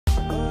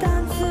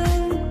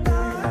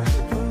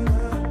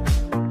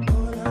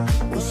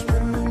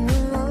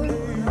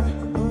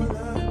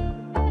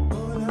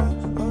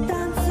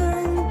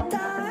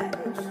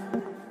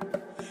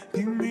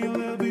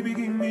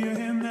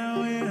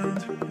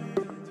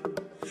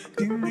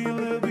Give me a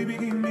little baby,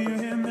 give me your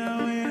hand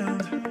now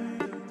and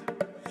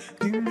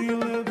give me a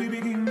little baby,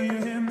 give me your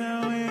hand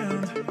now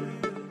and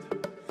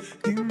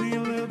give me a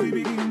little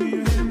baby, give me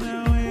your hand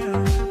now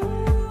and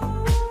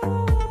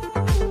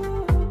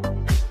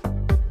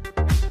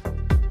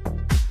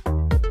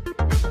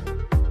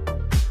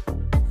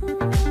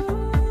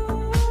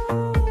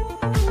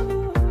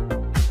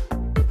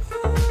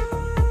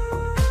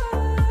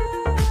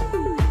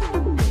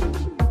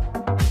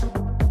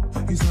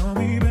he's on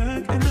me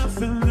back and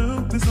nothing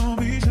new, please don't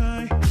be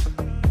shy.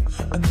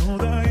 I know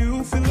that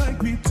you feel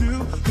like me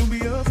too, don't be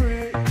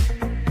afraid.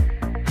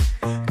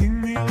 Give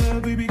me a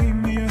little baby, give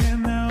me your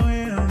hand now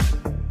and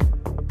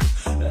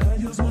I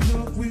just want to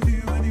talk with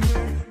you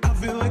anywhere. I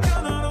feel like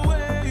I'm on a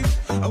wave,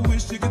 I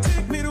wish you could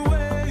take me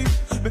away,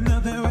 but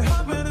nothing will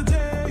happen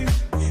today.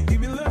 Give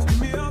me love,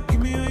 give me up,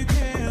 give me all you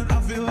can.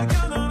 I feel like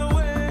I'm on a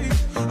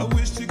wave, I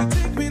wish you could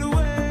take me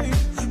away,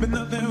 but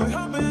nothing will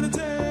happen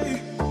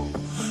today.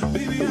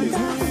 Baby, I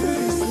want you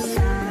to stay.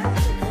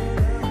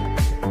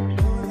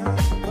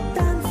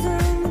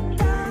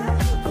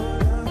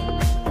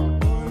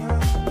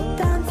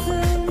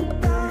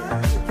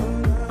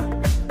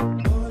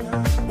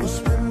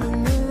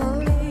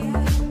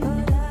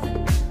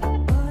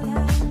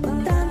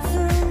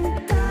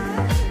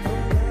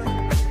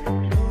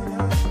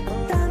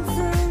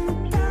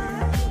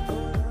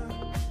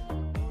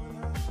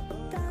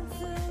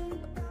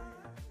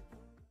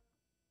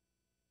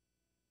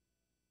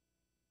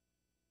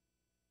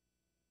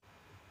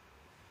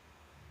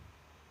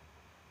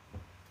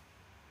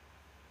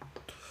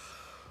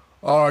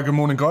 Alright, good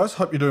morning guys,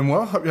 hope you're doing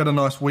well. Hope you had a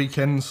nice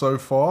weekend so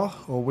far,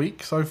 or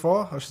week so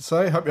far I should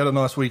say. Hope you had a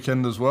nice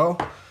weekend as well.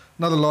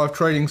 Another live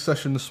trading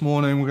session this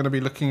morning. We're going to be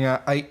looking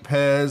at 8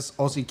 pairs: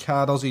 Aussie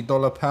CAD, Aussie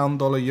dollar, pound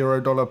dollar, euro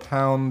dollar,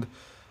 pound,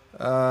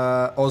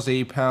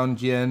 Aussie,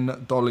 pound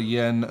yen, dollar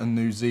yen and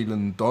New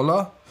Zealand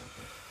dollar.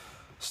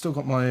 Still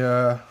got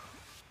my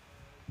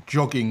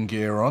jogging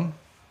gear on.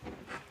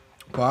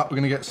 But we're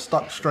going to get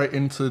stuck straight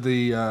into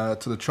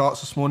the charts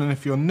this morning.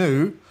 If you're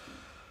new,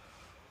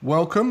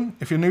 welcome.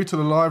 If you're new to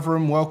the live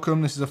room,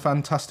 welcome. This is a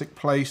fantastic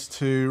place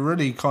to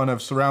really kind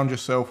of surround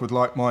yourself with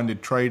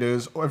like-minded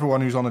traders, or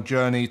everyone who's on a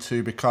journey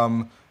to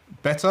become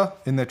better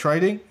in their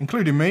trading,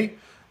 including me.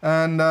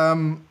 And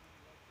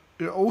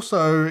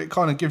also, it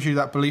kind of gives you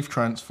that belief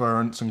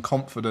transference and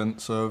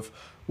confidence of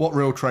what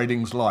real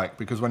trading's like,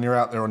 because when you're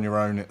out there on your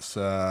own, it's,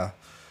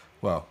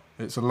 well,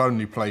 it's a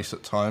lonely place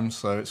at times,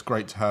 so it's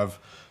great to have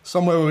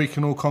somewhere where we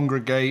can all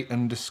congregate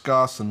and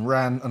discuss and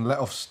rant and let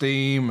off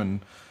steam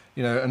and,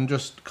 you know, and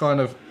just kind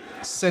of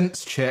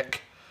sense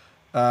check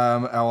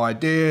our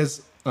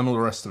ideas and all the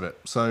rest of it.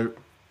 So,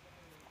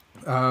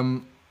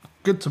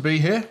 good to be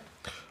here.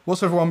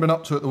 What's everyone been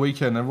up to at the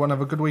weekend? Everyone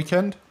have a good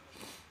weekend?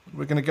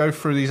 We're going to go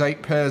through these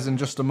 8 pairs in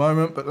just a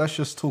moment, but let's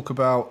just talk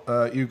about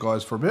you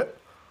guys for a bit.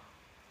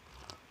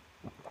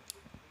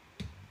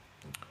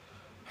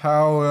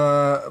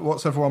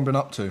 What's everyone been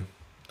up to?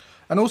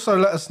 And also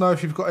let us know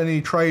if you've got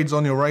any trades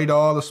on your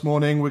radar this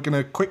morning. We're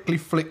going to quickly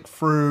flick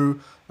through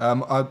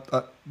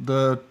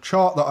the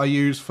chart that I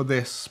use for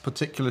this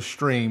particular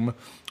stream.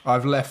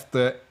 I've left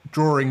the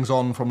drawings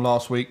on from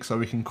last week so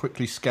we can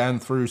quickly scan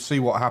through, see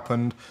what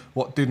happened,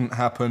 what didn't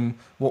happen,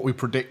 what we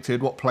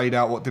predicted, what played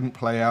out, what didn't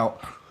play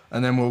out,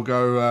 and then we'll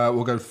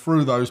go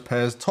through those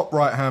pairs, top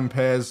right hand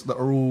pairs that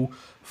are all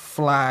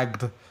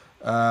flagged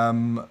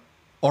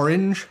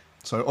orange.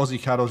 So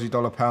Aussie CAD, Aussie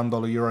dollar, pound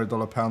dollar, euro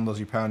dollar, pound,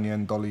 Aussie pound,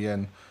 yen, dollar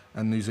yen,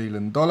 and New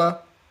Zealand dollar.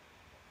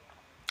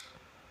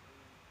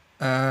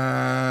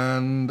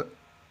 And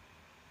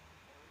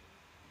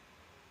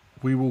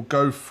we will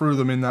go through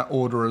them in that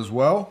order as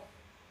well.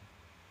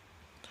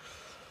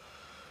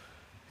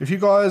 If you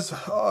guys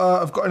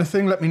have got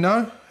anything, let me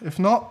know. If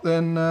not,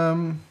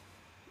 then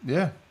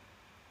yeah,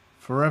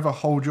 forever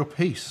hold your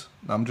peace.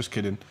 No, I'm just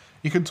kidding.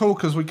 You can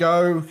talk as we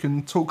go. You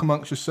can talk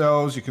amongst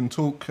yourselves. You can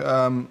talk,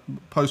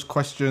 post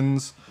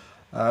questions,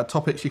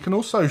 topics. You can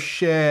also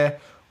share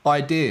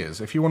ideas.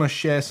 If you want to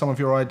share some of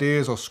your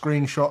ideas or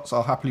screenshots,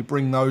 I'll happily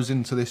bring those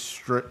into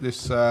this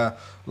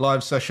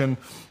live session,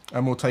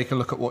 and we'll take a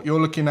look at what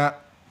you're looking at.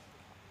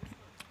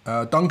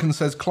 Duncan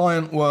says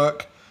client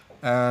work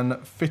and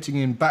fitting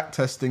in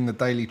backtesting the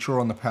daily chore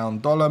on the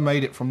pound dollar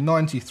made it from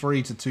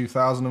 93 to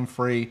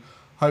 2003.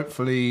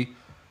 Hopefully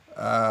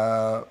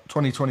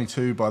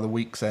 2022 by the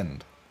week's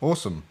end.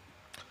 Awesome.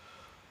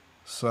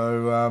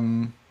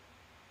 So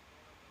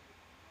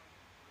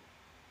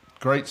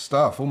great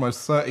stuff.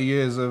 Almost 30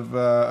 years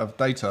of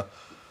data.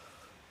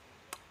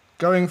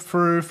 Going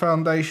through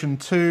Foundation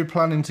 2,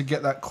 planning to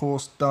get that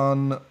course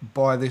done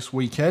by this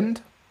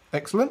weekend.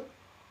 Excellent.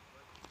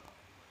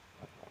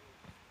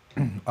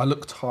 I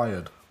look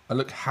tired. I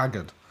look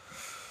haggard.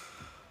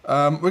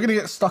 We're going to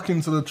get stuck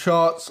into the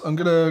charts. I'm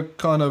going to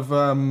kind of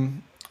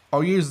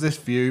I'll use this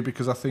view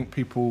because I think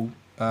people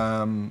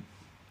seem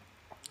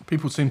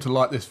to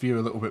like this view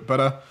a little bit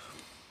better.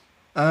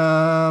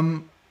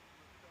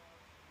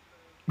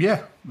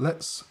 Yeah,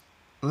 let's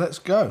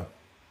go.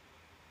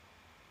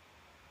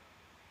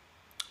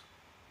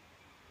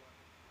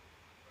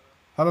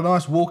 Had a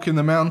nice walk in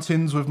the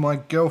mountains with my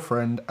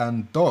girlfriend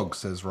and dog,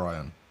 says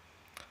Ryan.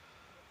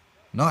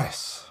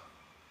 Nice.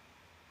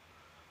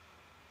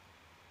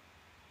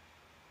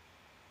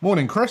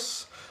 Morning,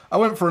 Chris. I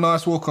went for a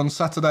nice walk on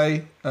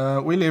Saturday.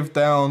 We live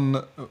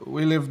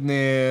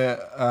near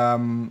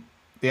the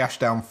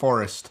Ashdown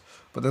Forest,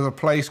 but there's a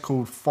place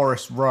called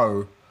Forest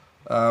Row,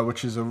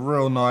 which is a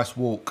real nice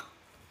walk.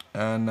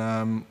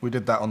 And we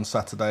did that on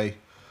Saturday.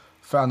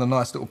 Found a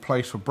nice little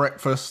place for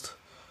breakfast,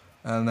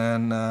 and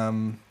then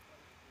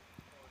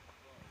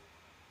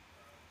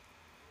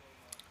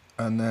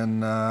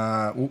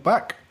walk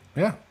back.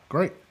 Yeah,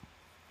 great.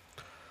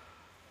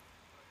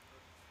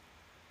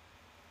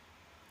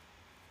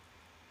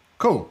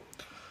 Cool.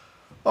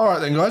 All right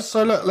then, guys.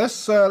 So look,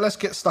 let's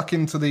get stuck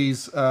into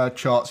these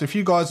charts. If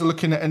you guys are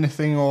looking at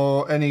anything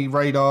or any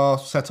radar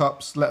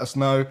setups, let us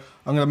know.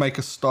 I'm going to make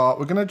a start.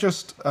 We're going to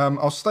just,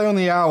 I'll stay on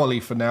the hourly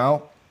for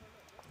now.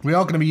 We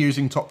are going to be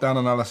using top-down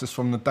analysis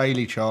from the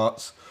daily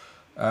charts,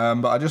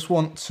 but I just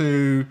want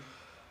to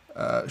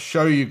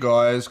show you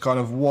guys kind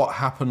of what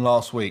happened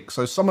last week.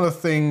 So some of the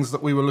things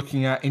that we were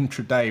looking at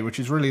intraday, which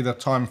is really the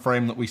time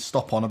frame that we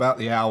stop on, about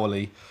the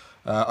hourly.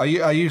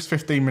 I use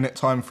 15-minute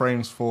time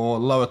frames for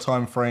lower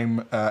time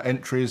frame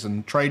entries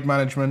and trade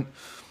management,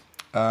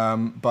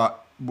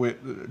 but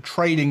with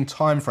trading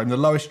time frame, the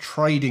lowest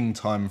trading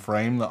time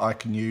frame that I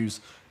can use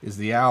is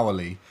the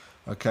hourly.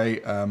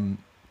 Okay,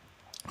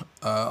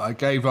 I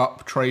gave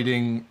up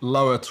trading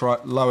lower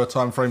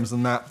time frames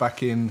than that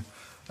back in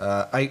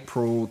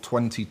April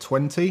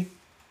 2020,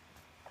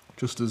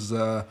 just as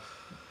the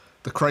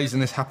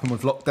craziness happened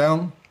with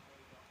lockdown.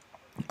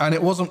 And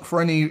it wasn't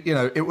for any,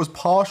 it was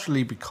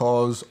partially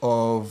because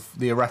of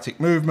the erratic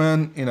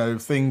movement.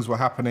 Things were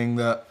happening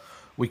that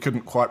we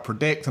couldn't quite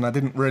predict, and I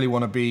didn't really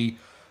want to be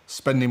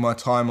spending my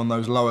time on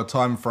those lower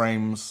time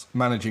frames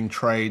managing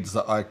trades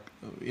that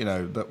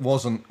that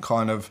wasn't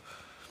kind of,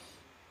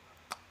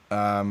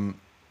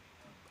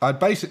 I'd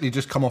basically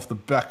just come off the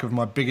back of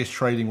my biggest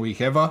trading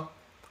week ever,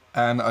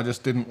 and I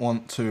just didn't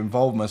want to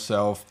involve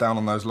myself down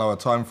on those lower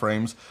time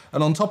frames.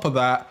 And on top of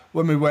that,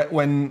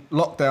 when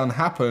lockdown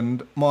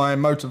happened, my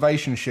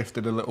motivation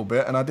shifted a little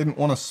bit, and I didn't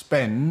want to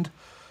spend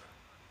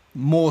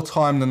more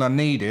time than I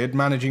needed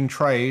managing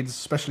trades,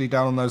 especially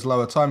down on those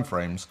lower time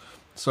frames.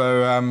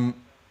 So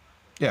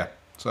yeah,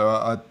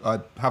 so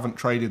I haven't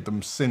traded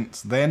them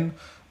since then.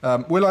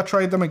 Will I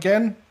trade them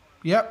again?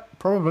 Yep,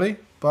 probably,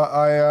 but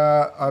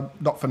I'm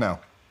not for now.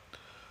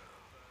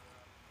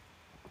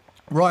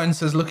 Ryan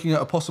says, looking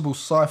at a possible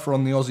cipher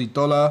on the Aussie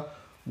dollar,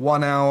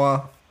 1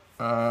 hour,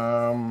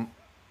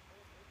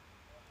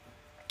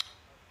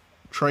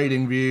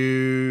 trading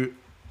view.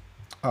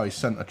 Oh, he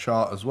sent a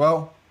chart as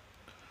well.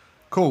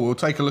 Cool, we'll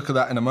take a look at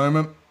that in a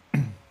moment.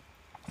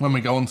 When we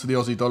go on to the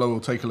Aussie dollar, we'll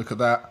take a look at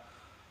that.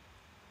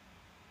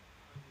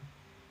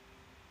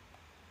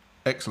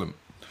 Excellent.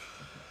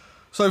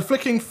 So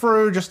flicking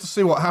through just to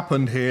see what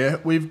happened here,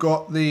 we've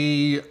got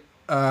the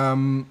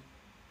Aussie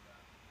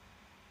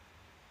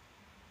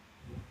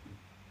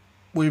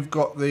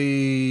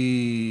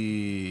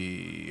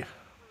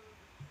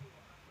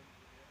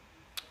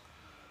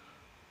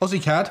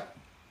CAD.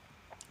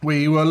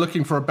 We were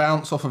looking for a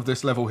bounce off of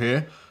this level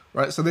here,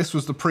 right? So this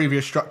was the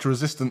previous structure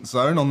resistance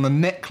zone on the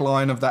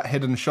neckline of that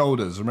head and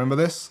shoulders. Remember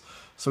this?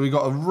 So we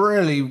got a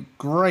really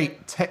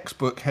great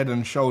textbook head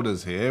and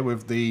shoulders here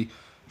with the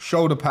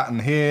shoulder pattern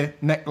here,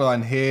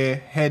 neckline here,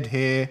 head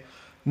here,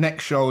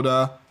 neck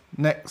shoulder,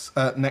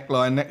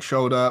 neckline, neck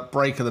shoulder,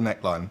 break of the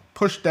neckline.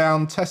 Pushed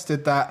down,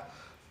 tested that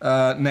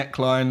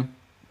neckline.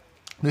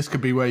 This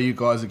could be where you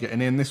guys are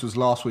getting in. This was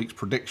last week's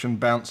prediction,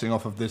 bouncing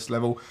off of this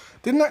level.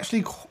 Didn't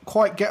actually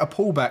quite get a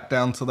pullback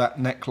down to that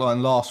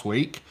neckline last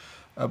week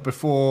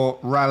before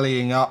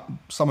rallying up.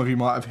 Some of you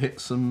might have hit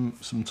some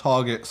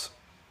targets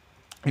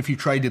if you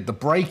traded the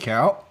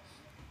breakout.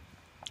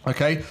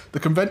 Okay, the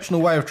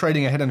conventional way of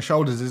trading a head and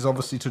shoulders is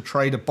obviously to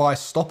trade a buy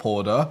stop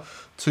order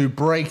to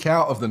break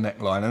out of the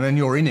neckline, and then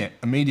you're in it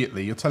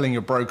immediately. You're telling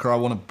your broker, I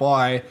want to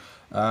buy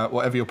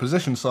whatever your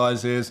position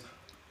size is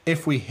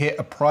if we hit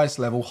a price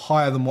level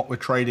higher than what we're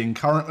trading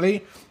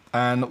currently,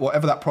 and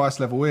whatever that price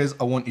level is,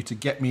 I want you to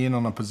get me in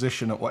on a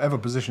position at whatever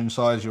position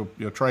size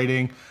you're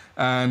trading,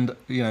 and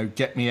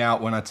get me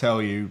out when I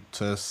tell you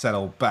to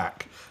settle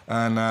back.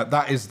 And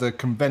that is the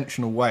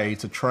conventional way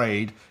to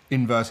trade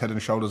inverse head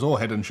and shoulders or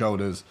head and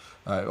shoulders.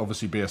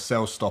 Obviously be a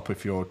sell stop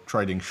if you're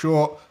trading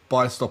short,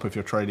 buy stop if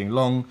you're trading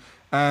long,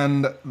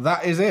 and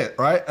that is it,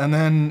 right? And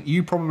then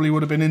you probably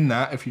would have been in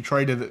that if you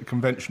traded it the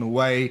conventional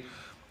way,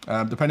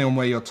 depending on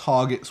where your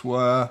targets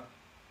were.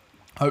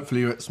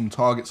 Hopefully you hit some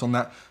targets on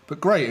that.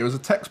 But great, it was a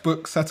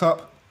textbook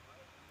setup.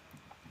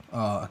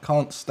 I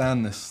can't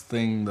stand this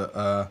thing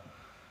that...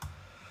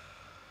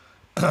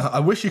 I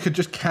wish you could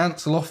just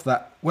cancel off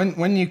that.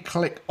 When you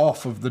click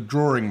off of the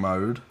drawing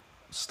mode,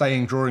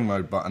 staying drawing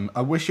mode button,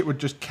 I wish it would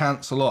just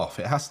cancel off.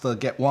 It has to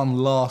get one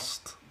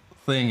last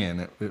thing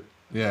in.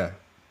 Yeah,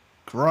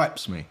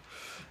 gripes me.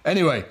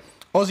 Anyway,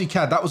 Aussie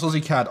CAD, that was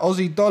Aussie CAD.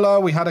 Aussie dollar,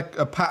 we had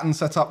a pattern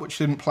set up which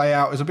didn't play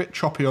out. It was a bit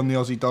choppy on the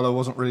Aussie dollar,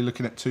 wasn't really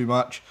looking at too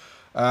much.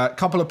 A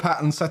couple of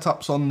pattern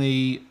setups on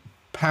the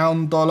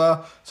pound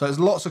dollar. So there's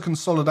lots of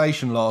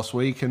consolidation last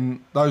week,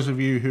 and those of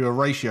you who are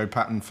ratio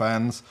pattern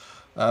fans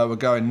were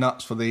going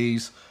nuts for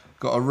these.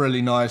 Got a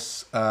really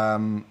nice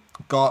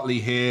Gartley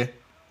here,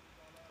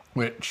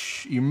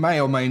 which you may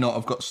or may not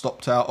have got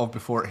stopped out of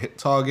before it hit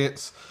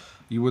targets.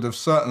 You would have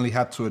certainly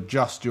had to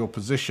adjust your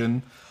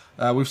position.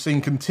 We've seen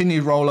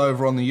continued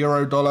rollover on the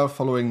euro dollar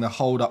following the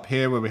hold up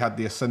here where we had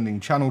the ascending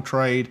channel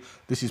trade.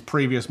 This is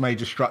previous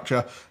major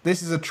structure.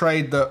 This is a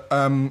trade that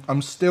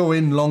I'm still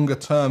in longer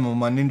term on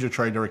my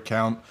NinjaTrader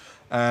account.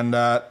 And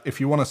if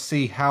you want to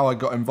see how I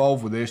got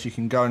involved with this, you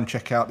can go and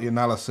check out the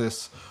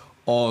analysis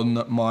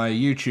on my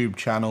YouTube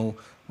channel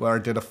where I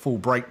did a full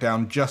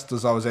breakdown just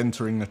as I was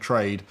entering the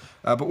trade.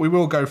 But we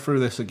will go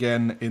through this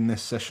again in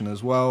this session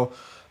as well.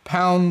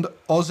 Pound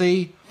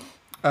Aussie,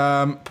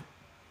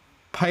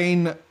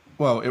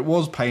 well, it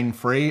was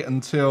pain-free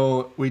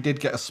until we did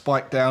get a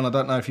spike down. I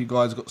don't know if you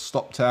guys got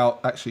stopped out.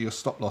 Actually, your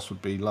stop loss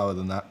would be lower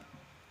than that.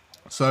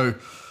 So,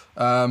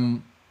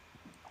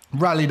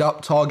 rallied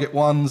up target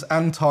 1s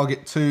and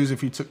target 2s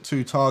if you took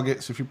 2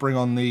 targets. If you bring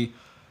on the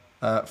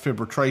fib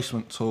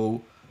retracement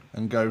tool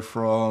and go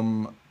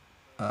from...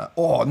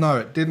 oh, no,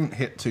 it didn't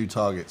hit 2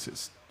 targets.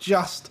 It's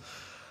just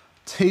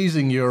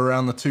teasing you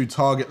around the 2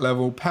 target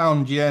level.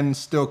 Pound yen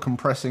still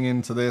compressing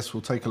into this.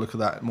 We'll take a look at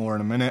that more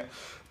in a minute.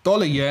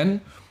 Dollar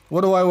yen.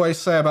 What do I always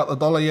say about the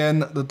dollar yen?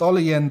 The dollar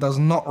yen does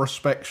not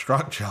respect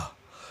structure.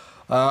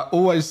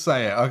 Always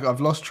say it. I've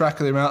lost track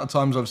of the amount of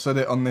times I've said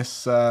it on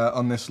this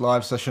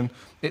live session.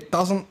 It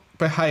doesn't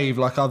behave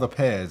like other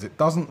pairs. It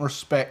doesn't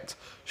respect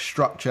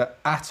structure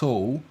at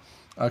all.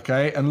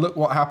 Okay, and look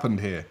what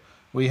happened here.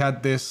 We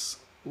had this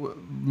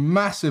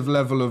massive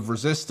level of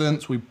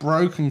resistance. We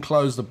broke and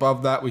closed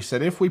above that. We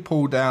said if we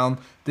pull down,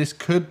 this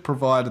could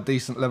provide a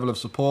decent level of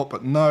support,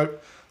 but no.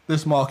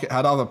 This market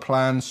had other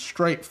plans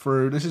straight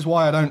through. This is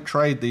why I don't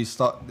trade these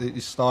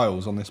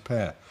styles on this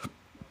pair.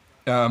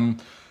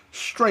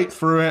 Straight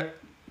through it,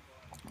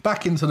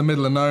 back into the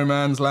middle of no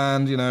man's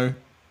land, you know.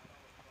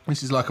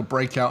 This is like a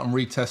breakout and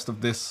retest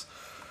of this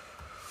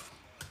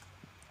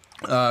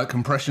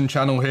compression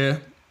channel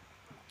here.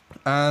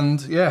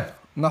 And yeah,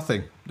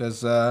 nothing.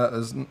 There's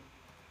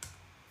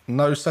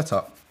no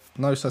setup.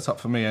 No setup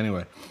for me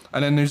anyway.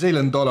 And then New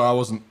Zealand dollar, I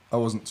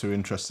wasn't too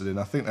interested in.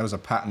 I think there was a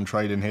pattern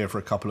trade in here for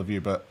a couple of you,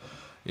 but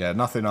yeah,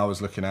 nothing I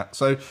was looking at.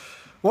 So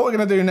what we're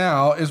going to do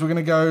now is we're going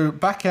to go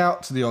back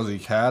out to the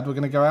Aussie CAD. We're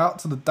going to go out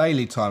to the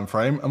daily time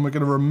frame, and we're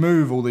going to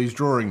remove all these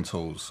drawing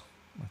tools.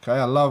 Okay,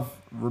 I love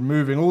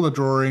removing all the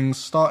drawings,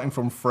 starting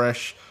from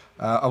fresh.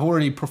 I've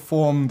already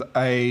performed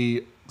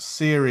a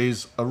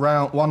series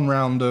around one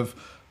round of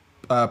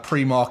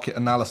pre-market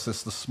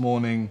analysis this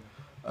morning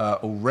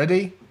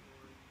already.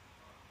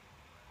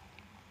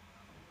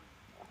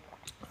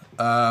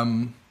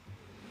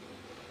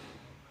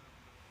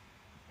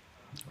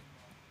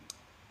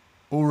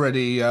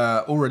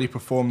 Already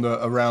performed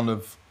a round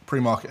of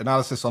pre-market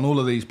analysis on all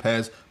of these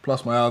pairs,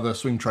 plus my other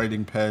swing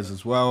trading pairs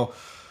as well.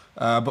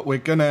 But we're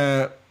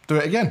gonna do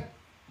it again.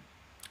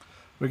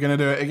 We're gonna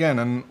do it again,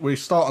 and we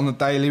start on the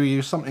daily. We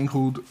use something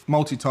called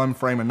multi-time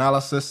frame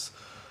analysis,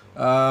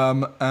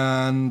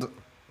 and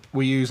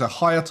we use a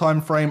higher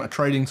time frame, a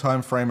trading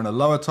time frame, and a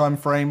lower time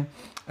frame.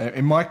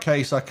 In my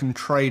case, I can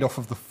trade off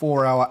of the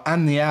 4-hour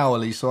and the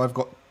hourly, so I've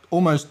got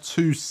almost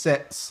 2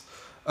 sets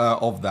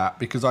of that,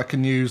 because I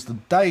can use the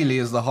daily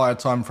as the higher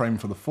time frame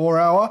for the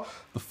 4-hour,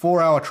 the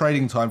 4-hour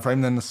trading time frame,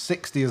 then the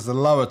 60 as the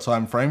lower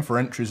time frame for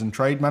entries and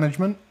trade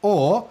management,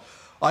 or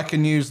I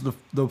can use the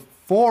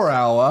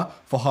 4-hour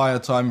for higher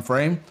time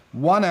frame,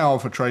 1 hour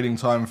for trading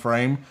time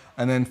frame,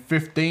 and then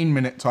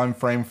 15-minute time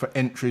frame for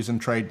entries and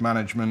trade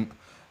management,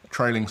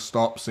 trailing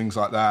stops, things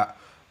like that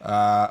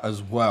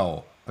as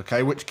well.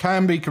 Okay, which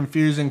can be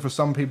confusing for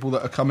some people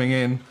that are coming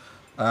in,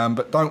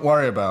 but don't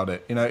worry about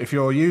it. You know, if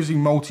you're using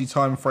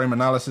multi-time frame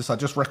analysis, I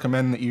just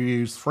recommend that you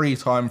use 3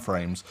 time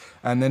frames,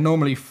 and they're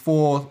normally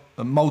 4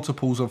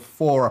 multiples of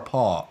 4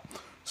 apart.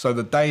 So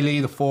the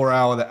daily, the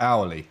 4-hour, the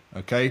hourly.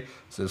 Okay,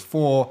 so there's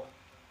 4.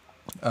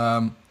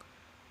 So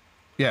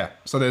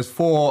there's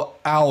 4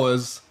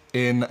 hours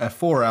in a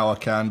 4-hour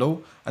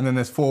candle, and then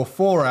there's 4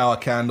 4-hour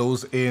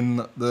candles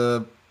in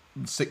the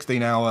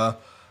 16-hour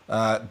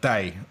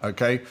day.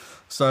 Okay,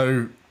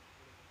 so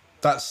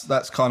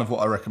that's kind of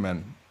what I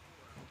recommend.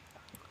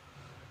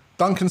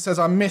 Duncan says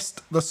I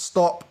missed the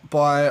stop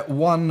by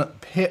 1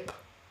 pip.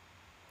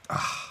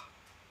 Ah,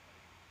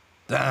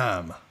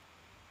 damn.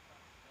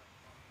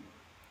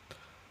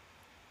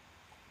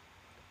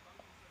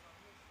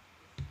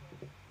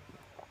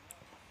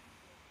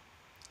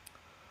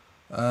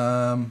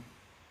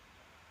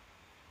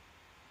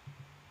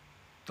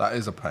 That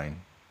is a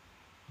pain.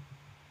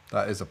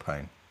 That is a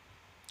pain.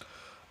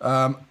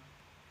 Has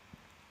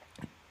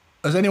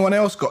anyone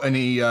else got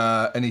any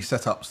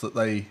setups that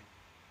they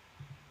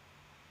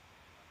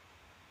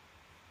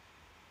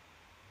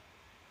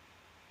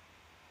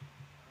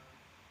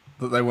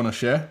want to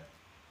share?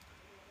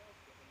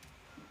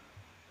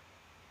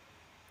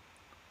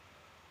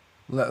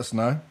 Let us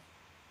know.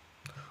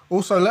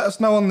 Also, let us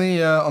know on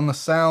the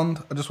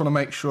sound. I just want to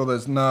make sure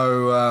there's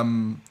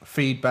no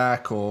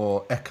feedback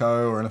or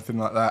echo or anything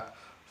like that.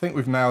 I think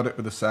we've nailed it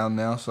with the sound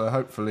now, so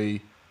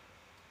hopefully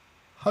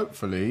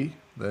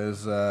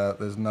there's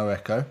no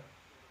echo.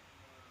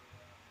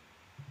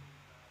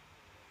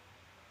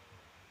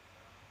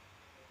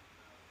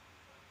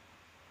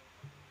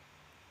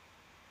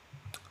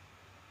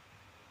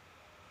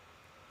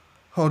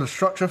 Hold a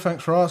structure,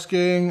 thanks for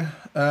asking.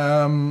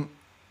 I've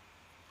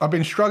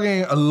been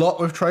struggling a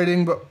lot with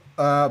trading, but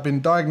I've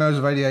been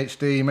diagnosed with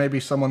ADHD. Maybe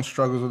someone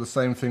struggles with the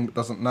same thing but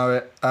doesn't know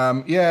it.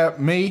 Yeah,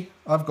 me,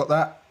 I've got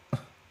that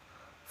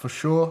for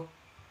sure.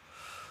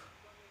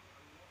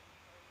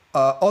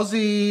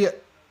 Aussie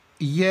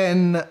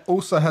Yen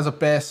also has a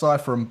bear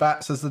cipher and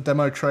bat, says the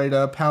demo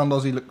trader. Pound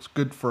Aussie looks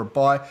good for a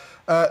buy.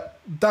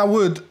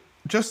 Dawood,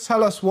 just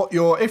tell us what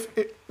your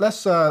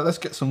let's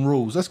get some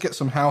rules. Let's get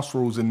some house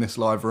rules in this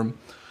live room.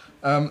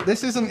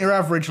 This isn't your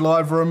average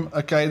live room,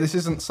 okay? This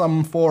isn't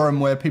some forum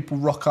where people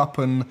rock up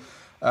and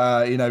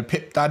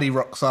Pip Daddy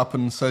rocks up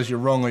and says you're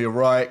wrong or you're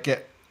right.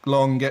 Get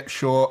long, get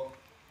short.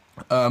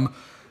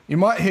 You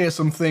might hear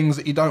some things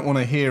that you don't want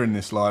to hear in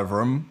this live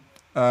room.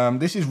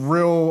 This is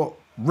real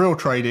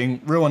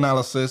trading, real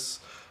analysis,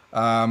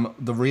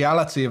 the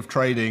reality of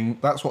trading.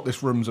 That's what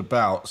this room's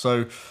about.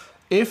 So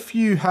if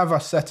you have a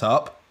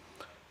setup,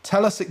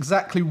 tell us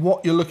exactly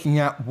what you're looking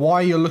at,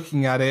 why you're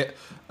looking at it.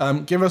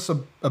 Give us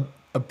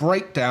a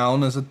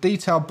breakdown, as a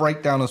detailed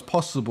breakdown as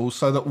possible,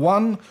 so that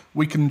one,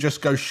 we can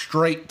just go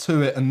straight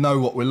to it and know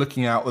what we're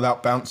looking at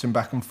without bouncing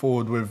back and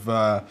forward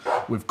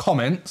with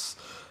comments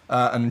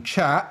and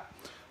chat.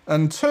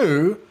 And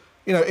two,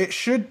 it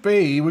should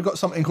be, we've got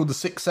something called the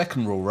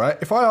 6-second rule, right?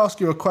 If I ask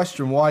you a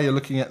question, why you're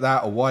looking at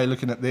that, or why you're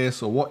looking at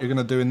this, or what you're going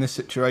to do in this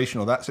situation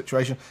or that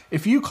situation,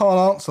 if you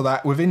can't answer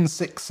that within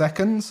 6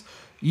 seconds,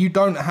 you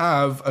don't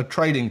have a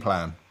trading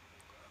plan.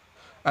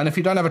 And if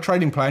you don't have a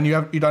trading plan,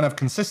 you don't have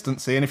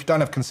consistency. And if you don't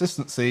have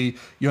consistency,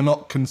 you're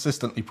not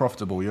consistently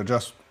profitable. You're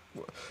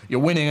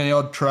winning the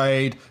odd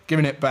trade,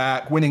 giving it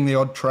back, winning the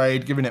odd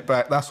trade, giving it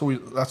back. That's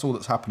all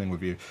that's happening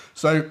with you.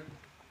 So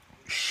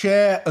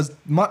share as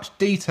much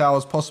detail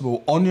as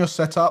possible on your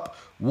setup,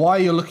 why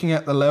you're looking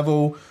at the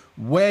level,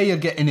 where you're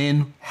getting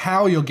in,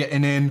 how you're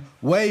getting in,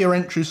 where your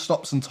entries,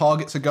 stops and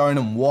targets are going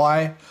and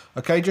why.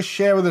 Okay, just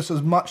share with us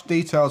as much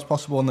detail as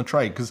possible on the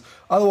trade, because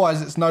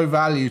otherwise it's no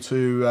value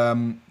to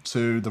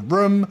the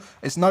room.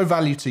 It's no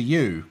value to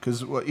you,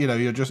 because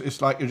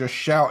it's like you're just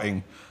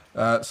shouting.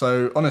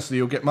 So honestly,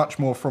 you'll get much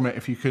more from it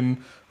if you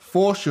can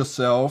force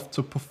yourself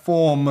to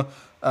perform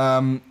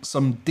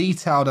some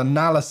detailed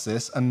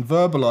analysis and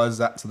verbalize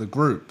that to the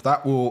group.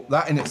 That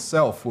in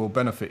itself will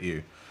benefit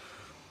you.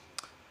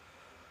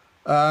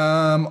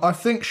 I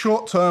think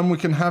short term we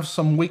can have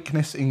some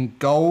weakness in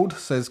gold,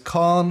 says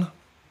Khan.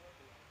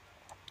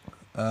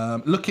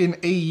 Looking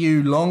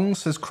EU longs,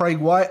 says Craig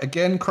White.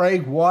 Again,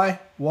 Craig, why?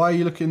 Why are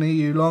you looking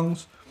EU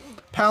longs?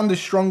 Pound is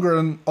stronger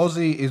and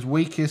Aussie is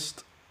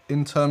weakest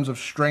in terms of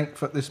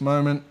strength at this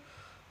moment.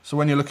 So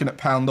when you're looking at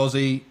Pound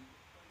Aussie,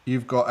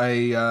 you've got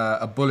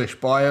a bullish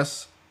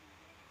bias.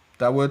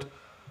 Dawood.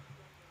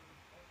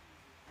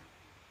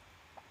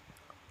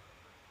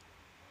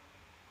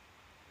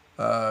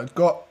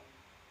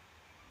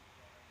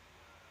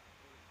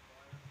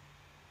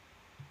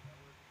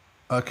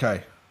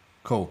 Okay,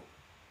 cool.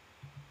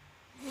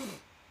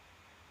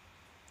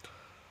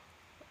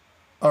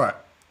 All right.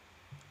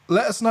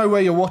 Let us know where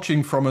you're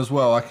watching from as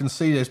well. I can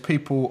see there's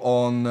people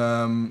on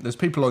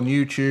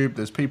YouTube.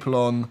 There's people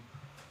on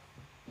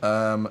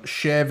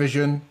Share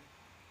Vision.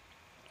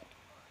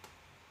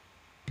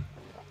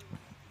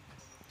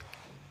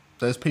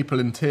 There's people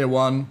in Tier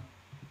 1,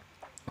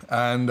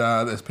 and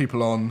there's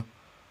people on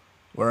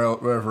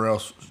wherever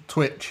else,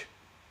 Twitch.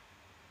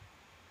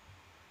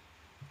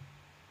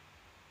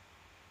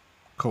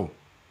 Cool.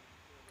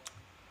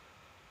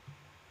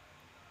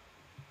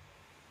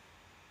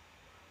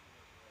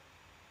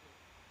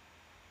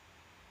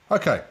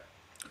 Okay.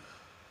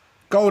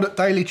 Gold at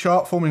daily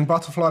chart forming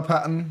butterfly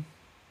pattern.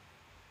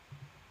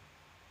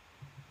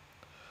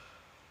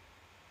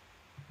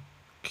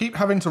 Keep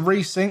having to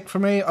resync for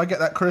me. I get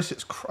that, Chris.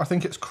 I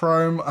think it's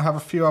Chrome. I have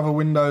a few other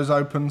windows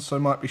open, so I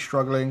might be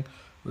struggling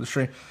with the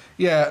stream.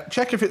 Yeah,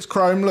 check if it's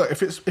Chrome. Look,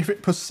 if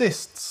it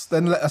persists,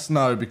 then let us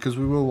know, because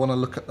we will want to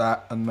look at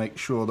that and make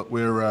sure that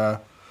we're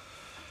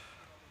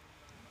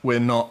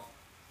not,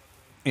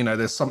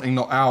 there's something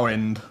not our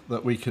end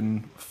that we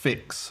can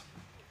fix.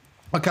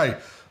 Okay,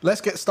 let's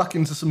get stuck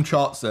into some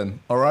charts then.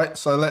 All right,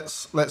 so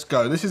let's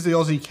go. This is the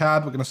Aussie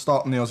CAD. We're going to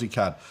start on the Aussie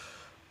CAD.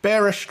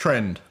 Bearish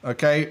trend,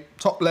 okay?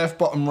 Top left,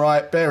 bottom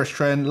right, bearish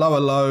trend, lower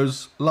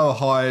lows, lower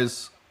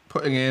highs,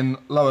 putting in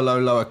lower low,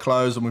 lower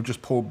close, and we've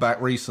just pulled back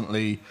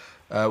recently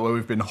where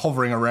we've been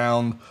hovering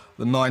around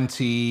the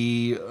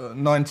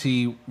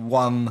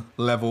 91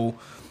 level.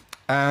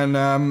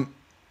 And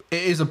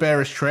it is a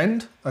bearish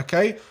trend,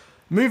 okay?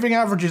 Moving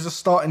averages are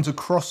starting to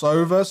cross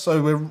over,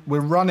 so we're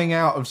running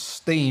out of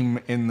steam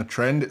in the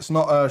trend. It's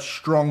not a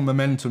strong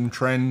momentum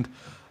trend.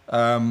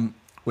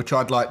 which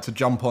I'd like to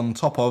jump on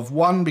top of.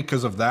 One,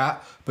 because of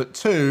that, but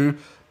two,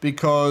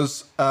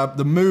 because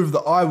the move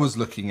that I was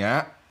looking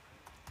at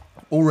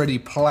already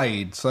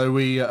played, so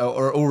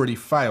or already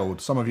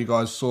failed. Some of you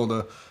guys saw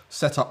the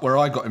setup where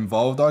I got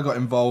involved. I got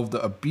involved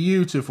at a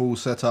beautiful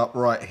setup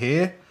right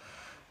here,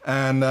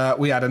 and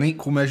we had an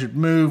equal measured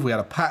move, we had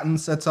a pattern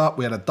set up,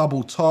 we had a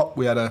double top,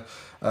 we had a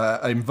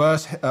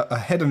inverse a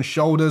head and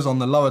shoulders on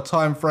the lower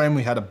time frame,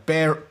 we had a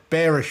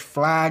bearish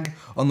flag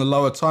on the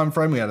lower time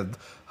frame, we had a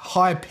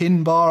high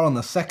pin bar on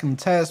the second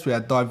test, we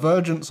had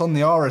divergence on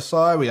the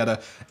RSI, we had a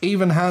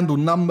even handle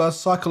number,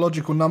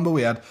 psychological number,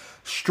 we had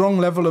strong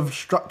level of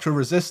structure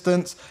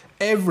resistance,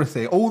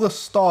 everything, all the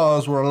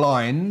stars were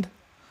aligned,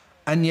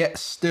 and yet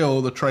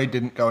still the trade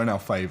didn't go in our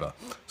favor.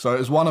 So it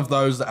was one of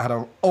those that had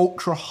an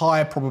ultra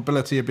high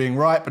probability of being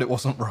right, but it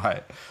wasn't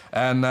right,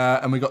 and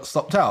we got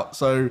stopped out.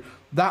 So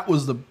that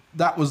was the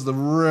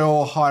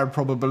real high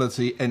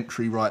probability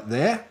entry right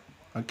there,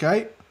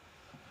 okay,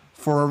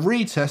 for a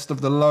retest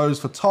of the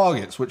lows for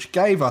targets, which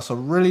gave us a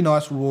really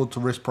nice reward to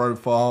risk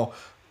profile,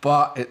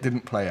 but it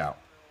didn't play out.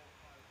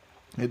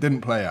 It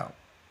didn't play out.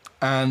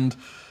 And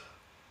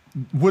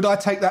would I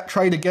take that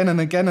trade again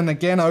and again and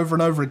again, over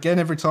and over again,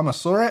 every time I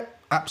saw it?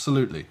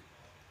 Absolutely.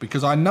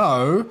 Because I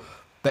know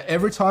that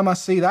every time I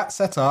see that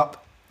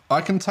setup,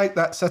 I can take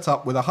that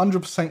setup with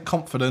 100%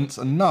 confidence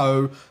and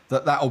know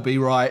that that'll be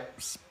right,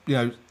 you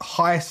know,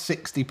 high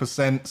 60%,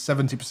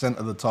 70%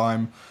 of the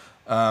time,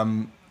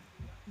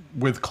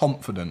 with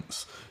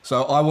confidence.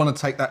 So I want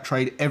to take that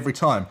trade every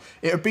time.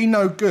 It would be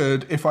no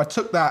good if I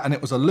took that and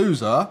it was a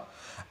loser,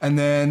 and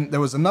then there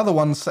was another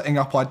one setting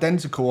up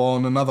identical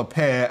on another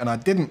pair and I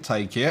didn't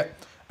take it,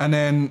 and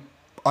then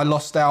I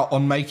lost out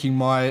on making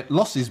my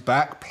losses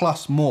back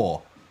plus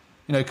more,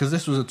 you know, because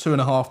this was a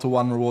 2.5 to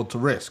 1 reward to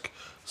risk.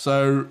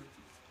 So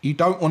you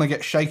don't want to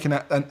get shaken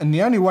at, and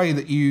the only way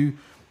that you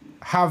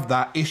have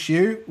that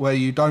issue where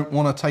you don't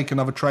want to take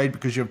another trade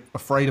because you're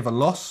afraid of a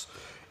loss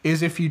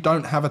is if you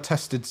don't have a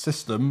tested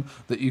system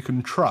that you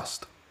can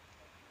trust.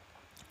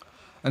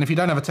 And if you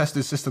don't have a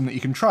tested system that you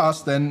can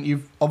trust, then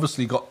you've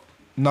obviously got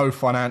no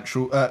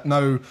financial,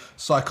 no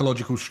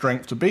psychological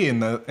strength to be in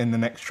the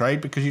next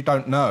trade, because you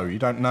don't know. You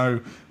don't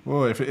know,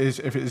 well, if is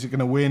it going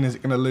to win, is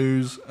it going to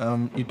lose?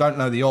 You don't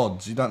know the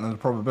odds. You don't know the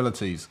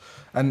probabilities.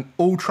 And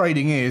all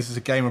trading is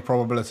a game of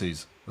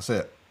probabilities. That's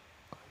it.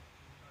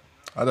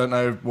 I don't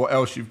know what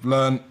else you've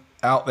learned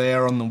out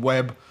there on the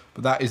web,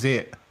 but that is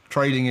it.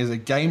 Trading is a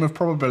game of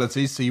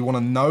probabilities, so you want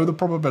to know the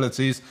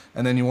probabilities,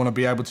 and then you want to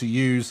be able to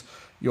use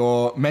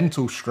your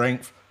mental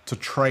strength to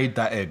trade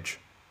that edge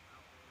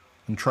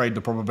and trade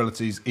the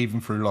probabilities even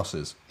through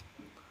losses.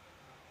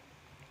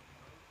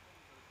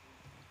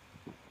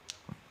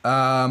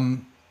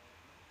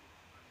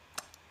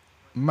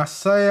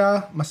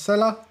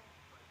 Masela?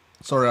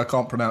 Sorry, I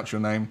can't pronounce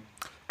your name.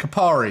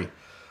 Kapari.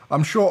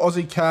 I'm sure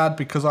Aussie CAD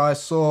because I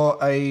saw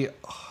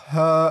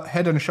her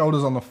head and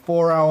shoulders on the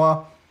 4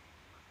 hour.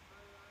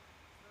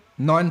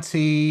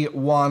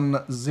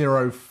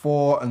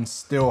 91.04 and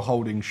still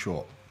holding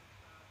short.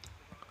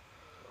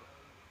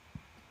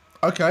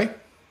 Okay.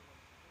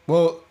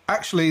 Well,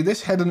 actually,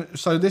 this head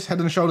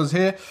and shoulders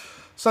here.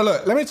 So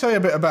look, let me tell you a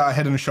bit about a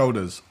head and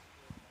shoulders.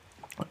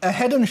 A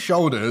head and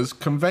shoulders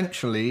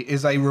conventionally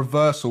is a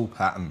reversal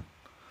pattern.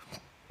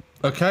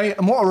 Okay,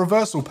 and what a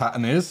reversal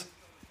pattern is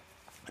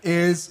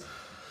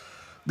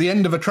the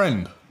end of a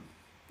trend,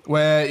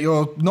 where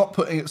you're not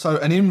putting, so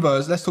an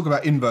inverse, let's talk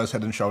about inverse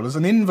head and shoulders.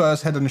 An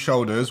inverse head and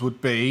shoulders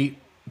would be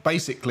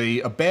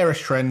basically a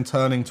bearish trend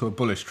turning to a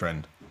bullish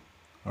trend.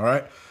 All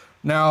right.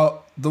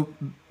 Now,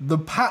 the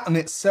pattern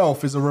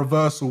itself is a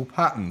reversal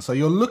pattern. So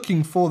you're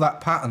looking for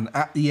that pattern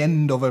at the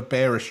end of a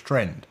bearish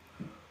trend.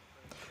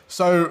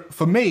 So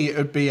for me, it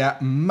would be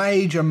at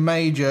major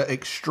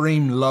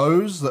extreme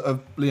lows that are,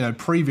 you know,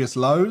 previous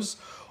lows,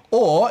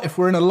 or if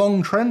we're in a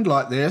long trend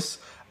like this,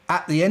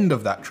 at the end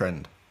of that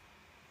trend.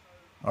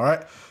 All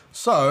right,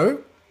 so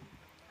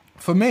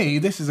for me,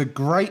 this is a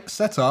great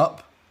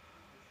setup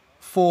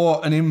for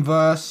an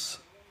inverse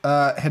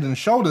head and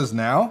shoulders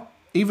now.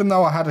 Even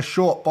though I had a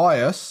short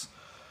bias,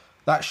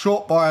 that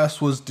short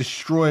bias was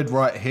destroyed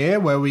right here,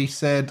 where we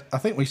said, I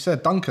think we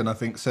said, Duncan, I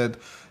think, said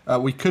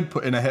we could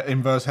put in a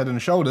inverse head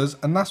and shoulders,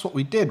 and that's what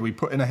we did. We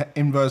put in an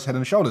inverse head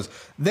and shoulders.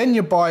 Then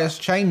your bias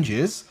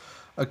changes,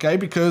 okay,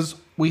 because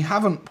we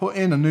haven't put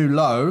in a new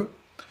low.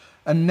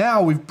 And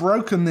now we've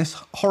broken this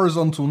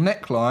horizontal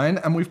neckline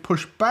and we've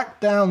pushed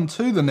back down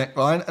to the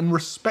neckline and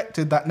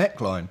respected that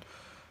neckline.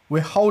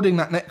 We're holding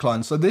that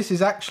neckline. So this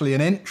is actually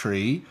an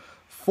entry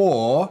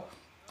for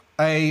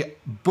a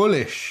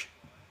bullish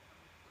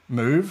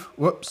move.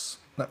 Whoops.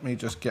 Let me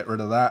just get rid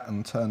of that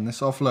and turn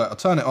this off. Look, I'll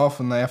turn it off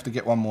and they have to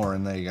get one more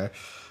in. There you go.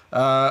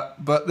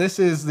 But this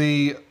is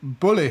the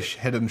bullish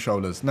head and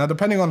shoulders. Now,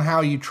 depending on how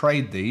you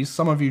trade these,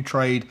 some of you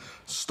trade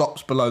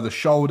stops below the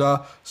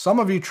shoulder. Some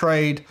of you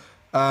trade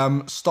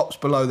stops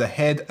below the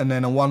head and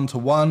then a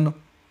 1-to-1.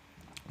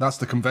 That's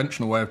the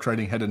conventional way of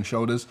trading head and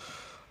shoulders.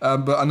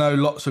 But I know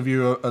lots of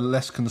you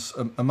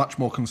are much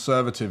more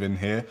conservative in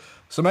here.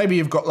 So maybe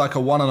you've got like a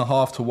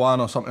 1.5 to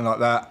 1 or something like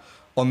that.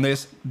 on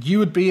this, you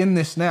would be in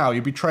this now.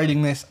 You'd be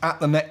trading this at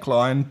the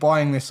neckline,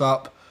 buying this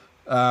up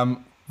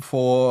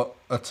for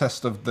a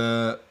test of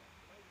the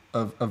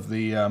of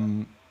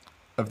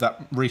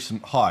that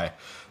recent high.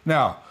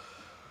 Now,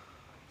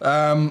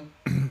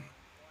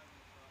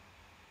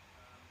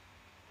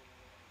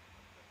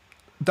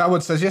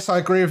 Dawud says, yes, I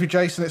agree with you,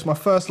 Jason. It's my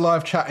first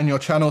live chat in your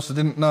channel, so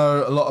didn't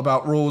know a lot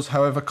about rules.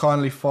 However,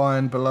 kindly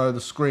find below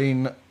the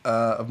screen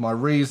of my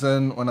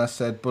reason when I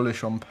said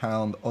bullish on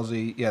pound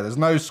Aussie. Yeah, there's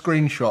no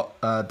screenshot,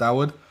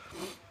 Dawud.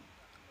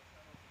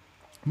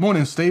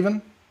 Morning,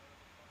 Stephen.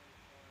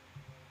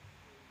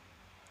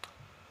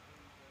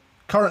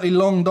 Currently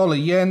long dollar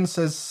yen,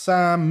 says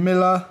Sam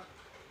Miller.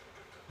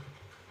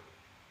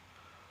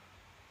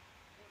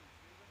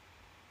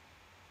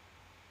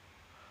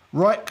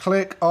 Right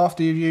click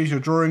after you've used your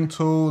drawing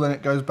tool, then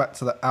it goes back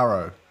to the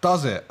arrow.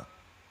 Does it?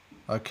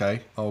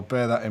 Okay, I'll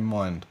bear that in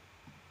mind.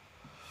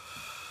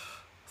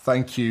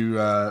 Thank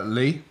you,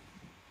 Lee.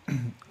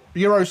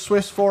 Euro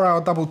Swiss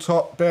 4-hour double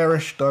top,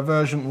 bearish,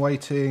 divergent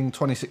waiting,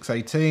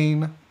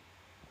 26.18.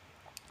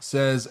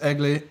 Says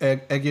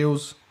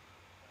Egils.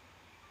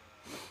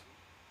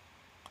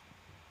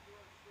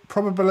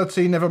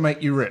 Probability never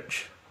make you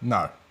rich.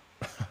 No.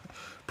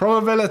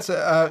 Probability,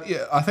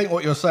 yeah, I think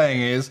what you're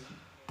saying is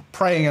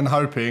praying and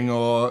hoping,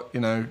 or, you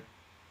know,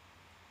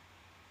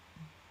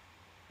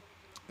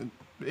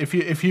 if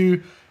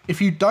you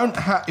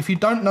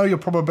don't know your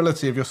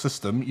probability of your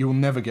system, you will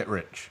never get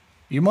rich.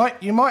 You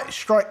might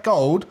strike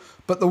gold,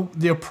 but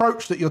the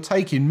approach that you're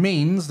taking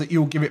means that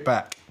you'll give it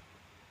back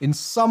in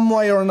some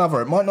way or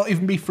another. It might not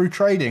even be through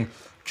trading.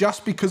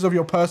 Just because of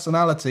your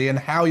personality and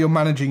how you're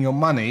managing your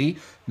money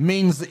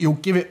means that you'll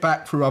give it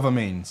back through other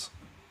means.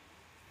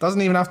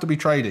 Doesn't even have to be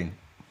trading.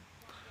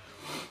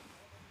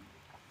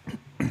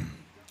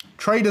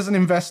 Traders and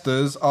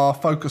investors are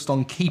focused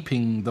on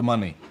keeping the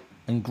money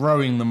and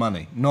growing the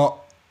money,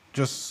 not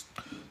just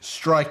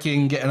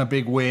striking, getting a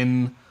big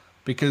win,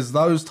 because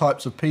those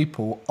types of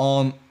people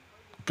aren't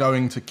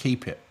going to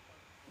keep it.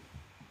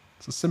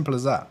 It's as simple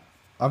as that.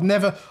 I've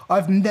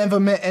never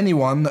met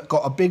anyone that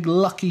got a big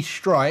lucky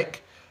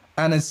strike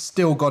and has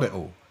still got it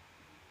all.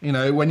 You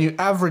know, when you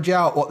average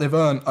out what they've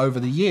earned over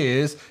the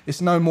years,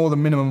 it's no more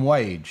than minimum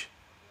wage.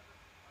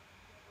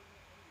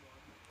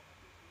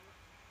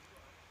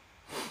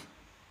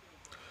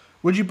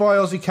 Would you buy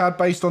Aussie CAD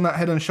based on that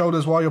head and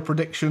shoulders while your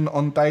prediction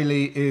on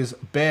daily is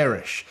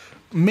bearish?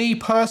 Me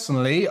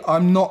personally,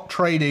 I'm not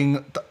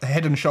trading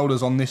head and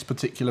shoulders on this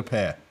particular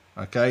pair,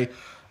 okay?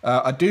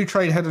 I do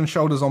trade head and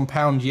shoulders on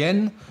pound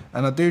yen,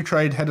 and I do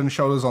trade head and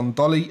shoulders on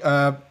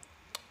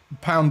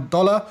pound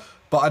dollar,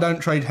 but I don't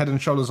trade head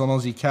and shoulders on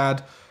Aussie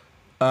CAD.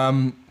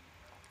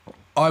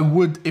 I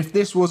would, if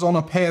this was on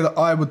a pair that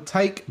I would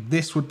take,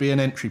 this would be an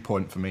entry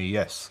point for me,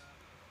 yes.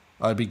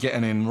 I'd be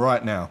getting in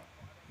right now.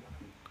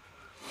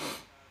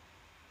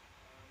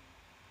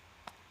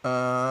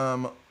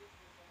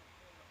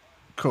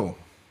 Cool.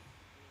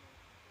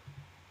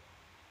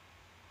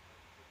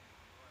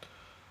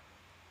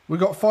 We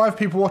got 5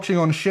 people watching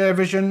on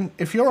ShareVision.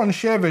 If you're on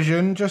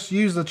ShareVision, just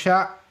use the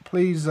chat.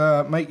 Please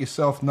make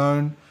yourself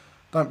known.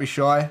 Don't be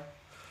shy.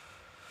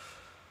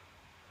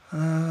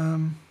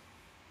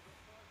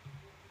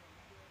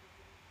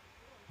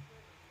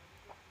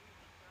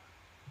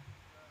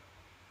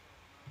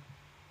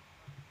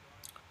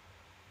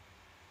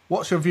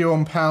 What's your view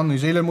on pound New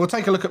Zealand? We'll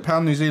take a look at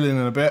pound New Zealand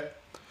in a bit.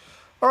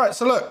 All right,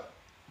 so look,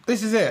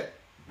 this is it.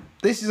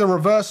 This is a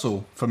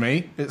reversal for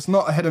me. It's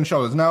not a head and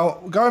shoulders.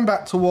 Now, going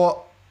back to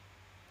what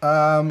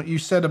you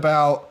said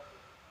about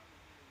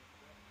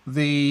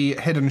the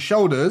head and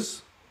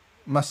shoulders,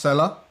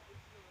 Marcella,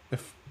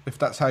 if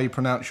that's how you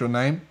pronounce your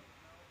name.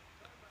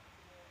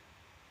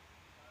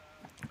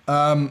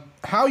 How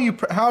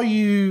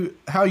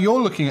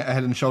you're looking at a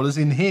head and shoulders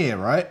in here,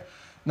 right?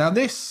 Now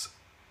this,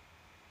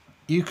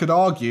 you could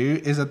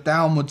argue, is a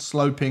downward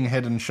sloping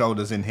head and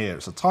shoulders in here.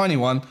 It's a tiny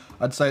one.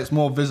 I'd say it's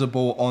more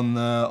visible on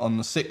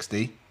the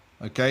 60.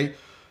 Okay,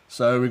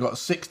 so we've got a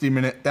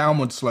 60-minute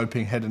downward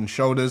sloping head and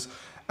shoulders.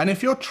 And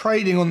if you're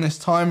trading on this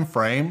time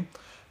frame,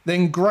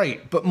 then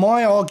great. But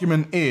my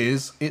argument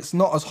is it's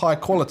not as high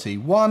quality.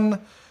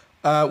 One,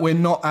 we're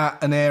not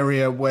at an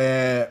area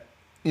where,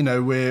 you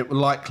know, we're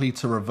likely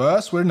to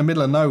reverse. We're in the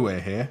middle of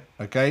nowhere here.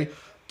 Okay.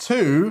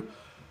 Two,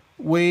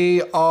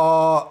 we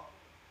are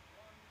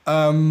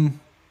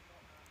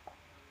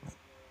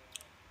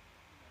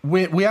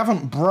we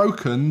haven't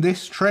broken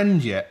this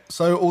trend yet.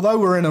 So although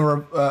we're in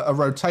a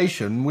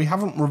rotation, we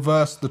haven't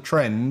reversed the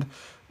trend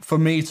for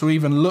me to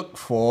even look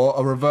for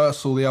a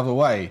reversal the other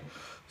way.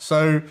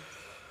 So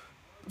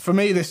for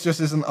me, this just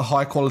isn't a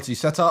high quality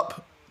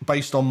setup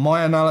based on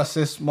my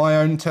analysis, my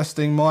own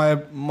testing,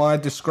 my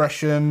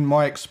discretion,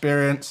 my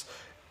experience.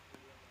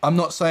 I'm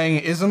not saying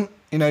it isn't.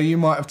 You know, you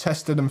might have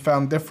tested and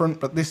found different,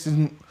 but this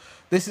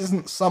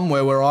isn't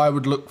somewhere where I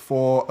would look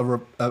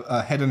for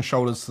a head and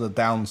shoulders to the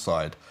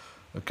downside.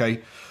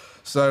 Okay,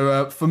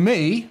 so for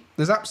me,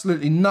 there's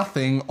absolutely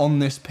nothing on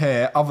this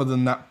pair other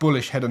than that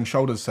bullish head and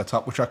shoulders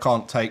setup, which I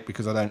can't take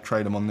because I don't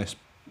trade them on this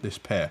this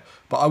pair.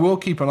 But I will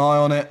keep an eye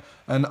on it.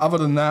 And other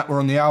than that, we're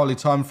on the hourly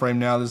time frame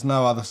now. There's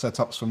no other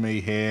setups for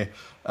me here.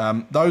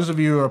 Those of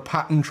you who are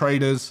pattern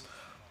traders,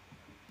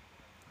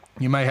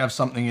 you may have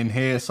something in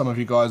here. Some of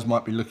you guys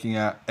might be looking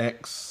at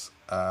X.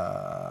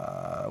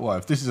 Well,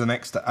 if this is an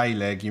X to A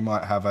leg, you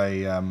might have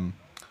a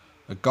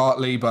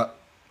Gartley, but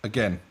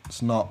again,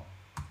 it's not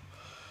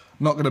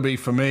going to be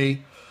for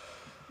me.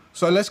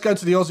 So let's go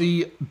to the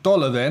Aussie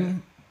dollar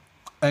then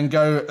and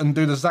go and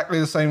do exactly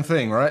the same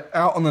thing, right?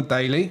 Out on the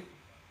daily,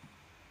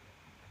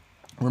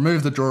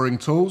 remove the drawing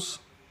tools.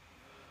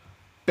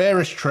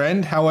 Bearish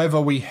trend,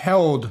 however, we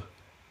held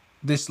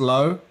this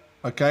low,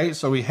 okay?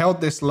 So we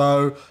held this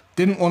low,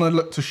 didn't want to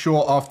look to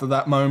short after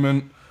that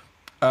moment.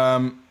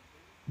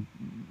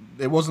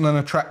 It wasn't an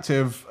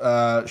attractive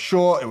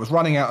short. It was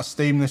running out of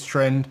steam, this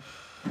trend.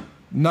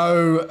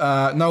 No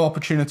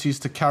opportunities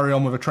to carry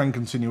on with a trend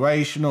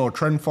continuation or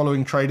trend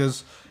following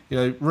traders. You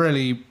know,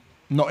 really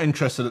not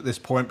interested at this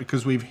point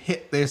because we've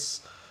hit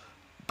this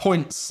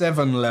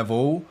 0.7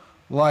 level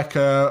like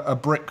a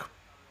brick,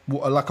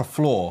 like a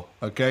floor.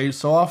 Okay,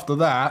 so after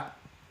that,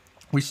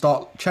 we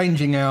start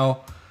changing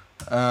our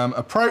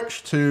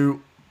approach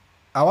to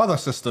our other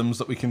systems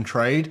that we can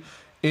trade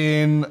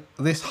in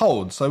this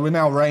hold. So we're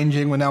now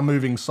ranging, we're now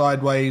moving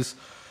sideways.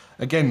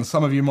 Again,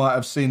 some of you might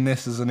have seen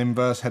this as an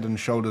inverse head and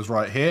shoulders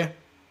right here,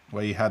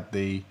 where you had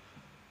the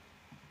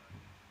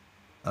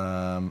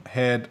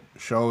head,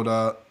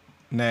 shoulder,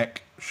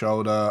 neck,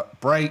 shoulder,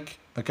 break.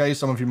 Okay,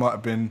 some of you might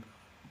have been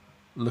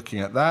looking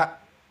at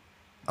that.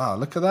 Ah,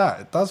 look at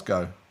that, it does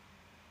go.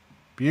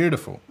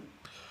 Beautiful.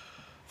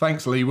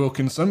 Thanks, Lee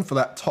Wilkinson, for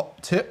that top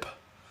tip.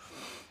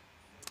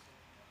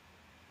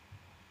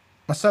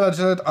 Marcelo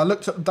said, I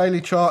looked at the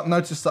daily chart,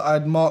 noticed that I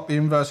had marked the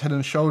inverse head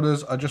and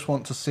shoulders. I just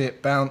want to see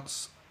it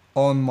bounce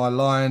on my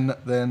line,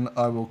 then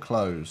I will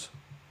close.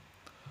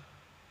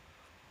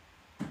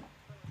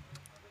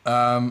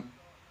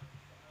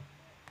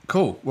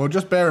 Cool. Well,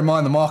 just bear in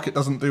mind the market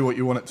doesn't do what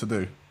you want it to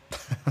do.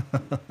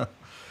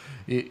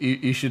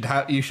 You should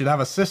have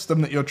a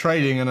system that you're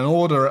trading and an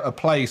order at a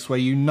place where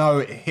you know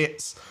it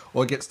hits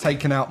or gets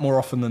taken out more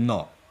often than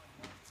not.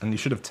 And you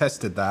should have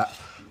tested that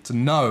to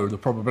know the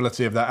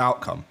probability of that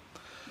outcome.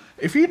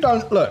 If you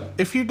don't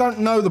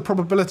know the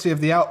probability of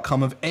the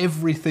outcome of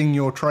everything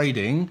you're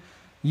trading,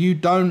 you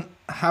don't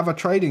have a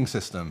trading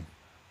system.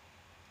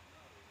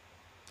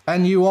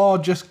 And you are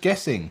just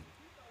guessing.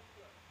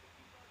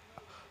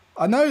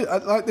 I know,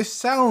 like, this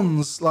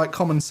sounds like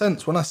common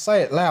sense. When I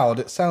say it loud,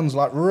 it sounds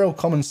like real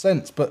common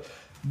sense. But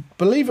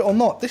believe it or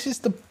not, this is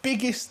the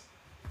biggest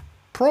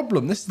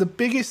problem. This is the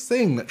biggest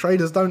thing that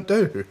traders don't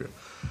do.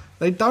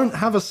 They don't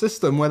have a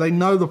system where they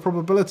know the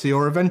probability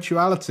or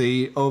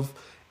eventuality of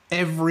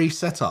every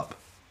setup.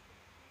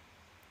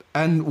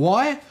 And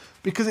why?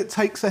 Because it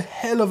takes a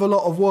hell of a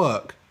lot of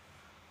work.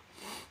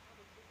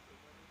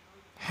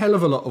 Hell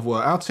of a lot of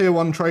work. Our tier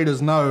 1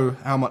 traders know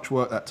how much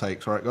work that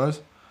takes, right, guys?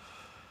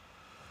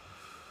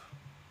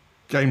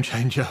 Game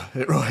changer.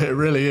 It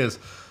really is.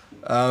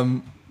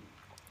 I'm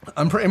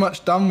pretty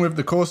much done with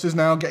the courses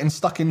now, getting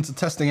stuck into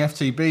testing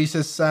FTB,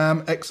 says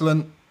Sam.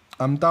 Excellent.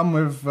 I'm done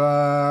with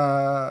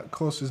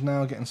courses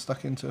now, getting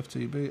stuck into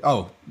FTB.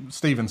 Oh,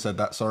 Stephen said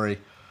that, sorry.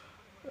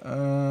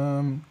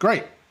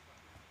 Great.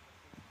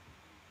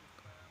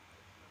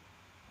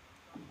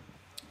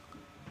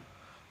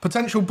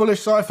 Potential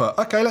bullish cipher.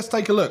 Okay, let's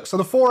take a look. So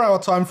the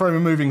 4-hour time frame are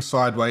moving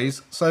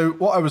sideways. So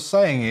what I was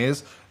saying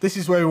is, this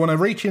is where we want to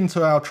reach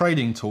into our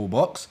trading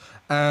toolbox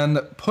and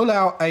pull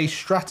out a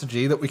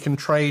strategy that we can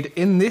trade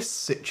in this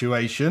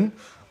situation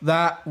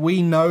that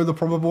we know the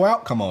probable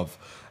outcome of.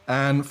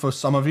 And for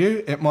some of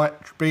you, it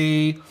might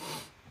be,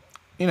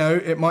 you know,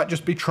 it might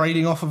just be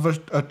trading off of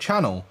a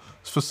channel.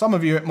 For some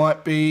of you, it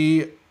might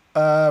be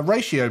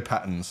ratio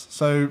patterns.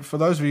 So for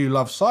those of you who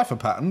love cipher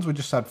patterns, we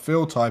just had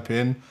Phil type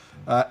in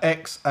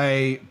X,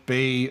 A,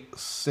 B,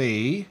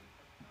 C,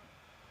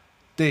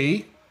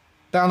 D.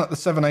 Down at the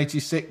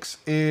 786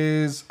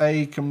 is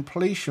a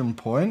completion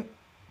point.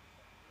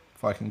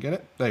 If I can get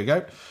it. There you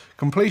go.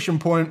 Completion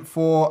point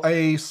for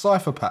a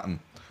cipher pattern.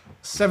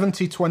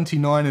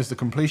 7029 is the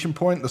completion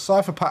point. The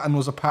cipher pattern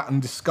was a pattern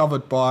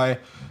discovered by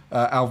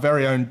our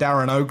very own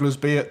Darren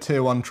Oglesby at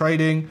Tier 1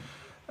 Trading.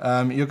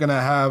 You're going to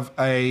have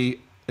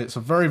it's a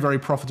very, very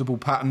profitable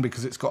pattern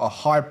because it's got a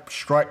high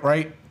strike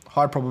rate,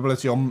 high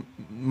probability on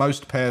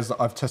most pairs that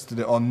I've tested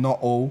it on, not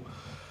all.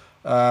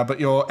 But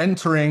you're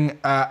entering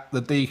at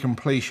the D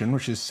completion,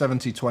 which is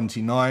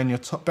 7029. Your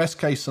best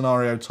case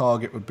scenario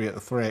target would be at the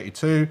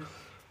 382.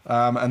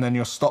 And then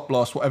your stop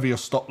loss, whatever your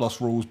stop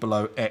loss rules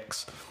below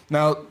X.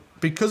 Now,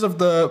 because of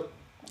the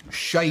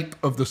shape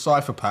of the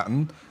cipher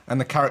pattern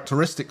and the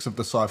characteristics of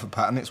the cipher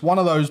pattern, it's one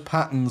of those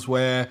patterns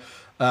where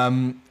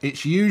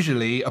it's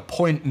usually a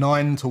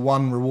 0.9 to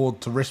 1 reward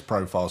to risk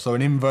profile. So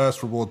an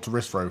inverse reward to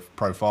risk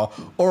profile,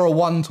 or a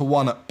 1 to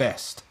 1 at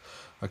best.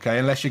 Okay,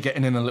 unless you're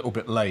getting in a little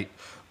bit late.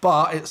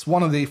 But it's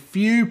one of the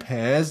few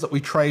pairs that we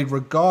trade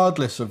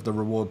regardless of the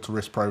reward to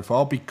risk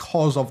profile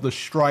because of the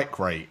strike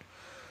rate.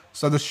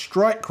 So the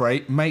strike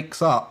rate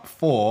makes up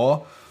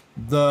for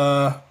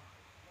the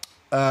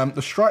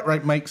the strike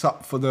rate makes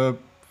up for the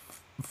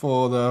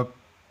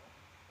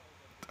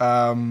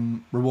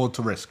reward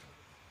to risk.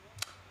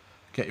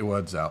 Get your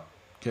words out.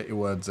 Get your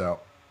words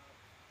out.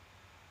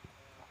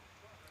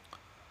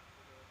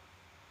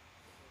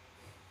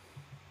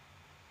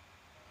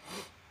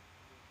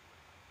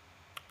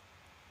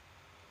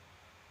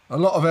 A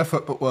lot of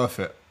effort, but worth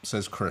it,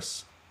 says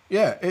Chris.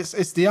 Yeah,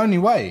 it's the only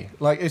way.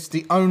 Like, it's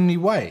the only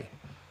way.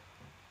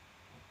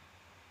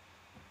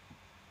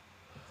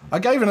 I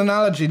gave an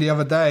analogy the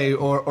other day,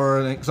 or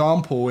an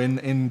example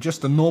in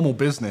just a normal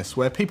business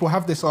where people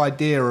have this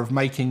idea of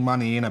making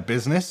money in a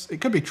business.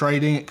 It could be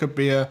trading, it could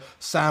be a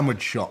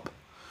sandwich shop.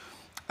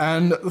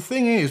 And the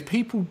thing is,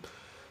 people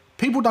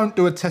don't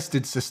do a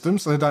tested system,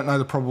 so they don't know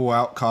the probable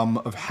outcome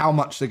of how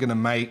much they're going to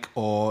make,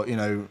 or, you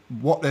know,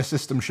 what their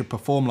system should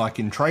perform like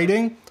in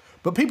trading.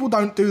 But people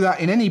don't do that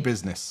in any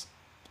business.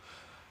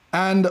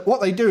 And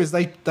what they do is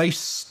they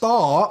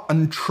start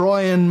and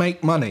try and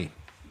make money.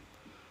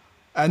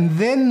 And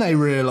then they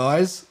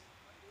realize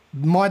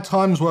my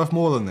time's worth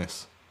more than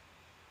this.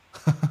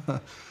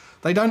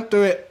 They don't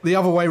do it the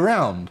other way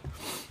around.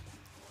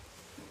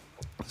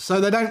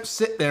 So they don't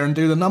sit there and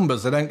do the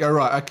numbers. They don't go,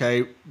 right,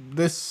 okay,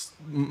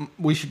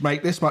 we should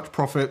make this much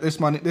profit.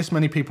 This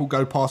many people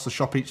go past the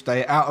shop each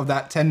day. Out of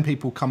that, 10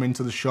 people come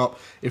into the shop.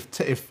 If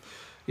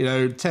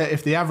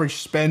the average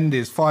spend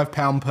is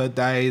 £5 per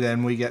day,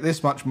 then we get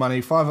this much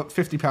money,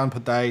 £50 per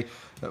day,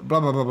 blah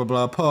blah blah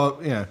blah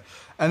blah. You know.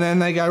 And then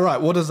they go,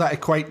 right, what does that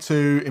equate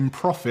to in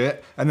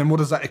profit? And then what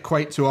does that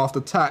equate to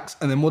after tax?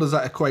 And then what does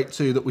that equate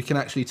to that we can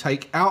actually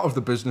take out of the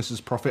business's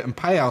profit and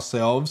pay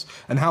ourselves?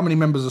 And how many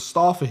members of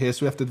staff are here?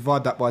 So we have to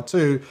divide that by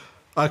 2.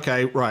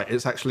 Okay, right,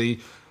 it's actually,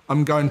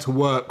 I'm going to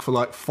work for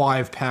like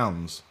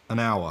 £5 an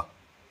hour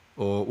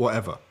or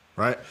whatever,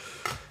 right?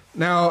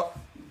 Now,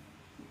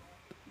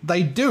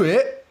 they do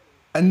it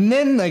and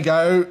then they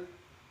go,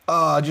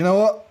 do you know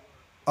what?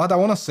 I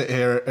don't want to sit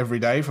here every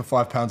day for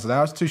 £5 an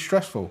hour. It's too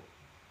stressful.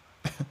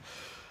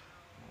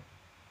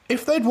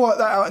 If they'd worked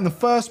that out in the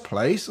first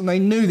place and they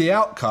knew the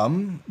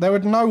outcome, they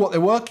would know what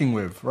they're working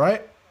with,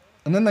 right?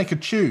 And then they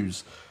could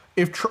choose.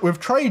 With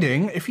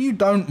trading, if you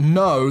don't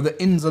know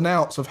the ins and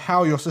outs of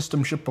how your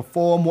system should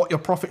perform, what your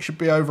profit should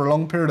be over a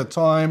long period of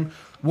time,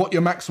 what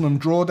your maximum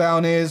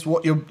drawdown is,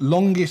 what your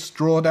longest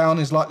drawdown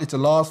is likely to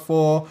last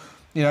for,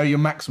 you know, your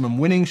maximum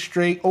winning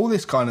streak, all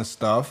this kind of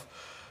stuff,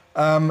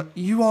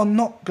 you are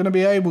not going to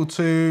be able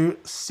to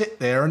sit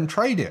there and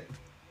trade it.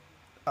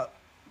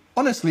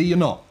 Honestly, you're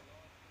not.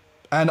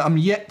 And I'm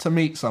yet to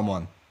meet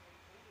someone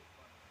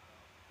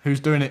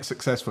who's doing it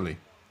successfully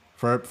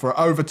for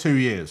over 2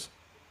 years.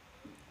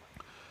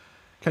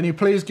 Can you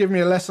please give me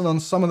a lesson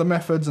on some of the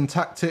methods and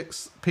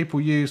tactics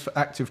people use for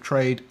active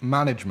trade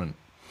management?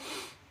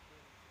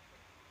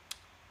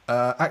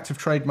 Active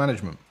trade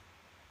management.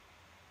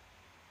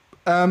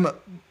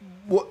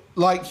 What,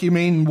 like, you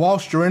mean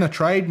whilst you're in a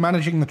trade,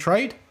 managing the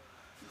trade?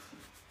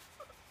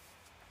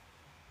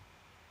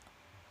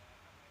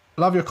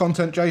 Love your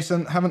content,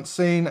 Jason. Haven't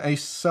seen a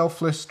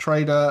selfless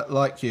trader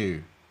like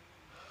you.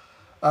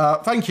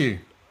 Thank you.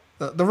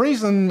 The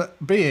reason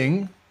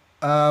being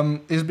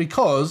is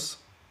because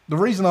the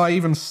reason I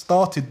even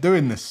started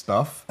doing this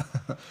stuff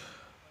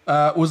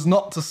was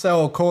not to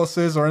sell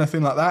courses or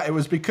anything like that. It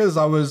was because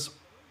I was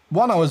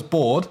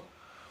bored,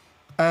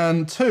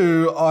 and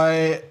 2,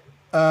 I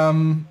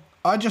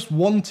just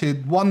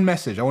wanted one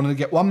message. I wanted to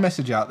get one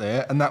message out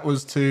there, and that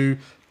was to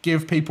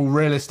give people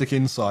realistic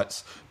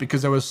insights,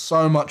 because there was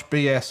so much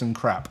BS and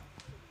crap.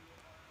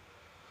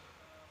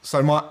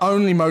 So my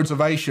only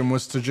motivation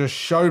was to just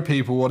show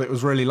people what it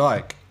was really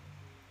like.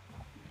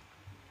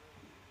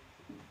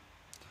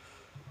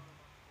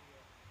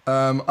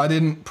 I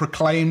didn't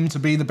proclaim to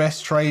be the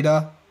best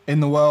trader in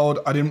the world.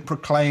 I didn't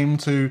proclaim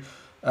to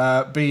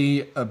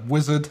be a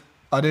wizard.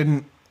 I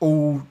didn't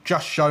all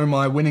just show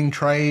my winning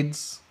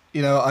trades.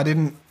 You know,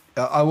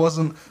 I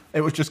wasn't,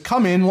 it was just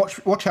come in,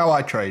 watch how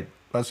I trade.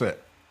 That's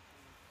it.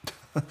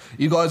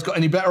 You guys got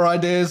any better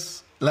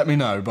ideas? Let me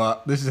know,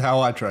 but this is how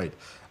I trade.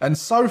 And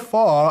so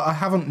far, I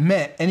haven't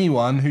met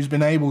anyone who's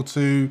been able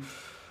to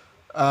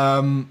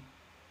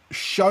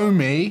show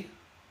me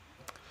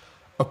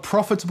a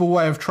profitable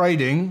way of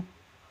trading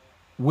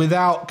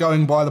without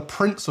going by the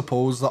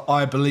principles that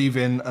I believe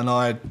in and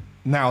I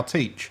now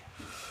teach.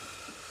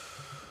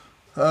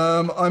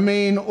 I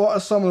mean, what are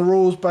some of the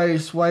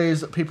rules-based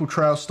ways that people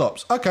trail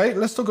stops? Okay,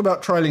 let's talk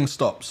about trailing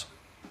stops.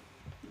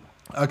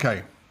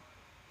 Okay.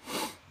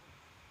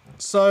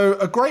 So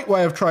a great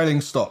way of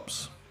trailing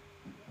stops.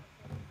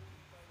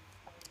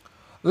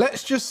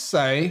 Let's just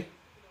say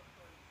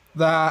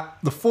that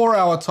the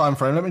 4-hour time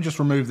frame, let me just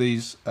remove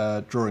these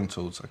drawing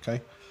tools,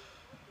 okay?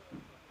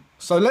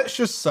 So let's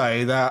just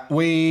say that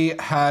we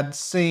had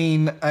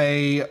seen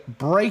a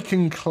break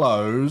and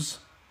close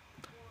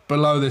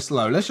below this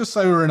low. Let's just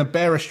say we're in a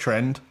bearish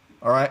trend,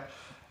 all right?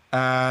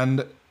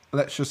 And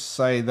let's just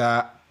say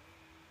that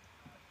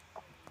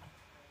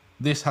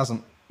this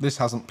hasn't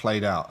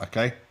played out,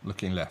 okay?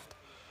 Looking left.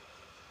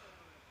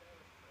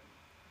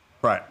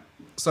 Right,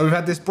 so we've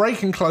had this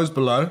break and close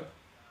below,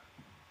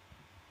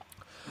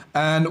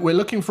 and we're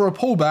looking for a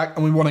pullback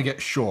and we want to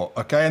get short,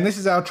 okay? And this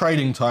is our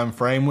trading time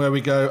frame where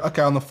we go,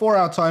 okay, on the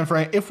 4-hour time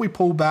frame, if we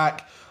pull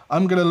back,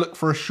 I'm going to look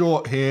for a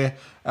short here,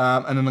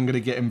 and then I'm going to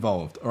get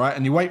involved, all right?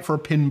 And you wait for a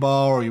pin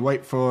bar or you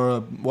wait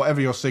for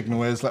whatever your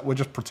signal is. Like, we're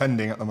just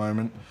pretending at the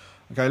moment.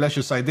 Okay, let's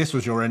just say this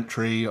was your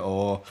entry,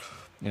 or,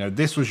 you know,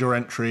 this was your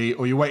entry,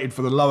 or you waited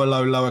for the lower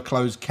low, lower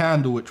close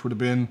candle, which would have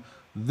been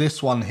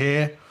this one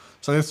here.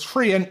 So there's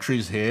 3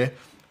 entries here,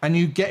 and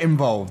you get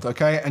involved,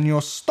 okay? And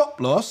your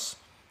stop loss,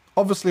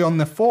 obviously on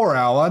the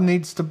 4-hour,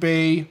 needs to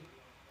be,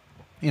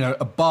 you know,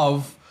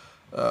 above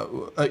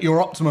at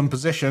your optimum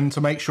position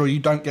to make sure you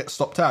don't get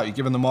stopped out. You're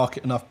giving the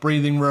market enough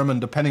breathing room, and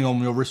depending on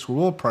your risk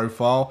reward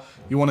profile,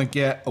 you want to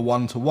get a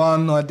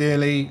 1-to-1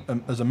 ideally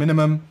as a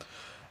minimum,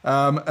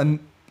 and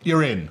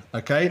you're in,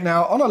 okay?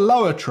 Now on a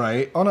lower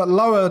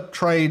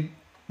trade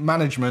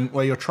management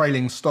where you're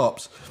trailing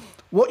stops,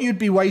 what you'd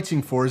be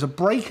waiting for is a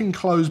break and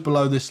close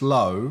below this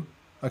low,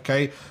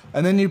 okay?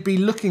 And then you'd be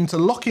looking to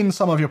lock in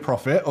some of your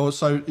profit, or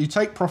so you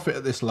take profit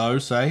at this low,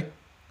 say,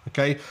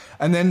 okay?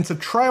 And then to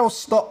trail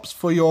stops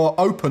for your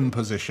open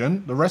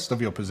position, the rest of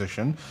your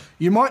position,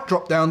 you might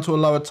drop down to a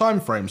lower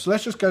time frame. So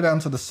let's just go down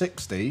to the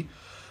 60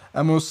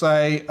 and we'll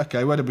say,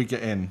 okay, where did we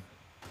get in?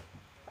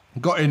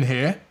 Got in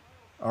here,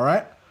 all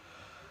right?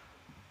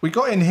 We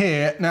got in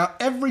here. Now,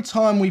 every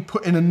time we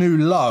put in a new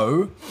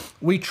low,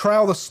 we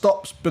trail the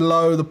stops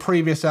below the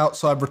previous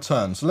outside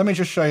return. So let me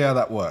just show you how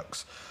that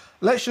works.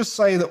 Let's just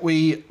say that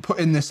we put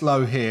in this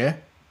low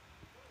here.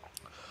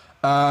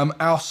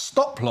 Our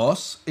stop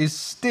loss is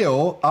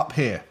still up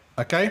here,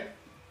 okay?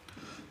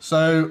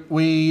 So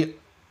we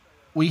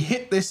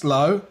hit this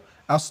low,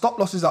 our stop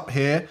loss is up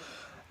here.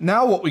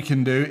 Now what we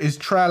can do is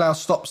trail our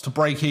stops to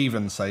break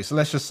even, say. So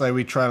let's just say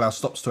we trail our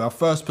stops to our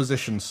first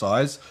position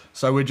size.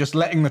 So we're just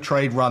letting the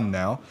trade run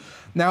now.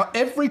 Now,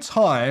 every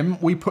time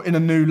we put in a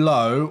new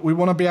low, we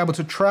want to be able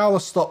to trail the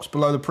stops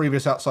below the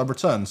previous outside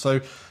return.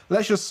 So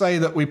let's just say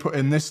that we put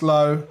in this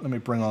low. Let me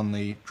bring on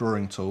the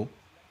drawing tool.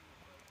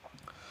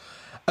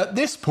 At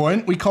this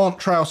point, we can't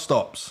trail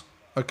stops,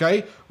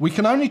 okay? We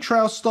can only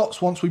trail stops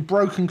once we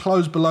broke and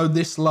closed below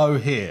this low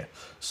here.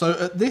 So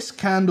at this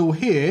candle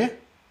here,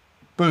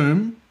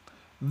 boom,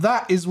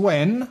 that is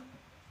when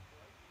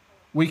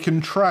we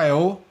can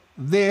trail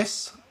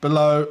this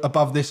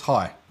above this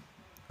high,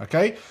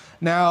 okay?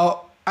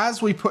 Now,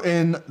 as we put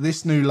in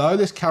this new low,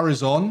 this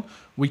carries on.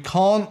 We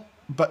can't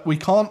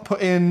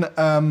put in,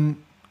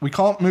 we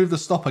can't move the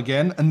stop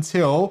again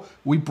until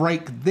we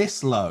break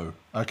this low,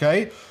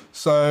 okay?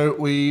 So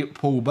we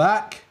pull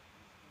back.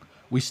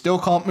 We still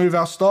can't move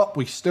our stop.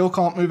 We still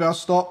can't move our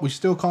stop. We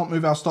still can't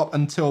move our stop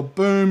until,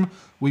 boom,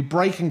 we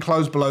break and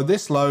close below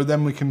this low.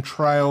 Then we can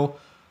trail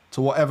to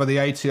whatever the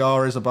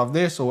ATR is above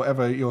this, or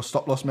whatever your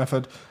stop loss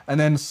method, and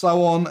then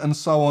so on and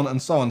so on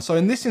and so on. So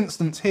in this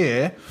instance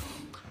here,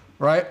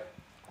 right,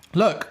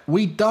 look,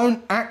 we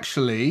don't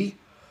actually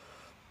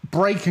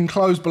break and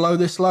close below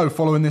this low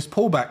following this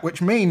pullback,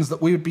 which means that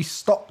we would be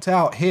stopped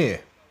out here.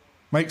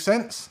 Make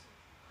sense?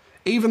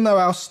 Even though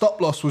our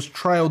stop loss was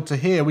trailed to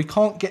here, we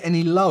can't get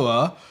any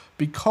lower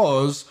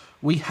because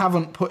we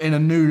haven't put in a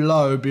new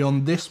low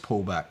beyond this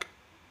pullback.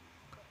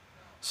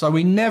 So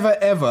we never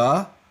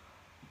ever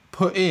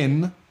put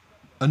in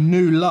a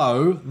new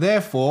low,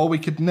 therefore we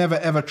could never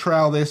ever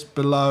trail this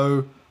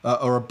below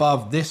or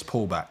above this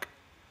pullback.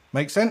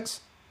 Make sense?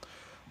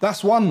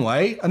 That's one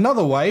way.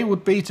 Another way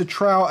would be to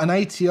trail an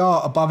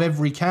ATR above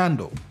every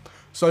candle.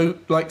 So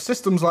like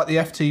systems like the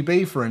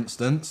FTB, for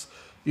instance,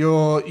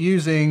 you're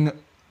using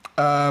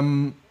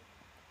a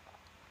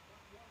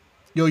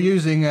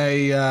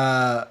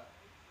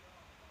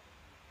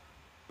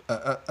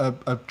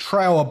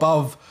trail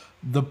above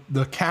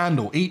the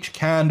candle, each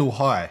candle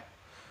high.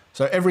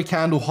 So every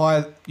candle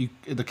high,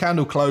 the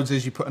candle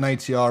closes, you put an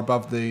ATR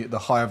above the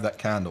high of that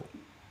candle.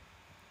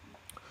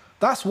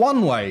 That's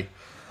one way.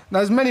 Now,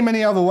 there's many,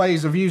 many other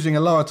ways of using a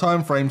lower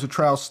time frame to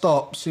trail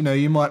stops. You know,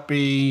 you might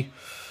be,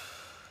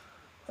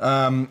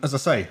 as I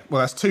say,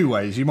 well, that's 2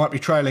 ways. You might be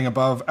trailing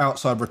above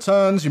outside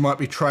returns. You might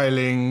be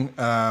trailing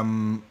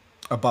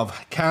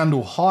above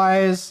candle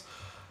highs.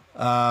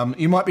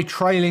 You might be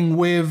trailing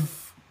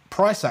with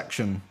price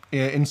action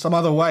in some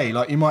other way.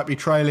 Like you might be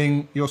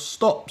trailing your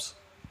stops.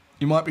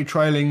 You might be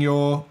trailing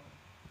your,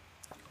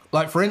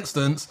 like for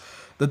instance,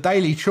 the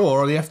daily chore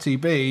or the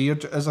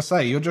FTB, as I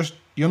say,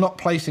 you're not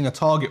placing a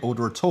target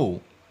order at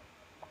all.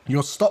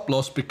 Your stop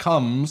loss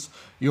becomes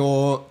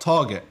your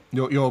target,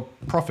 your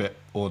profit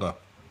order.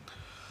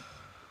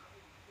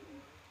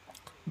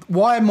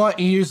 Why might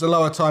you use the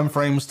lower time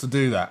frames to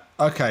do that?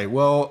 Okay,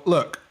 well,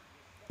 look,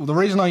 the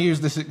reason I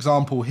use this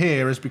example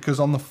here is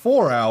because on the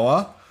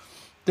 4-hour,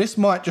 this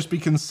might just be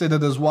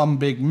considered as one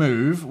big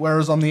move,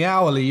 whereas on the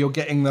hourly, you're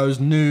getting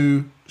those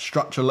new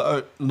structure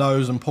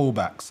lows and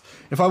pullbacks.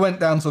 If I went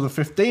down to the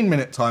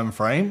 15-minute time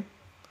frame,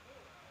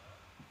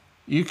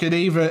 you could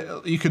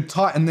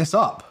tighten this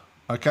up.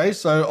 Okay,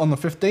 so on the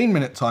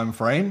 15-minute time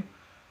frame,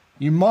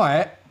 you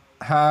might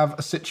have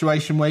a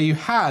situation where you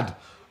had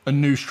a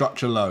new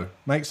structure low.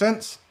 Make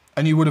sense?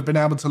 And you would have been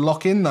able to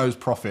lock in those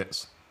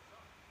profits.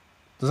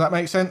 Does that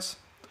make sense?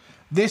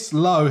 this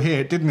low here,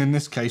 it didn't in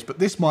this case, but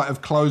this might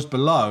have closed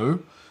below,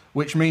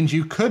 which means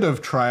you could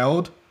have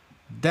trailed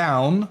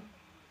down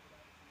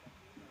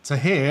to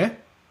here,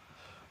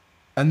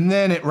 and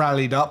then it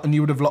rallied up and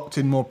you would have locked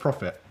in more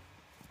profit.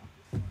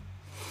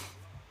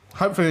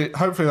 Hopefully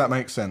that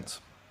makes sense.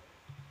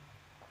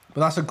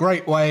 But that's a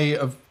great way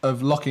of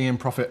locking in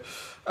profit.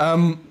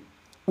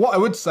 What I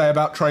would say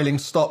about trailing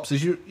stops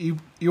is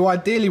you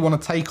ideally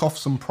want to take off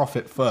some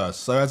profit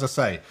first. So as I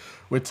say,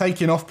 we're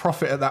taking off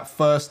profit at that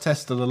first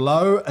test of the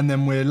low, and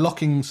then we're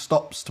locking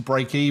stops to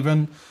break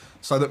even.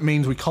 So that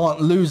means we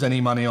can't lose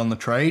any money on the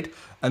trade,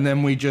 and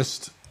then we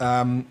just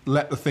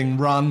let the thing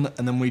run,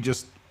 and then we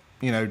just,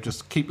 you know,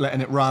 just keep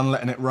letting it run,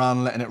 letting it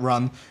run, letting it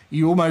run.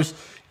 You almost,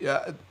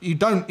 you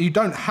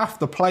don't have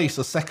to place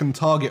a second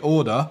target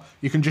order.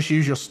 You can just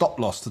use your stop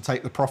loss to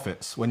take the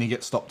profits when you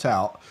get stopped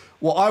out.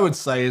 What I would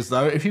say is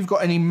though, if you've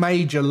got any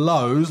major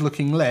lows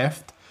looking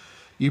left,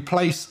 you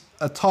place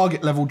a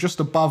target level just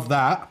above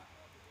that,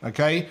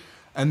 okay?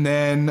 And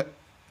then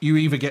you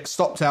either get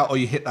stopped out or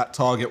you hit that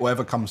target,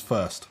 whatever comes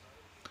first.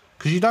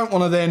 Because you don't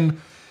want to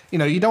then, you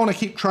know, you don't want to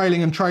keep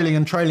trailing and trailing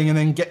and trailing and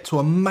then get to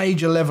a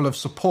major level of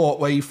support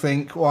where you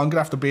think, well, I'm going to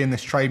have to be in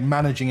this trade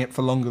managing it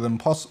for longer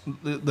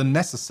than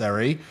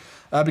necessary,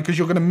 because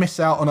you're going to miss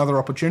out on other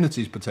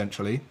opportunities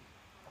potentially.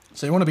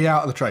 So you want to be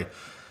out of the trade.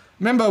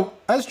 Remember,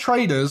 as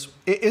traders,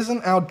 it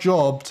isn't our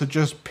job to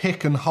just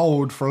pick and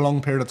hold for a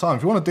long period of time.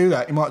 If you want to do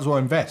that, you might as well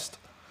invest.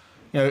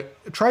 You know,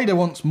 a trader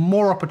wants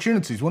more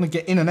opportunities. We want to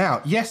get in and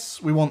out.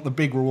 Yes, we want the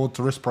big reward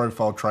to risk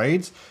profile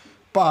trades,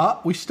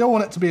 but we still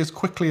want it to be as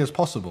quickly as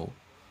possible.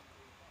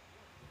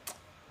 I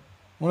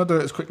want to do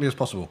it as quickly as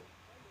possible.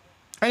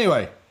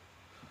 Anyway,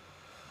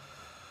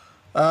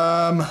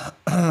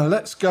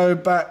 let's go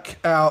back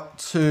out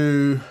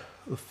to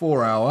the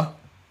 4 hour.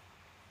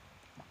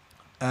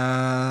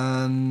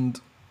 And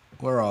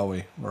where are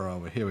we? Where are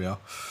we? Here we are.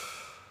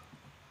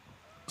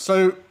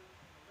 So,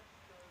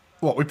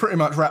 what, we pretty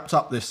much wrapped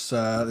up this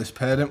this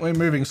pair, didn't we?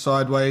 Moving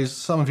sideways.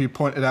 Some of you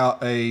pointed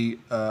out a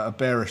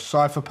bearish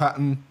cipher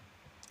pattern.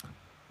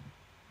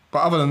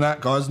 But other than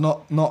that, guys,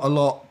 not a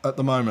lot at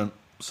the moment.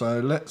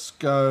 So let's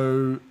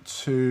go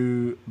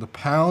to the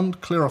pound,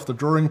 clear off the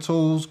drawing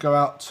tools, go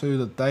out to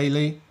the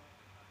daily.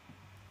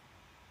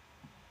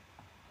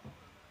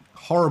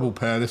 Horrible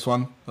pair, this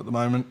one, at the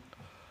moment.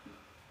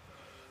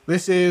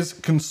 This is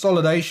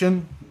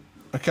consolidation.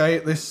 Okay,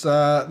 this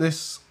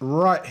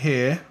right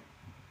here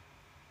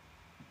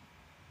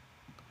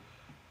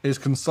is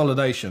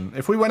consolidation.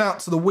 If we went out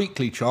to the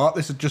weekly chart,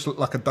 this would just look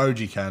like a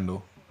doji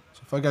candle.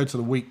 So if I go to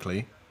the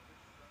weekly,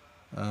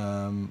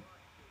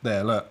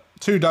 there, look,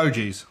 2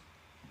 dojis.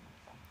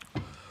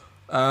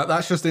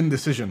 That's just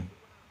indecision.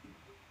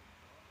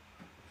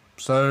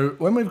 So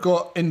when we've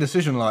got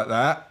indecision like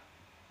that,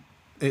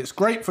 it's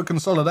great for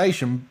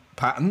consolidation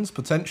patterns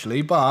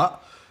potentially,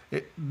 but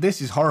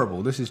this is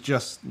horrible. This is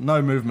just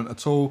no movement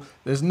at all.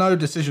 There's no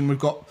decision. We've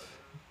got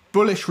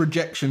bullish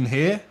rejection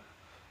here,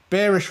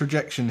 bearish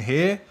rejection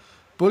here,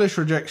 bullish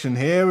rejection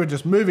here. We're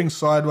just moving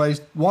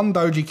sideways, one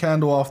doji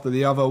candle after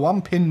the other,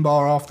 one pin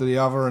bar after the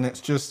other, and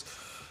it's just,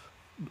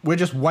 we're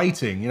just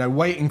waiting, you know,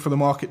 waiting for the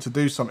market to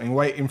do something,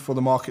 waiting for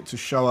the market to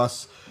show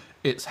us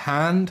its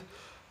hand.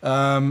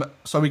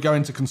 So we go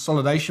into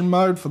consolidation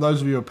mode. For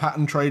those of you who are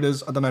pattern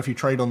traders, I don't know if you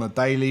trade on the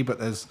daily, but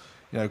there's,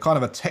 you know, kind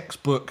of a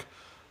textbook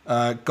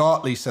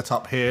Gartley set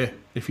up here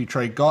if you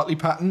trade Gartley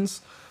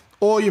patterns,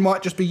 or you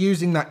might just be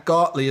using that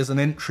Gartley as an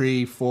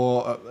entry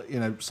for you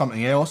know,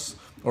 something else,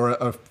 or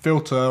a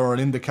filter or an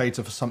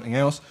indicator for something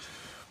else.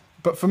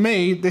 But for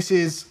me, this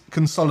is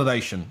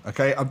consolidation.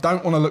 Okay, I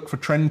don't want to look for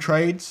trend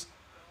trades.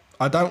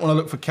 I don't want to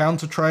look for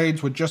counter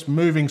trades. We're just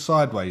moving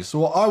sideways. So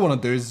what I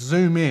want to do is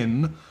zoom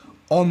in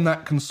on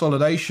that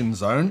consolidation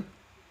zone.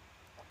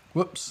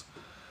 Whoops.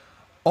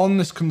 On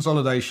this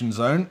consolidation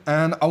zone,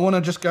 and I want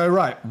to just go,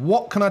 right,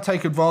 what can I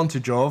take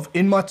advantage of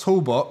in my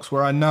toolbox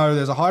where I know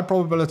there's a high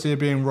probability of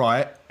being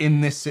right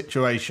in this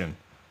situation?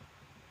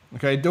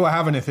 Okay, do I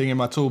have anything in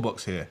my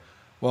toolbox here?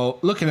 Well,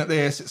 looking at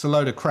this, it's a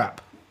load of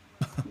crap.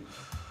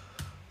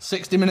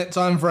 60-minute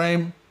time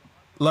frame,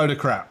 load of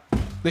crap.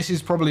 This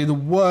is probably the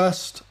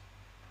worst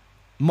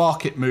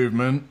market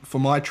movement for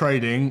my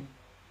trading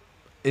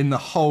in the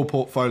whole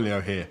portfolio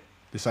here,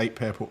 this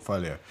 8-pair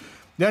portfolio.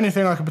 The only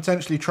thing I could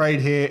potentially trade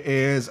here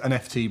is an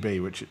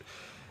FTB, which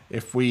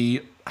if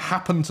we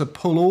happen to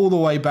pull all the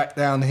way back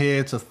down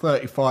here to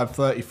 35,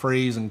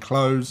 33s and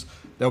close,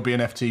 there'll be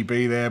an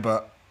FTB there,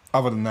 but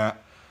other than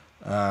that,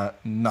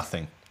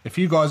 nothing. If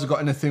you guys have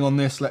got anything on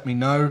this, let me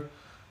know.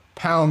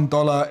 Pound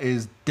dollar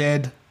is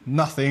dead,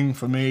 nothing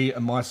for me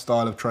and my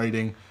style of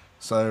trading,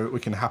 so we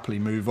can happily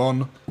move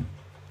on.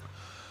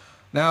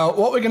 Now,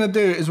 what we're going to do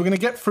is we're going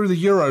to get through the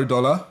euro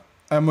dollar,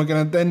 and we're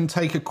going to then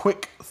take a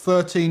quick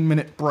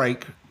 13-minute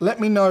break. Let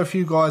me know if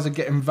you guys are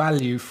getting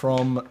value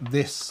from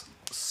this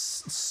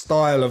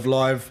style of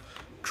live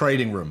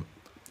trading room.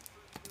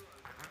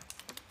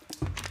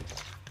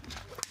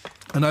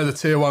 I know the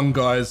tier 1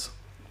 guys.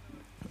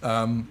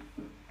 I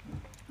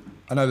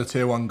know the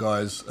tier 1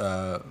 guys'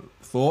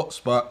 thoughts,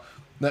 but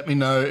Let me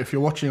know if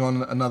you're watching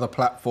on another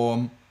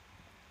platform.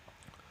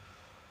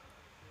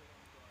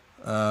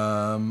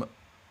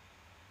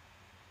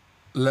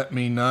 Let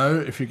me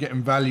know if you're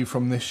getting value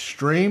from this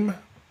stream.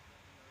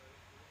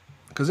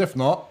 Because if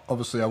not,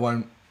 obviously I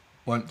won't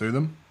do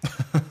them.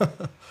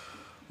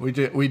 We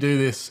do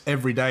this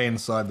every day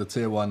inside the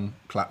Tier 1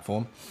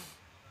 platform.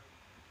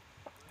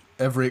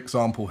 Every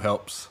example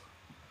helps.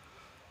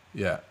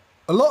 Yeah.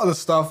 A lot of the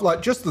stuff,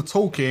 like just the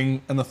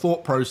talking and the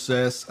thought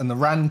process and the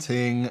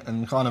ranting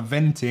and kind of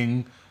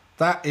venting,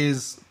 that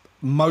is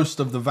most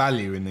of the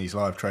value in these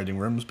live trading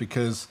rooms,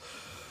 because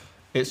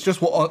it's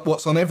just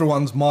what's on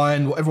everyone's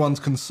mind, what everyone's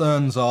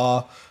concerns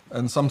are,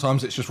 and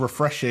sometimes it's just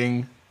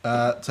refreshing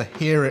to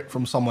hear it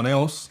from someone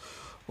else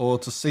or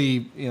to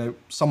see, you know,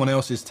 someone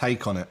else's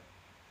take on it.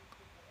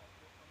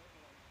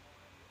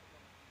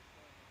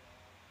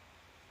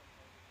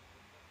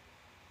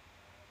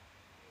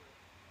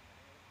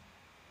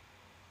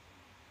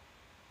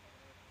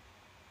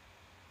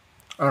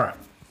 All right.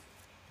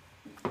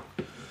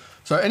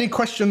 So any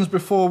questions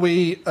before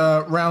we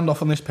round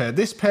off on this pair?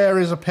 This pair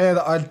is a pair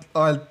that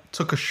I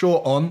took a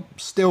short on,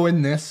 still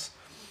in this,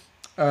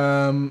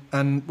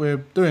 and we're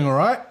doing all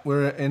right.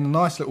 We're in a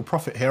nice little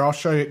profit here. I'll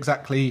show you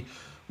exactly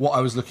what I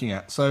was looking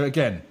at. So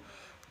again,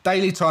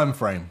 daily time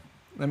frame.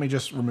 Let me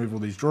just remove all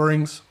these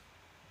drawings.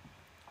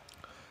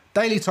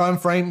 Daily time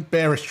frame,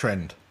 bearish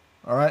trend.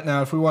 All right,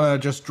 now if we want to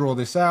just draw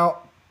this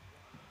out,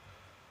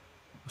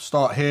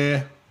 start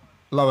here,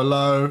 lower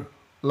low,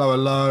 lower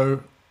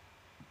low,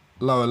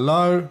 lower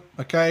low.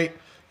 Okay,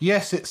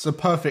 yes, it's a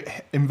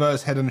perfect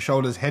inverse head and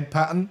shoulders head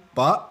pattern,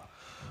 but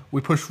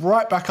we push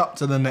right back up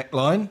to the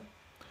neckline,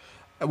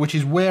 which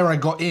is where I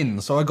got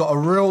in. So I got a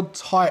real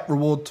tight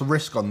reward to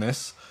risk on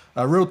this,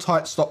 a real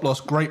tight stop loss,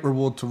 great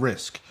reward to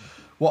risk.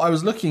 What I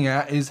was looking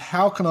at is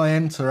how can I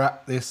enter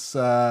at this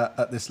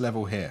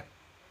level here.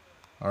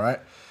 All right,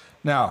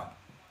 now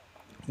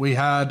we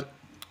had,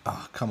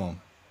 oh, come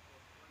on.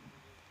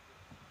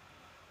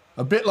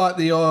 A bit like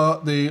the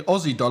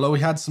Aussie dollar, we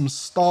had some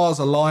stars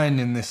align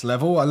in this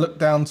level. I looked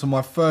down to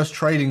my first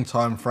trading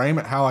time frame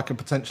at how I could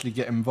potentially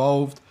get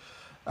involved.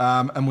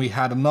 And we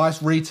had a nice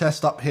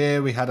retest up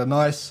here. We had a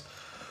nice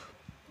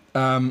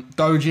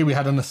doji. We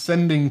had an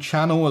ascending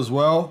channel as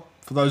well.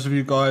 For those of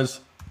you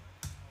guys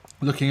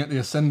looking at the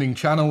ascending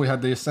channel, we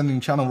had the ascending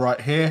channel right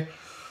here.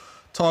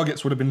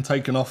 Targets would have been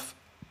taken off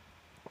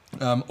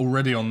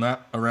already on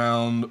that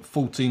around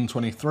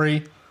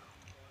 14.23.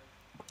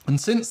 And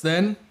since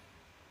then,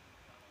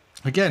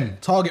 again,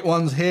 target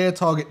one's here,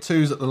 target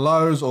two's at the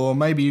lows, or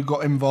maybe you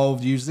got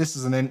involved, use this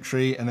as an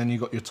entry, and then you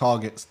got your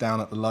targets down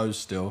at the lows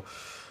still.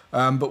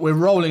 But we're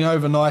rolling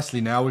over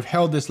nicely now. We've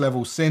held this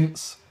level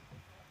since,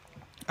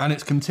 and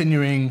it's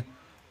continuing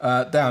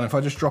down. If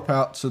I just drop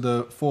out to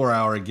the 4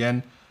 hour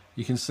again,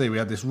 you can see we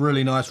had this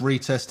really nice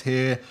retest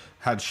here,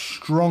 had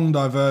strong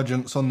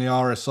divergence on the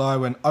RSI,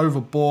 went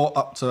overbought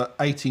up to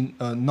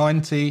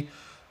 90,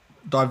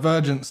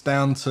 divergence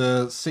down to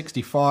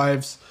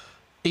 65s,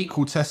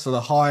 equal test of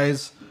the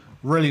highs,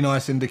 really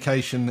nice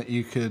indication that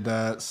you could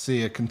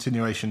see a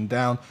continuation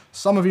down.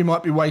 Some of you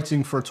might be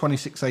waiting for a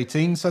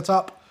 2618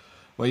 setup,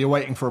 where you're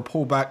waiting for a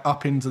pullback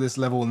up into this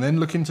level and then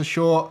looking to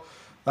short.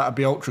 That would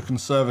be ultra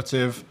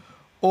conservative.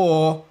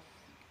 Or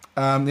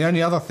the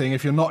only other thing,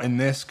 if you're not in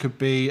this, could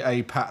be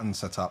a pattern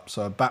setup.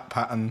 So a bat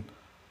pattern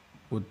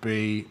would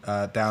be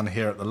down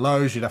here at the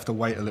lows. You'd have to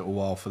wait a little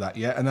while for that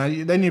yet, and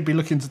then you'd be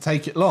looking to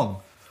take it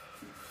long.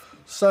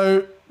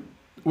 So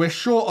we're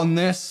short on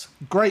this.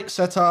 Great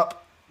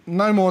setup.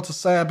 No more to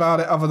say about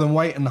it other than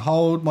wait and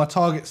hold. My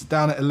target's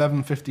down at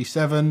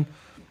 11.57.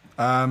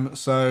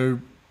 So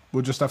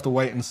we'll just have to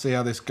wait and see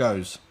how this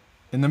goes.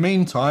 In the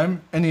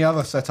meantime, any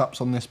other setups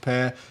on this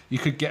pair, you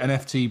could get an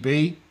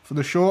FTB for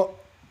the short.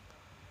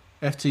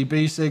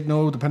 FTB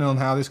signal, depending on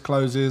how this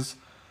closes.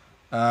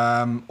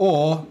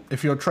 Or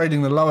if you're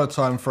trading the lower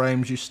time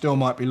frames, you still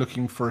might be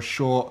looking for a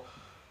short,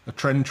 a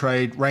trend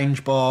trade,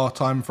 range bar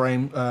time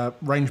frame,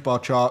 range bar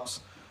charts.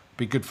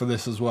 Be good for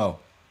this as well.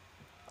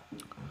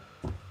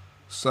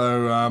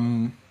 So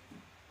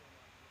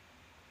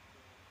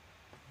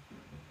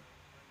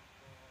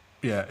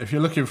yeah, if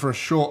you're looking for a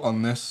short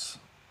on this,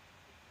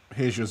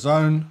 here's your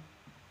zone.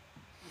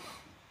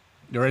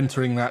 You're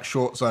entering that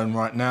short zone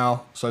right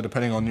now. So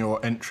depending on your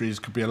entries,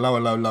 could be a lower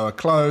low, lower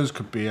close,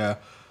 could be a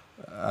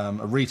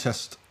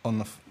retest on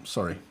the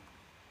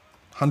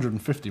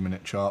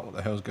 150-minute chart. What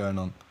the hell's going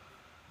on?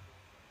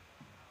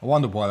 I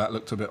wonder why that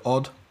looked a bit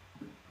odd.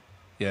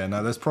 Yeah,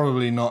 no, there's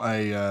probably not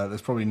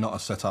a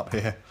setup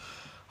here.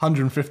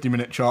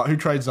 150-minute chart. Who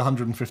trades a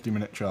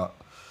 150-minute chart?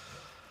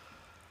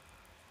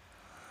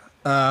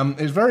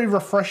 It's very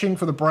refreshing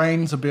for the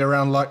brain to be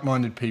around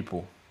like-minded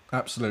people.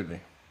 Absolutely.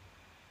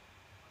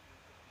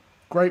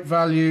 Great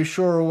value.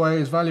 Sure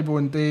away is valuable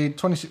indeed.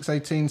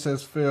 2618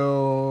 says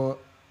Phil.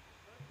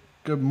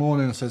 Good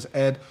morning, says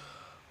Ed.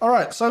 All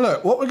right, so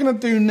look, what we're going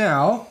to do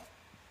now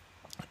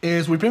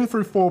is we've been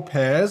through 4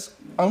 pairs.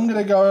 I'm going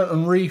to go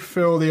and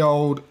refill the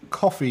old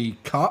coffee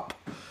cup,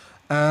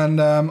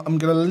 and I'm going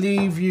to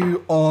leave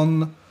you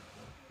on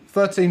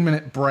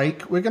 13-minute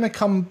break. We're going to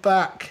come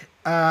back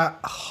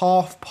at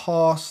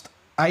 8:30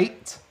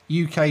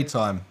 UK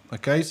time.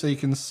 Okay, so you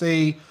can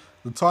see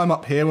the time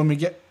up here when we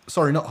get,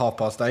 sorry, not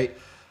 8:30,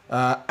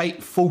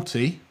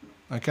 8:40.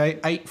 Okay,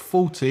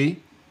 8:40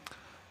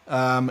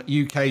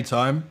 UK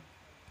time.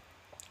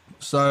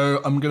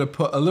 So I'm going to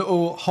put a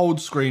little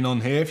hold screen on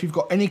here. If you've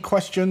got any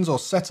questions or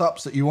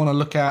setups that you want to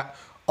look at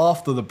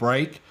after the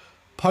break,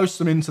 post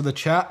them into the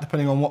chat,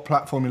 depending on what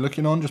platform you're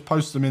looking on. Just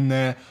post them in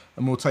there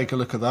and we'll take a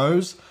look at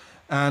those.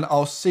 And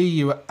I'll see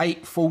you at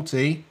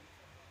 8:40.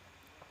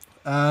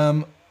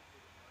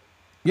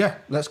 Yeah,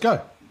 let's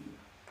go.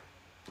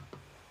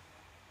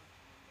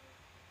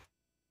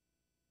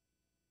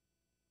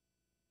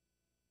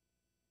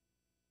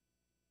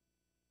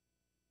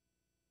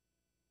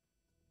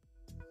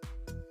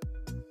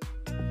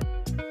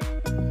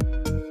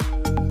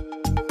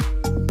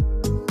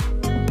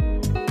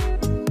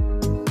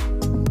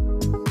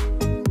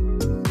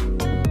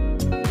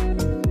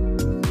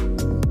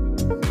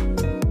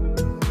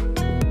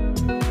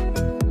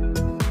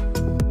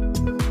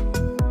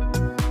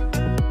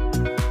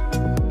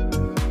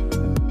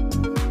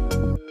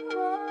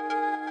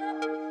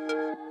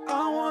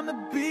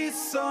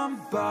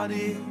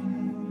 Somebody,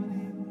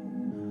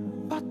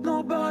 but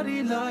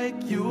nobody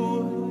like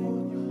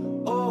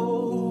you.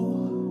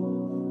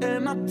 Oh,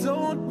 and I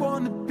don't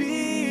wanna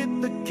be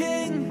the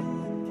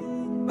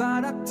king,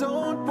 but I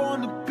don't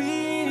wanna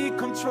be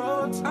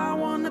controlled. I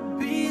wanna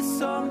be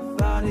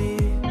somebody,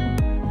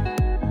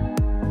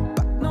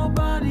 but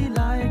nobody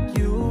like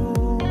you.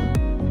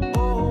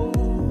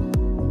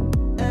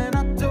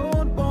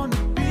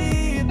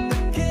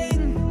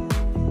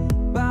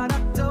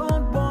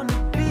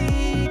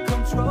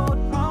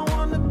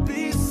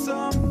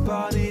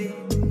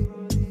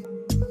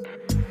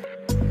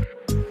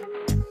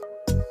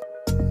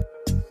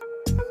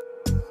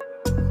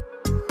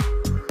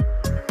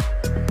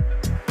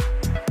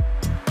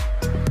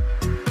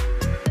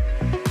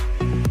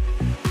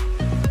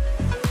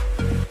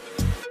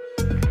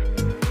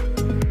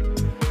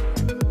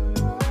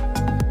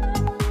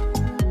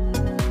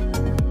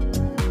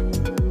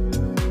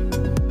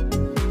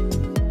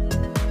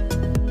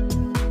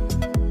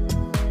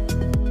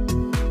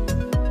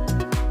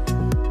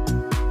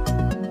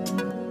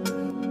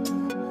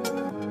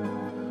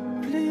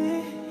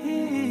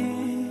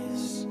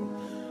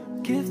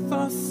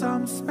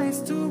 Some space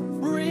to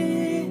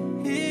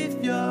breathe,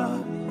 yeah.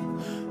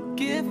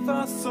 Give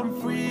us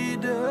some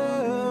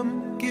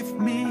freedom. Give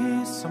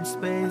me some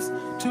space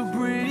to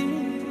breathe.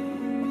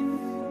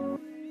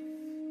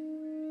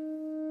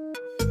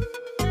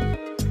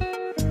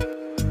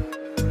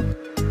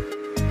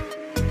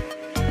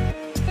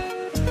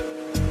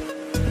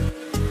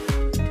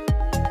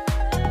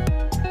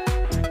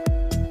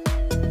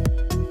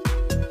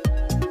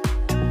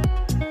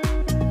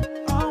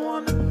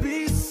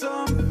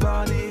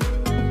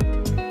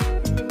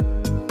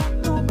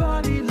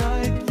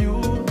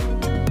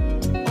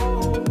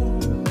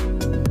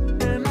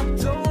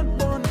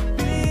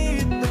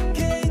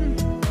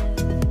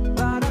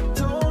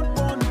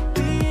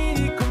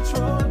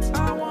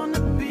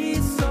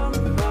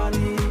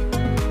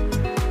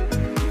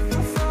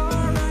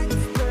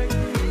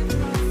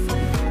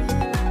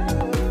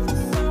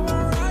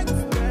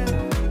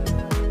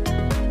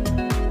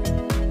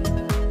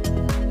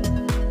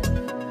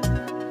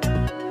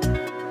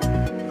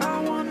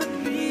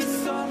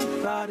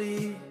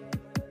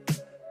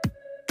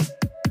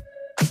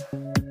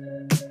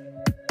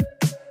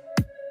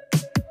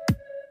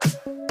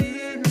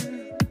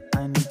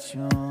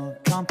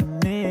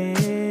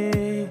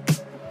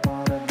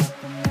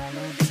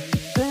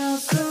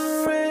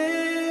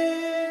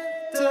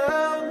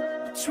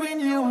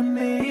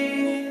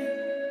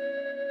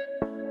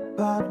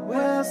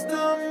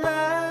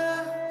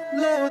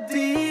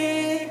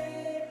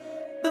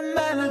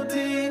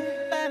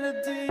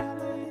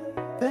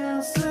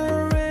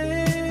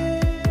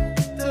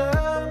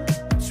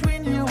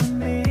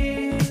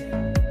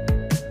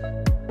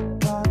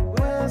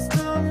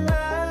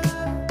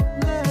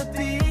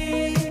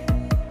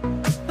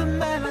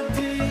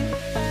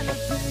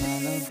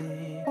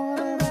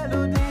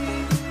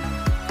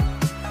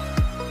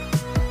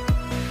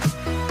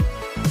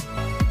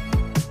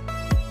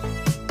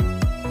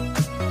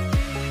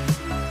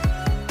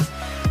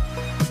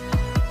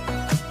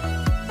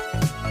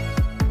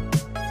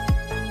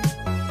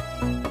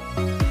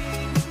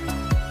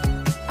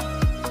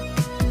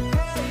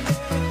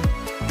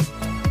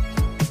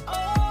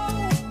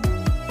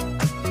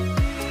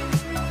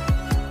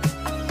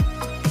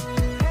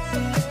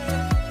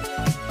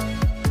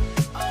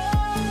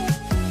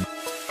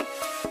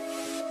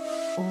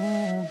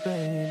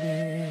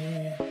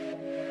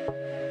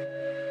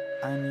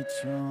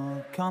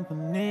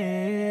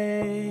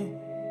 Company,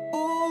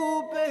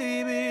 ooh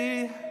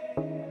baby,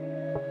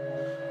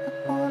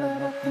 what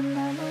about the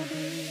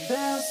melody?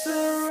 There's a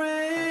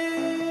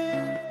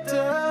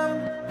rhythm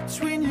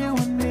between you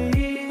and me,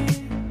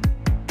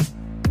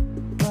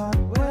 but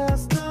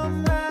where's the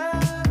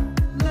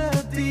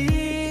melody?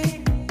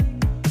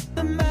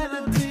 The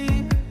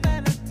melody,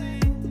 melody.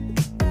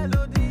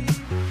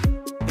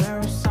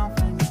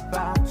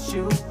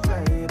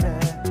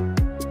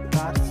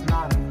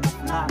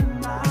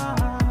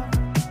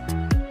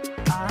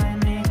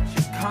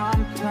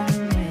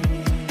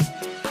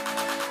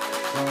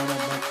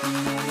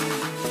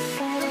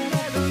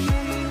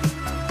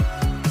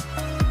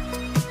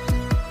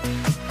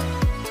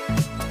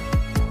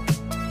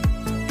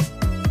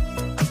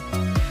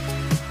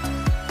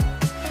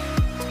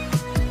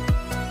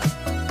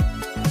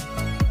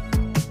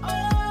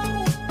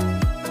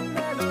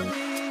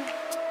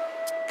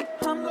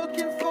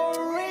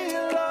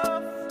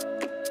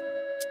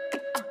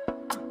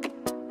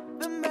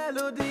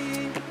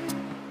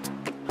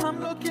 I'm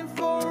looking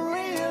for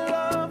real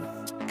love.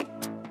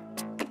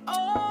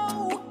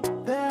 Oh,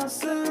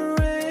 there's a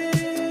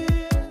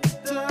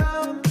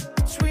rhythm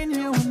between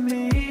you and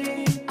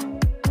me,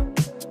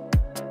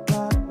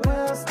 but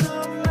where's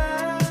the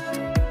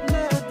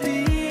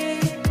melody?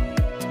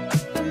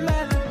 The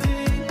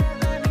melody,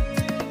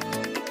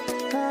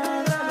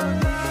 la, la,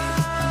 la.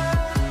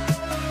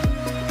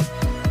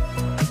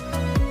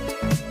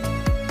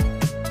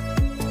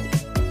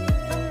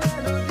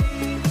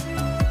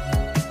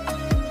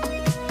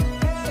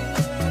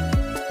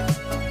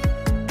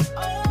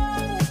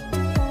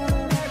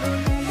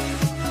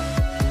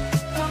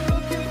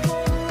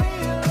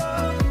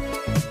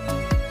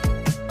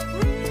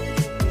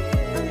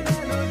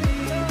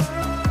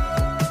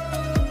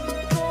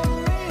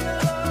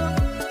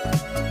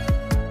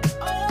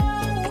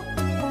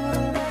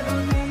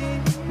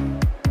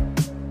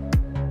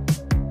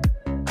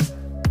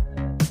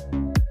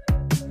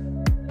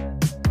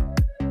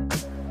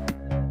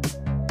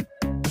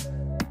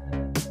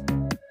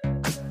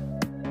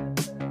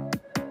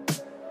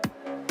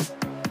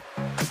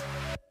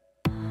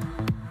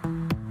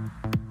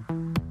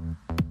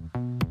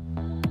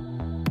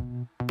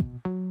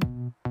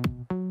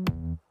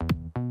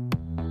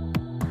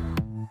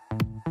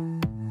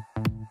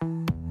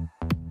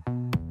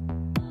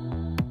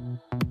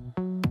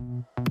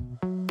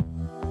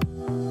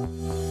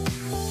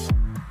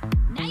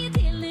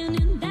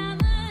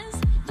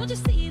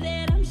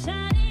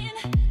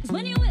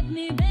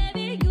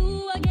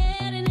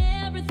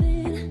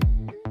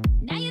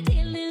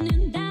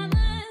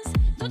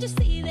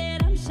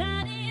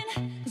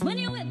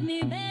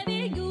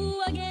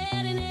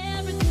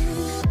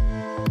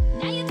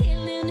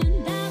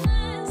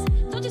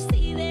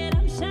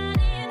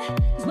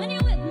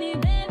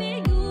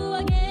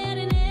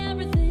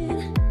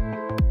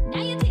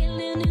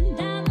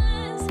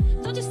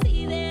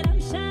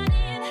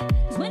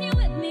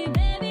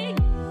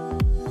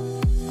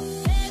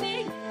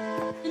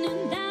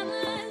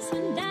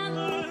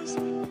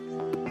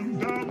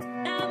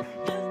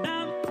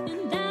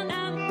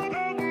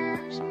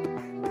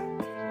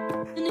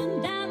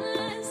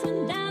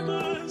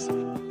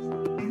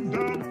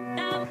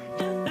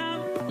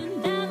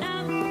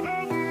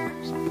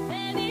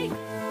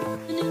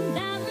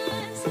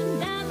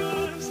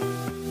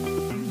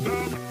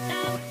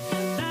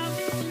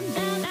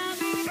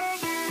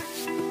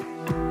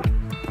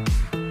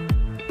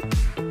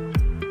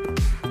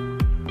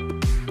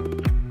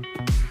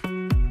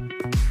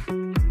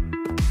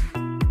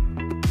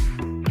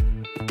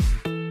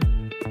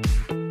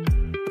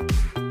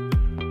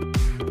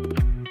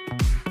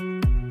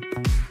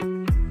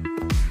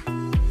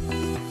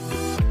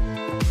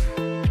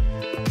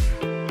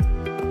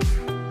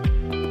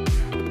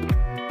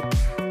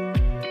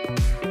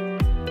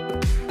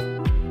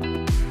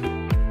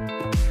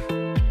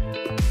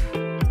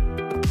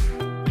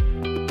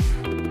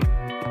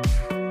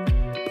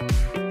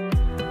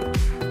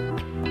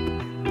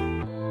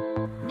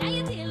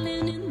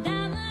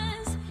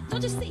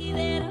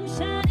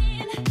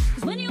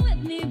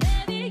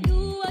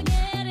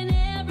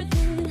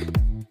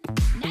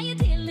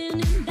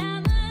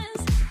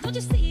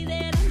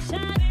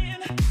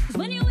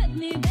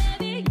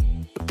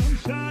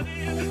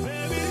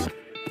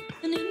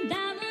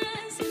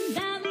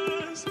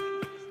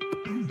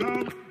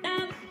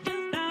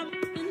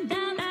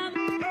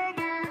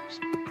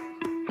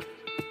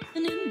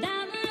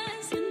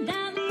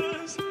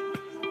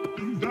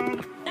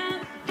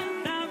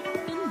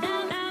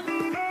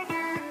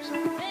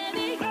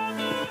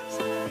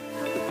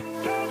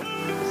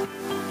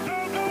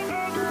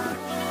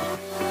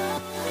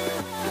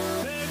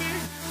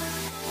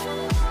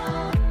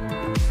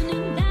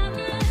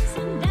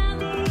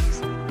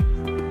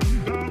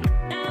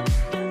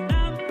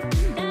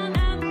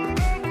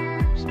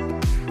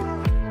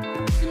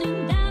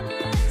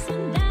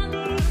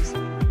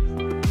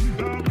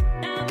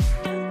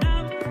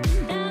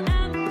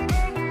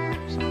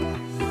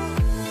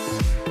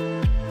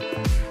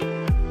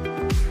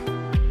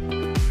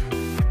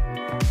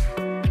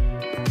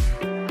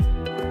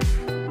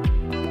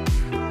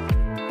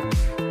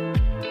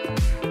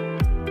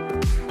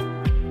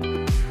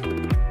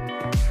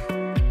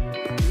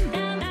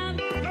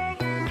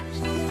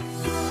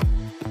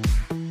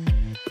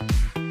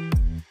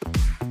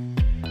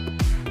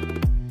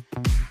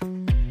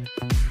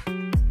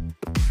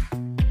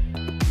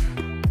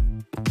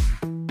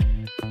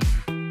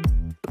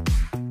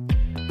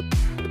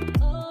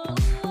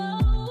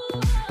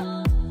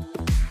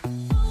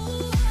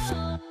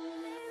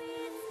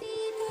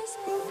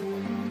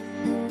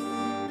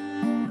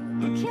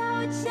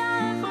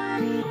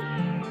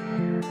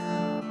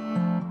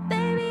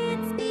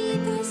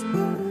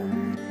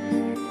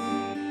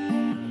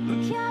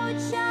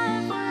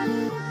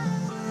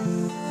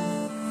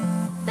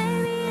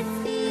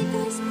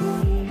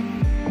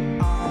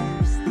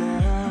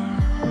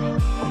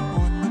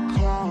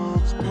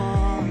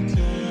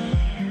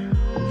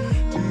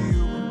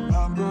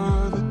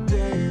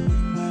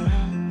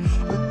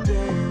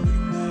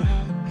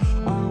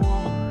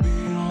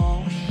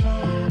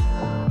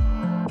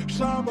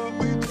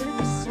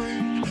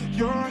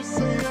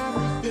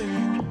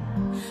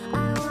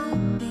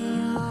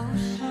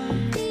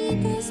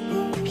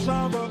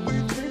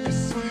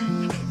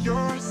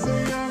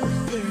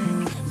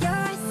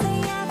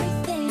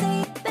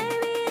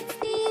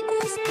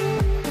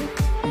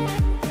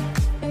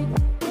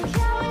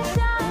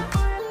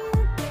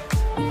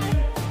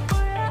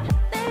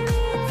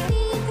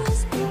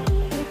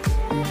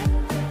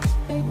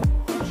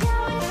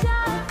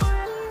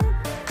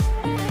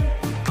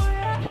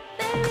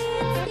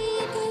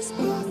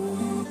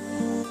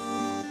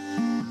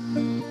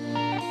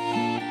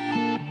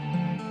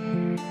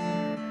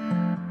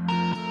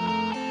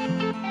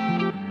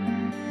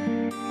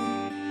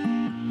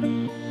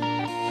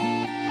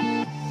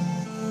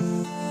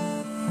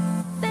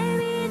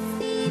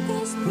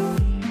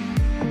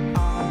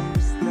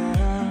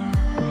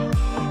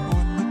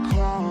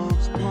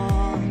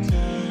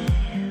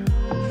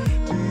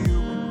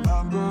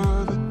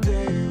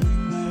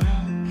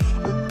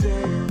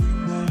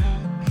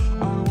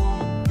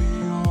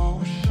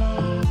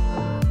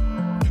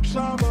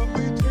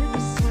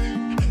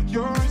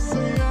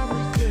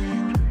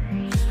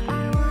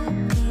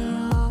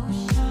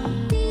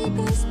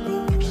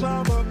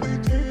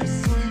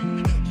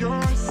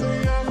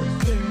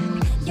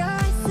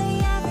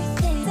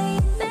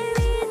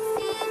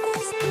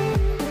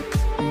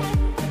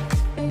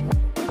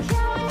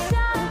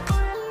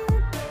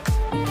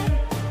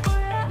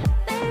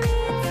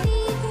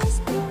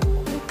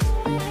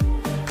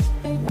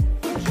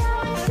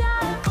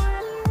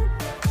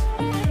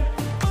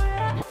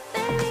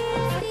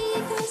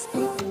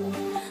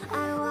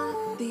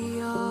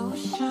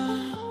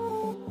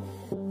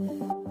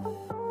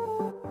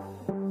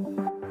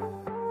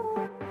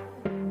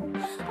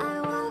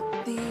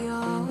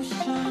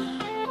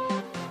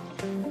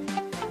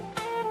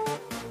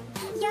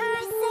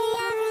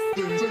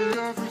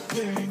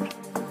 everything.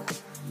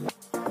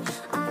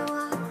 I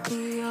walk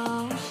the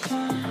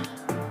ocean.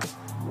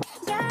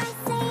 Yeah, I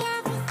say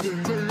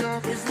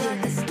everything. It's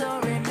like a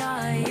story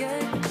not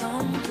yet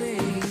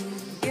complete,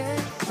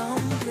 yet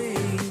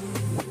complete.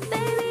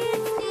 Baby,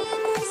 it's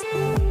this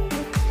blue.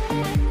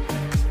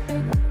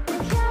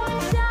 Can we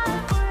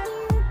start?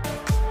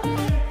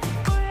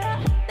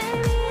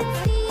 Baby,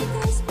 it's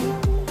this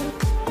blue.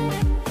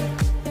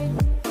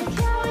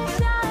 Can we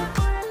start?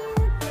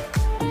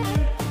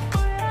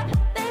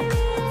 Baby,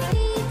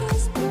 it's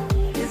this blue.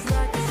 It's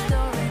like a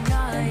story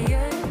not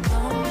yet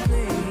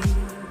complete.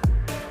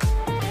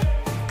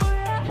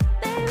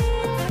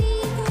 Baby,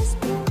 it's this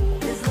blue.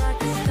 It's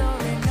like a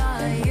story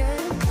not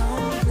yet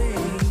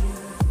complete.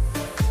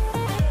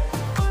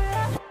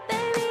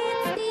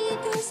 Baby,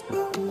 it's this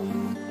blue.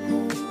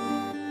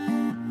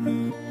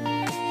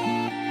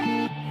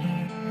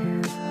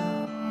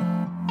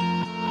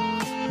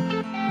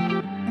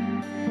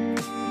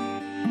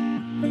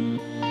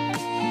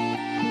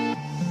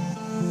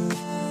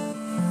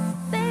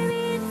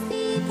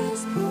 Baby, it's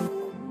this blue.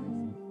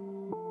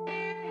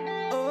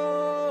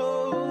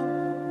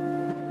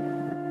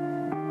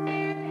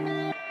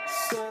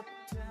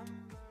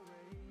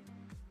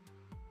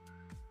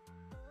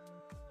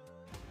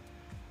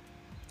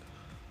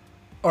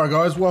 All right,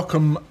 guys,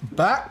 welcome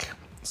back.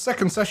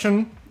 Second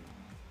session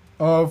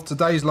of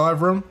today's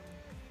live room.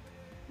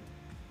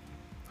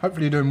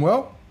 Hopefully you're doing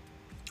well.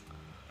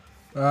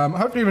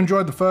 Hopefully you've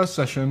enjoyed the first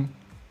session.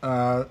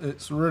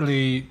 It's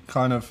really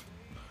kind of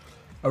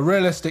a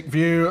realistic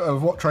view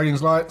of what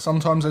trading's like.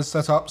 Sometimes there's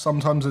setup,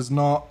 sometimes there's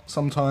not.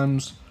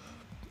 Sometimes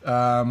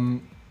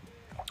there's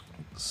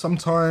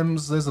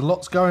a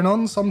lot's going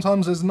on,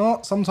 sometimes there's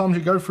not. Sometimes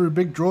you go through a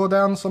big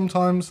drawdown,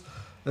 sometimes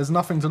there's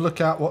nothing to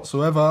look at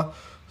whatsoever.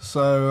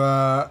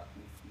 So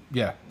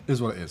yeah,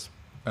 is what it is.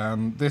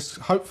 And this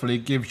hopefully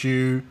gives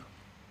you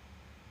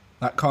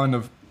that kind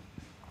of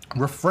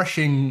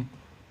refreshing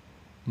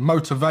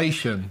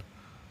motivation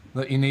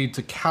that you need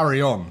to carry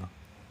on.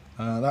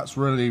 That's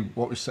really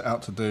what we set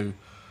out to do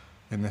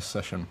in this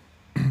session.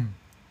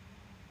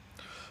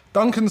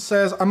 Duncan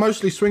says, I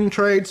mostly swing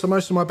trade, so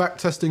most of my back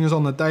testing is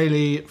on the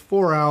daily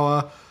 4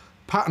 hour.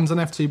 Patterns and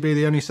FTB,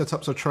 the only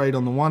setups I trade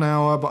on the 1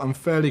 hour, but I'm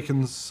fairly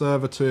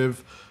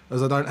conservative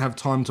as I don't have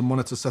time to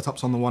monitor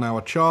setups on the 1 hour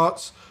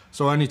charts.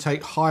 So I only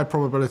take high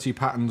probability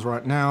patterns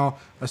right now.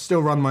 I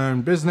still run my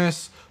own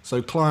business,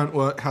 so client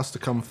work has to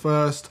come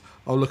first.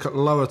 I'll look at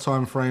lower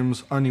time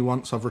frames only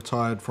once I've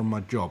retired from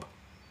my job.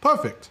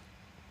 Perfect.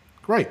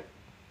 Great.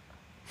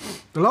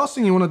 The last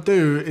thing you want to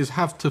do is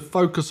have to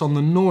focus on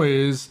the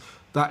noise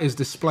that is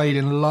displayed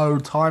in low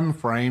time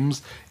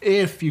frames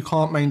if you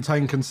can't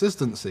maintain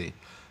consistency.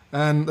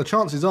 And the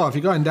chances are, if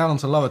you're going down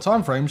onto lower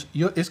time frames,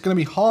 it's going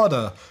to be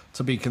harder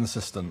to be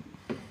consistent.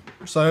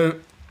 So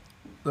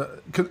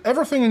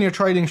everything in your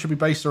trading should be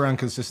based around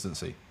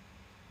consistency.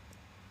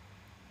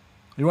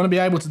 You want to be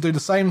able to do the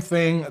same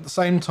thing at the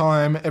same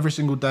time every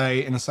single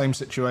day in the same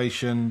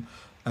situation,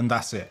 and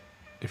that's it.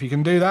 If you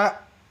can do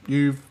that,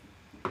 you're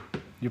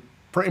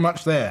pretty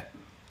much there.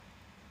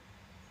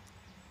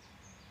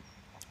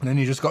 And then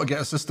you just got to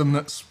get a system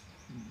that's,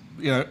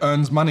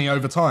 earns money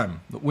over time,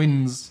 that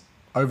wins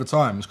over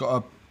time. It's got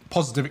a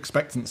positive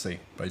expectancy,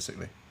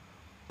 basically.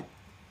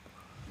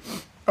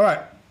 All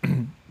right.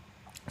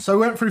 So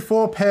we went through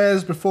 4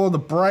 pairs before the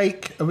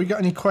break. Have we got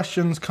any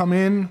questions come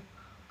in?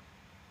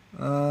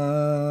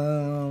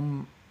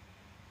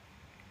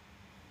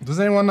 Does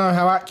anyone know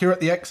how accurate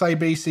the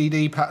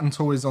XABCD pattern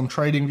tool is on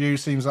TradingView?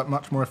 Seems like a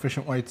much more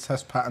efficient way to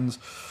test patterns.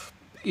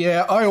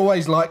 Yeah, I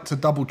always like to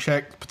double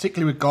check,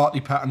 particularly with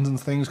Gartley patterns and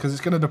things, because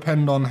it's going to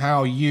depend on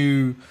how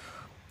you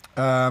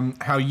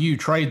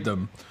trade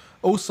them.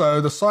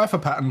 Also, the cipher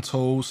pattern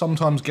tool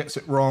sometimes gets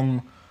it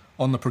wrong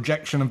on the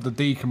projection of the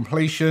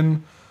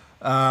decompletion.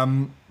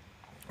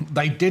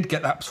 They did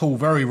get that tool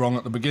very wrong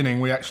at the beginning.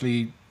 We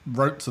actually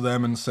wrote to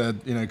them and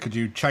said, could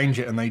you change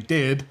it? And they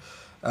did,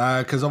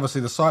 because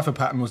obviously the cipher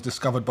pattern was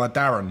discovered by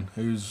Darren,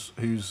 who's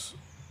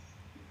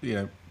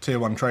Tier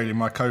 1 Trading,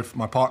 my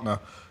partner,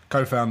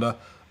 co-founder,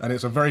 and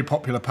it's a very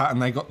popular pattern.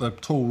 They got the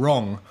tool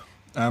wrong.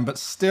 But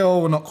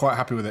still, we're not quite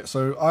happy with it.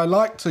 So I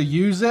like to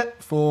use it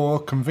for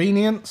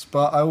convenience,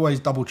 but I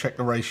always double check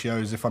the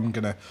ratios if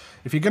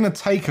you're gonna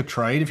take a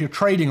trade. If you're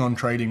trading on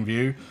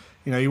TradingView,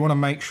 you want to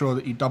make sure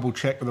that you double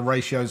check the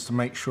ratios to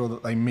make sure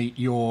that they meet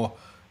your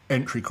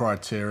entry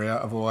criteria.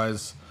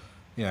 Otherwise,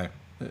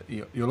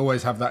 you'll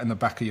always have that in the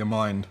back of your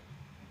mind.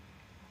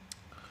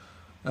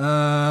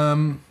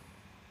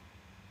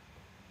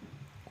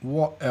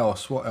 What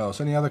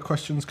else? Any other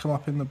questions come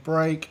up in the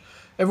break?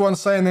 Everyone's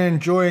saying they're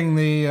enjoying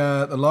the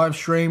live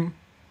stream.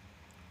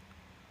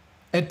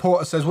 Ed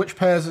Porter says, which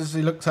pairs has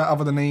he looked at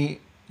other than the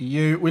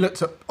EU? We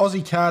looked at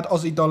Aussie CAD,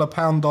 Aussie dollar,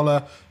 pound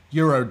dollar,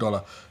 euro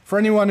dollar. For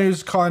anyone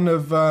who's kind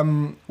of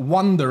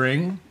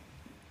wondering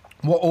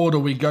what order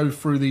we go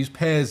through these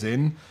pairs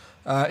in,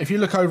 if you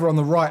look over on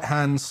the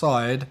right-hand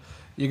side,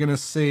 you're going to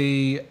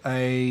see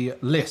a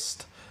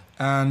list.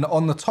 And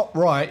on the top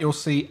right, you'll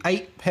see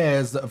 8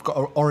 pairs that have got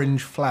an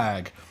orange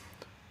flag.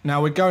 Now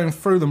we're going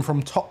through them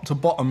from top to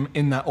bottom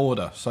in that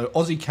order. So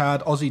Aussie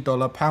CAD, Aussie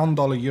dollar, pound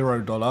dollar,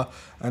 euro dollar,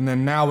 and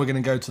then now we're going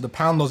to go to the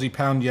pound Aussie,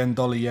 pound yen,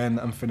 dollar yen,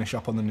 and finish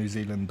up on the New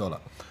Zealand dollar.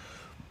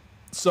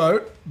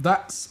 So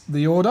that's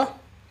the order.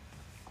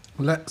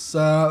 Let's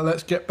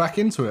get back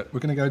into it. We're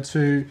going to go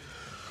to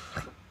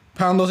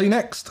pound Aussie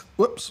next.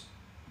 Whoops.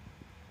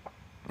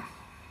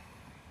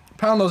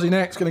 Pound Aussie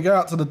next. Going to go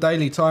out to the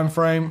daily time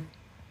frame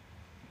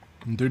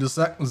and do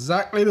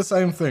exactly the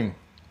same thing.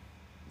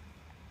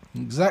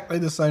 Exactly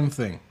the same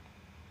thing.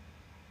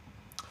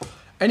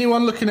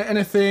 Anyone looking at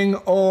anything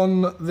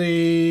on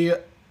the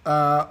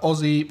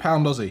Aussie,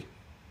 pound Aussie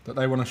that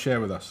they want to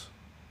share with us?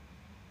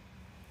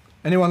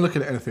 Anyone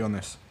looking at anything on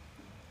this?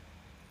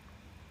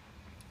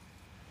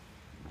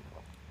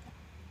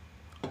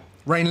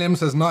 Rain Lim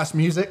says nice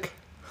music.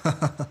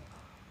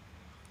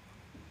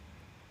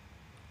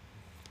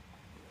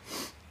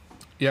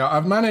 Yeah,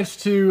 I've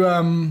managed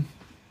to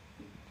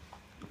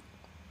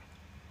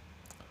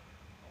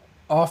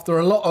after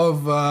a lot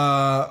of,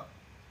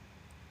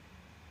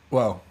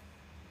 well,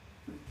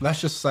 let's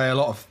just say a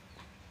lot of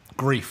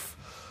grief.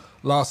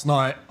 Last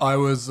night I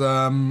was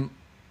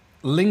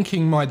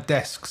linking my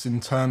desks in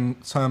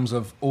terms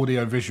of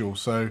audio visual.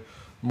 So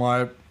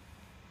my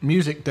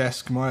music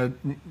desk, my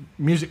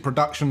music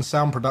production,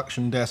 sound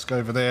production desk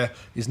over there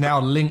is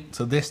now linked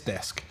to this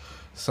desk.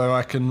 So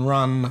I can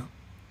run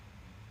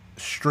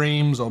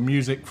streams or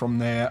music from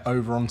there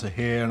over onto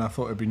here. And I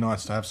thought it'd be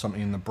nice to have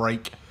something in the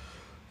break.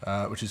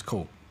 Which is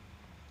cool.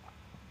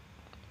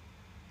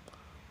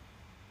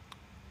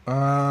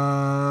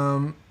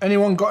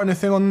 Anyone got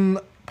anything on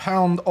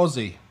pound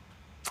Aussie?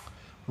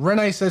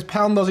 Renee says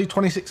pound Aussie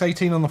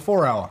 26.18 on the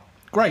 4 hour.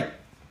 Great.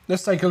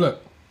 Let's take a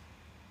look.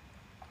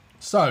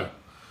 So,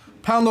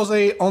 pound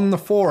Aussie on the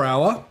 4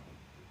 hour.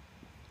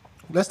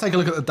 Let's take a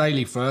look at the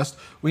daily first.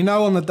 We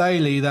know on the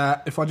daily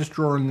that if I just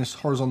draw in this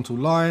horizontal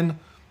line,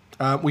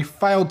 we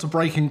failed to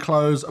break and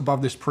close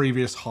above this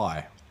previous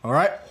high. All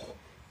right.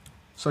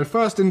 So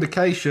first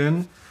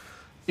indication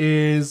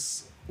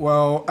is,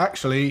 well,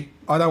 actually,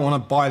 I don't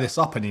want to buy this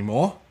up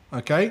anymore,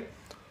 okay?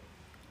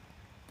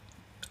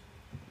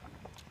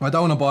 I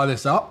don't want to buy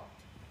this up.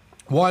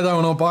 Why don't I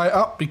want to buy it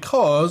up?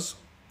 Because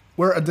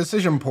we're at a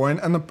decision point,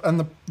 and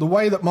the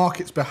way that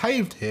markets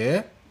behaved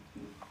here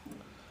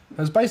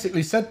has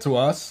basically said to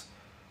us,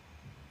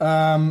 you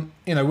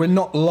know, we're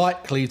not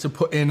likely to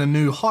put in a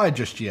new high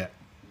just yet.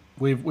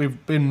 We've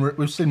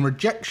seen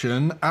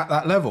rejection at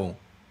that level.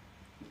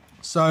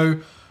 So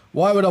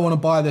why would I want to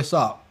buy this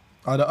up?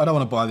 I don't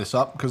want to buy this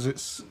up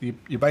because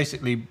you're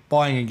basically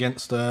buying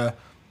against a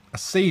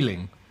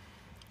ceiling.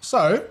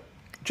 So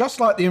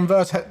just like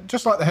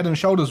the head and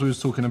shoulders we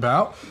was talking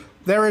about,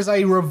 there is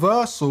a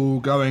reversal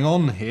going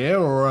on here,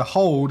 or a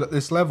hold at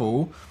this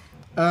level,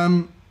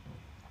 in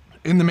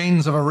the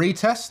means of a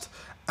retest,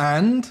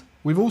 and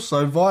we've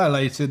also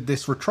violated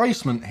this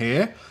retracement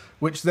here,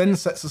 which then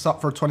sets us up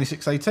for a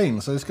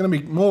 26.18. So it's going to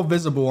be more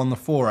visible on the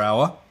 4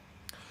 hour.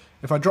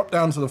 If I drop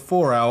down to the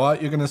 4 hour,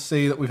 you're going to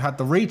see that we've had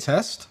the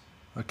retest,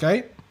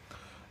 okay?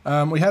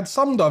 We had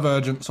some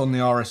divergence on the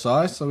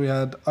RSI, so we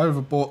had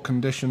overbought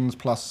conditions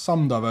plus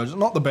some divergence.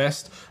 Not the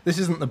best. This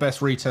isn't the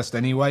best retest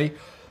anyway.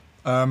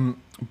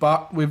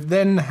 But we've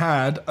then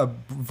had a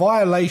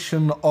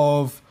violation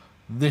of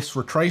this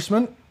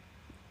retracement,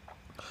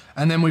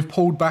 and then we've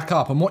pulled back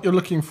up. And what you're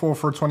looking for a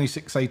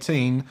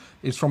 26.18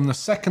 is from the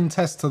second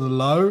test to the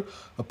low,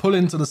 a pull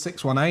into the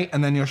 618,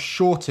 and then you're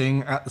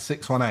shorting at the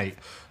 618.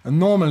 And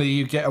normally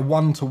you get a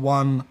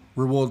 1-to-1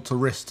 reward to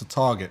risk to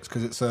targets,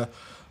 because it's a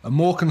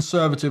more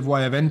conservative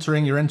way of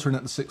entering. You're entering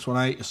at the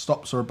 618, your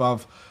stops are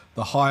above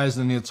the highs,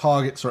 and your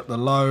targets are at the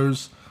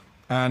lows.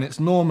 And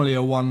it's normally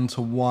a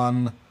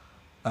 1-to-1,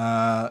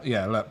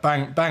 yeah, look,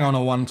 bang on a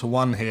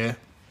 1-to-1 here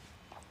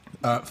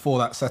for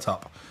that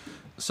setup.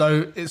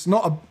 So it's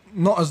not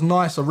as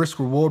nice a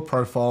risk-reward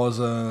profile as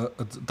a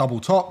double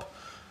top,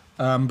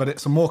 but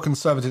it's a more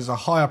conservative, it's a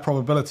higher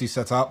probability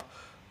setup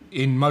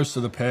in most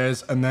of the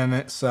pairs, and then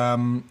it's a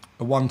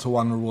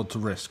 1-to-1 reward to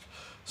risk.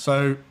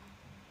 So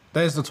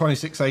there's the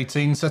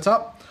 26.18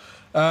 setup.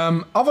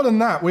 Other than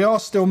that, we are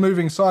still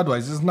moving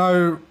sideways. There's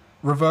no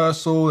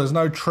reversal, there's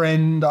no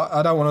trend.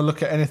 I don't want to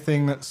look at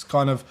anything that's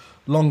kind of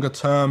longer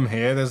term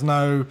here. There's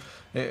no,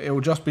 it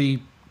will just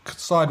be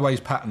sideways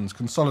patterns,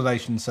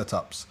 consolidation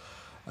setups.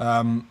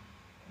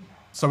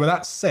 So with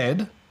that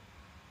said,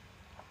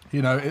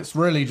 you know, it's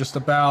really just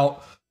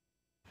about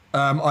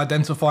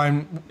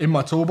identifying in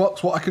my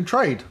toolbox what I could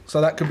trade.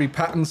 So that could be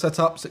pattern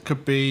setups. It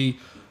could be,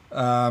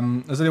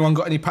 has anyone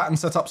got any pattern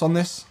setups on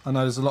this? I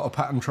know there's a lot of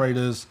pattern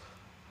traders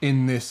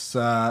in this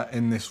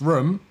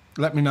room.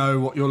 Let me know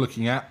what you're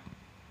looking at.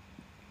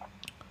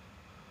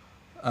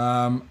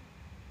 And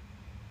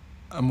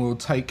we'll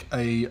take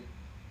a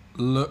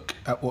look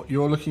at what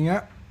you're looking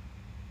at.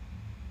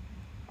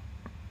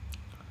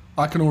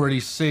 I can already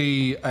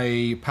see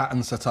a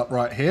pattern set up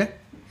right here.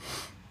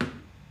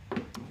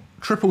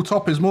 Triple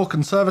top is more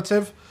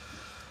conservative.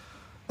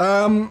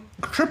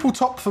 Triple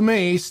top for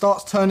me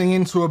starts turning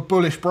into a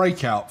bullish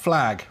breakout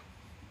flag.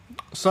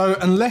 So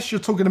unless you're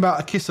talking about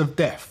a kiss of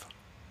death,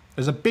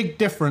 There's a big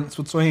difference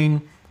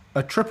between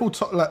a triple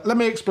top. Let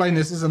me explain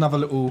this. This is another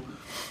little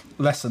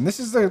lesson. This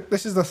is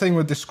the thing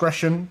with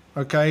discretion,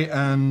 okay,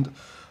 and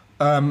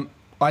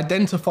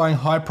identifying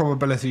high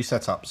probability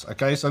setups.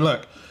 Okay, so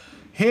look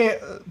here.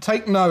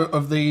 Take note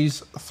of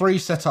these 3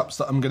 setups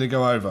that I'm going to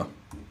go over.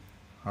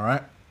 All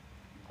right.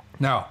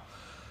 Now,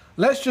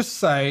 let's just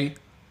say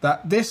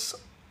that this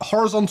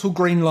horizontal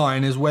green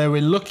line is where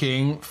we're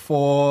looking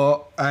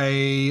for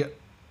a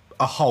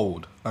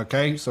hold.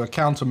 Okay, so a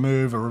counter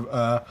move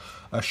or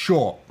a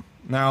short.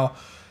 Now,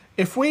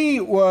 if we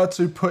were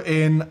to put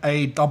in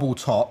a double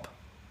top,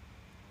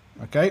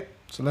 okay,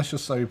 so let's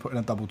just say we put in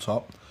a double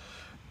top.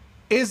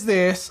 Is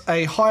this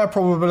a higher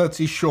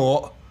probability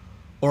short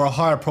or a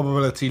higher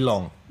probability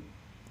long?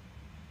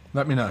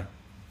 Let me know.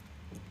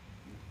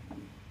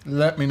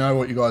 Let me know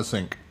what you guys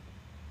think.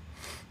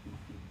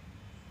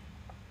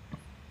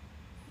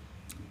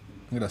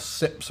 I'm going to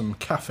sip some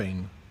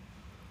caffeine.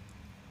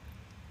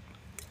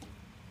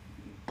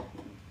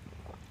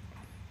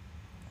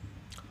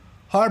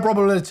 High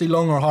probability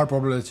long or high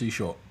probability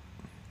short?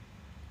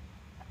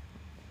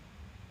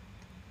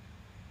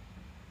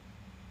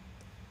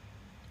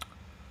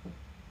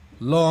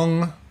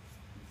 Long.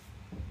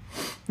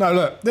 No,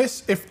 look,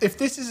 this if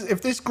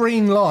this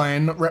green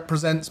line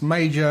represents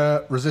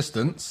major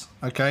resistance,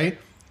 okay,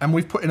 and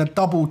we've put in a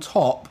double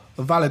top,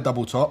 a valid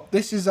double top,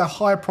 this is a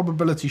high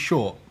probability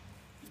short.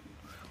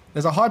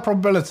 There's a high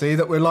probability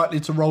that we're likely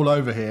to roll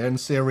over here and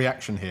see a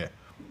reaction here.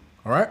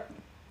 All right?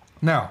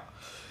 Now,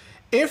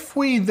 if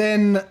we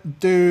then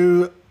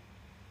do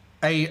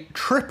a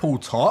triple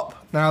top,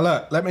 now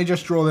look, let me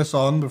just draw this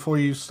on before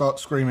you start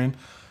screaming.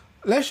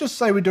 Let's just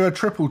say we do a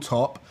triple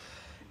top.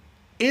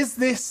 Is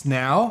this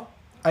now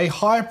a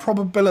high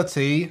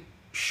probability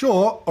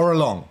short or a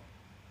long?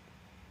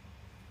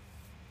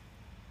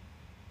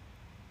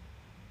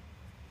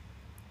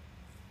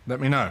 Let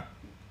me know.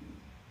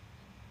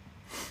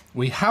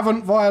 We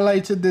haven't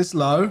violated this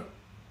low.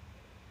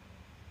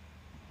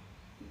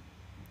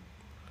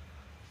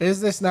 Is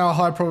this now a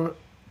high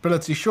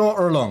probability short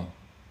or a long?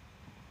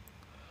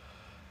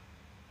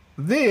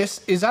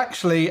 This is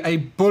actually a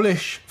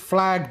bullish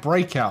flag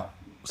breakout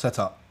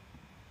setup.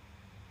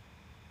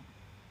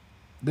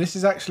 This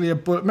is actually a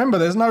remember,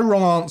 there's no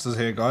wrong answers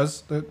here,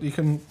 guys. You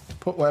can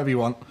put whatever you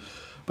want.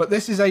 But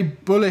this is a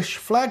bullish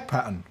flag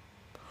pattern.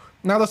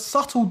 Now, the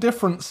subtle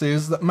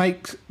differences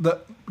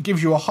that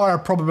gives you a higher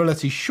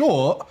probability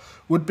short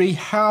would be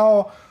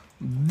how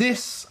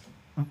this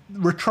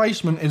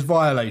retracement is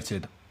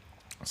violated.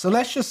 So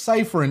let's just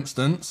say, for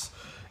instance,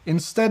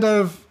 instead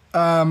of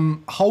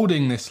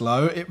holding this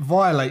low, it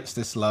violates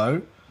this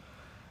low.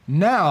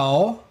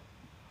 Now,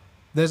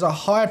 there's a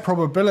high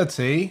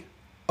probability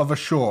of a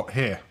short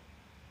here.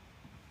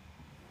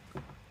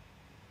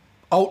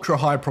 Ultra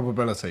high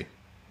probability.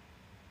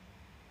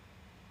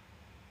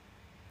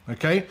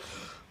 Okay,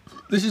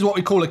 this is what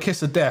we call a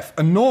kiss of death.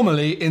 And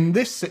normally in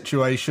this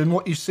situation,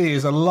 what you see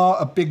is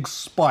a big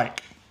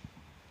spike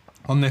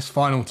on this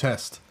final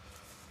test.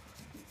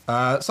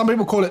 Some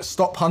people call it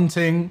stop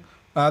hunting.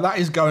 That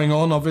is going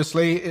on,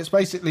 obviously. It's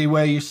basically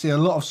where you see a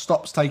lot of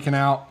stops taken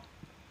out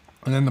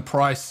and then the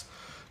price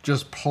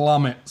just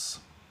plummets.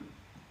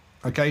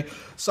 Okay,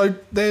 so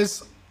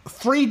there's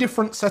 3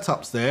 different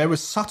setups there with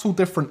subtle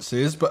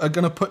differences, but are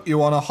going to put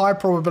you on a high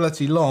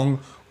probability long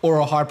or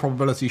a high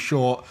probability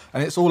short,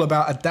 and it's all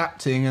about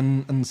adapting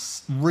and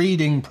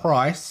reading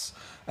price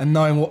and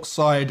knowing what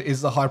side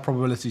is the high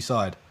probability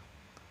side.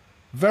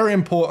 Very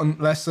important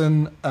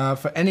lesson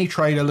for any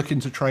trader looking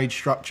to trade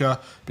structure,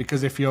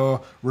 because if you're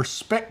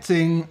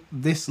respecting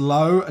this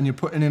low and you're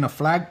putting in a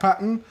flag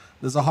pattern,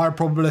 there's a high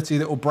probability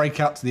that will break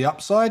out to the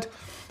upside.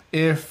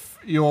 If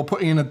you're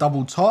putting in a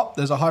double top,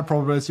 there's a high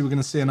probability we're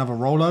going to see another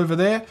rollover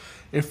there.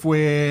 If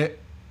we're,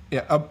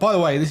 by the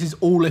way, this is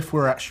all if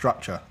we're at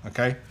structure,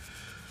 okay?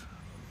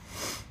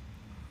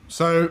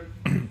 So,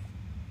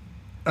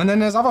 and then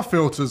there's other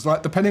filters,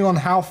 like depending on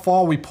how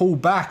far we pull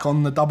back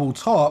on the double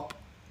top,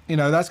 you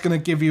know, that's going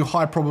to give you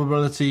high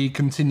probability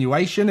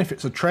continuation if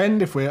it's a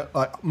trend. If we're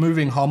like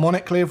moving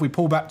harmonically, if we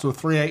pull back to a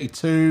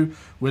 382,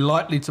 we're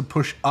likely to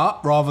push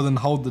up rather than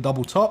hold the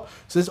double top.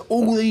 So there's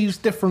all these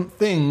different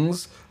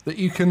things that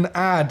you can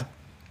add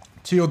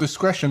to your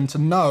discretion to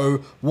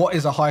know what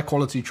is a high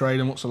quality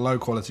trade and what's a low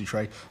quality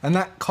trade. And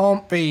that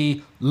can't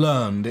be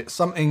learned. It's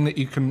something that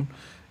you can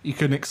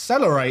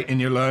accelerate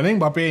in your learning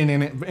by being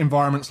in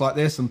environments like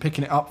this and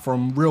picking it up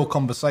from real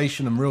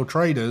conversation and real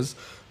traders.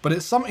 But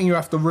it's something you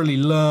have to really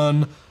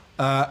learn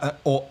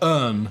or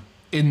earn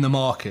in the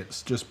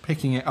markets, just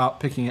picking it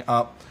up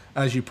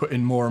as you put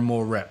in more and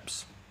more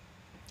reps.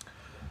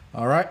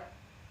 All right.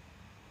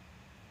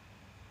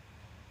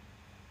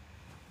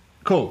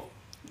 Cool.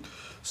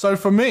 So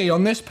for me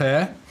on this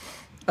pair,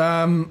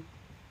 I'm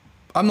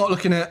not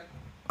looking at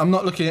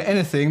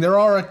anything. There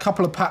are a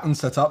couple of pattern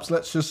setups.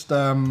 Let's just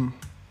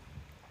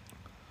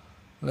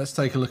let's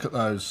take a look at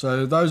those.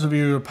 So those of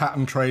you who are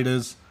pattern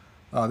traders,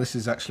 this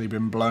has actually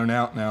been blown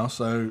out now.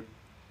 So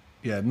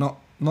yeah,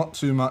 not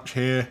too much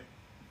here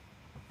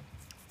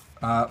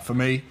for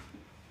me.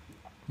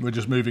 we're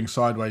just moving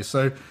sideways.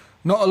 So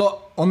not a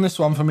lot on this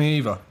one for me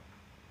either.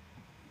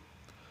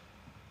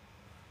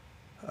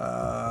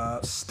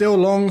 Still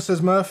long,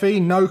 says Murphy.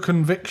 No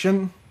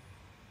conviction.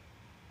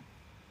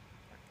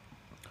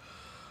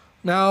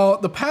 Now,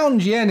 the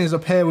pound yen is a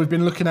pair we've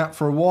been looking at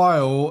for a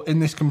while in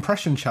this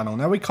compression channel.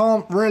 Now, we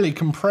can't really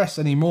compress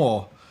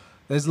anymore.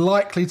 There's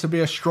likely to be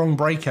a strong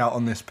breakout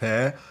on this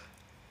pair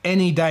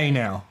any day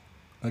now,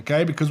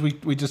 okay? Because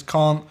we just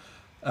can't...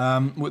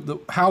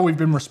 how we've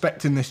been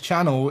respecting this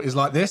channel is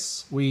like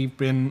this. We've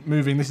been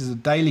moving... This is a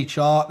daily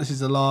chart. This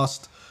is the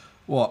last,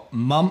 what,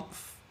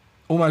 month?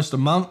 Almost a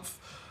month.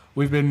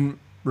 We've been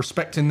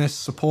respecting this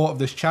support of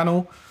this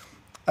channel.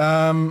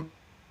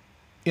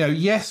 You know,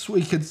 yes,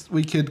 we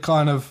could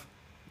kind of,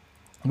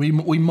 we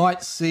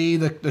might see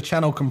the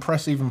channel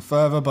compress even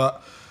further,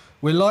 but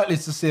we're likely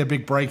to see a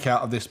big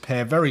breakout of this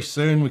pair very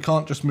soon. We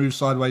can't just move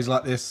sideways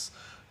like this,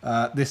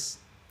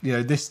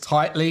 this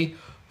tightly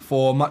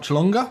for much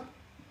longer.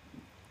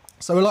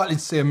 So we're likely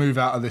to see a move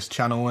out of this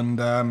channel,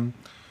 and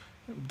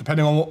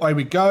depending on what way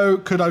we go,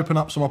 could open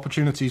up some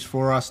opportunities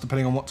for us,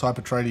 depending on what type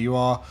of trader you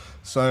are.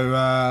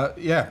 So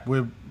yeah,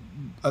 we're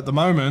at the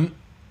moment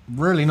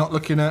really not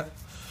looking at.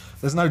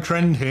 There's no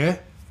trend here.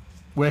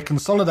 We're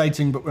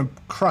consolidating, but we're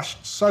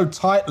crushed so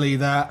tightly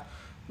that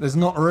there's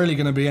not really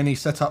going to be any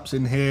setups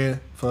in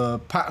here for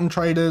pattern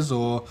traders,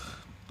 or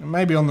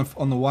maybe on the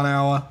 1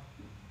 hour.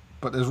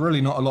 But there's really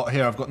not a lot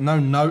here. I've got no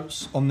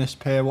notes on this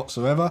pair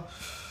whatsoever.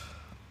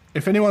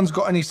 If anyone's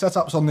got any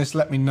setups on this,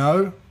 let me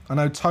know. I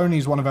know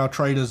Tony's one of our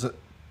traders that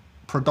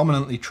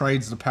predominantly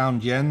trades the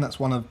pound yen. That's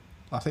one of,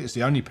 I think it's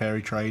the only pair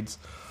he trades.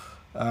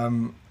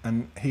 And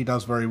he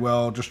does very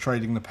well just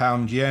trading the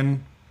pound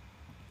yen.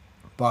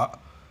 But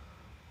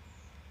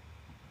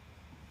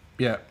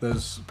yeah,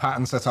 there's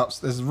pattern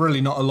setups. There's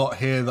really not a lot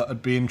here that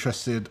I'd be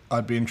interested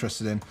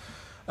in.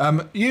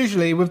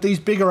 Usually with these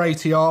bigger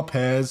ATR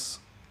pairs,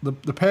 the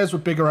pairs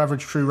with bigger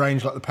average true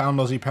range like the pound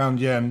Aussie, pound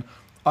yen,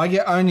 I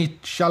get only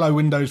shallow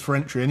windows for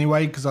entry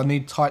anyway, because I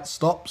need tight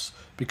stops.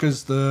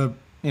 Because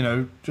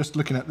just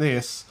looking at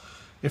this,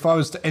 if I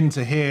was to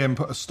enter here and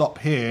put a stop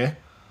here,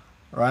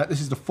 right,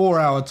 this is the 4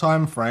 hour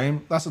time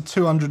frame, that's a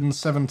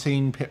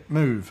 217 pip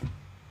move.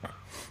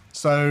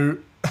 So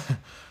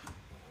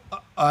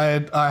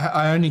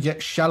I only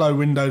get shallow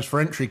windows for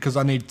entry because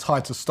I need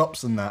tighter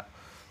stops than that.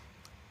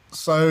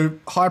 So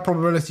high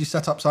probability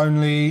setups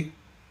only,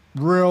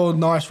 real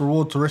nice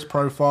reward to risk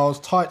profiles,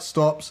 tight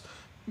stops,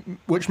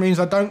 which means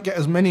I don't get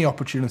as many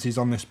opportunities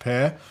on this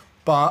pair.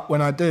 But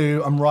when I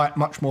do, I'm right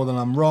much more than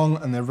I'm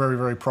wrong, and they're very,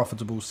 very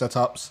profitable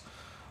setups.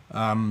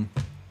 And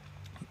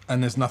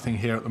there's nothing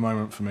here at the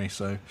moment for me,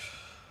 so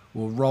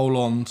we'll roll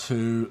on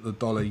to the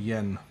dollar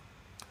yen.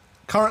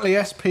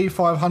 Currently SP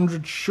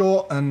 500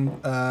 short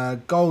and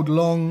gold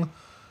long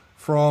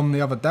from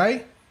the other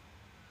day.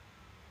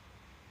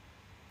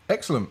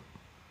 Excellent.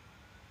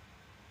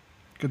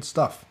 Good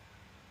stuff.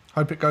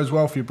 Hope it goes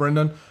well for you,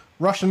 Brendan.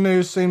 Russian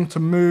news seemed to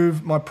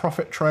move my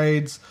profit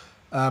trades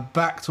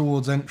back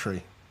towards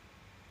entry.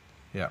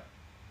 Yeah.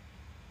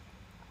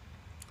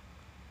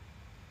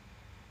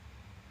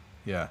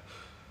 Yeah.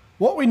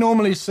 What we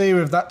normally see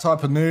with that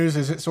type of news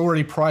is it's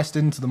already priced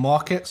into the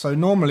market. So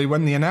normally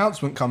when the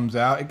announcement comes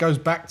out, it goes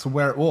back to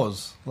where it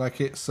was. Like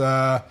it's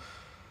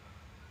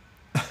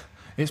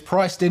it's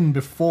priced in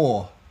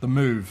before the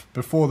move,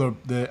 before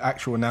the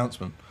actual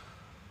announcement.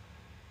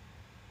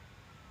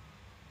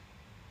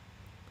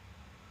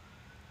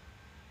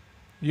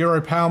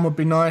 Euro pound would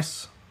be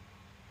nice.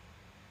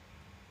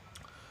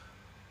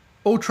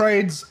 All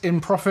trades in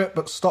profit,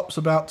 but stops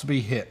about to be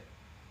hit.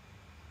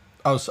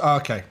 Oh,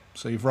 okay.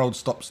 So you've rolled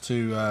stops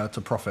to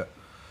profit.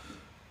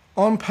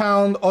 On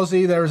pound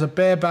Aussie, there is a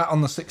bear bat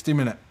on the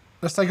 60-minute.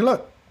 Let's take a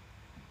look.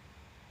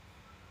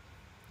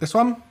 This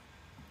one.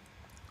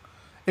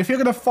 If you're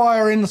going to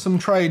fire in some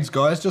trades,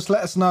 guys, just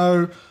let us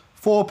know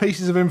 4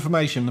 pieces of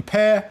information: the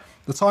pair,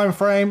 the time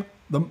frame,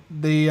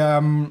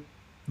 the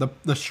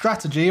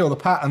strategy or the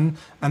pattern,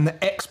 and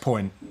the X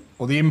point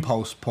or the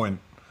impulse point.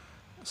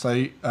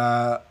 So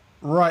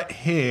right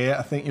here,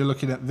 I think you're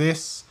looking at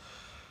this.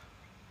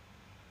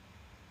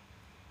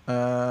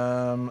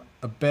 A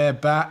bear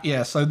bat.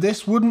 Yeah, so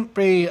this wouldn't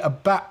be a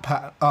bat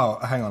pattern. Oh,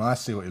 hang on. I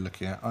see what you're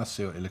looking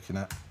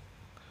at.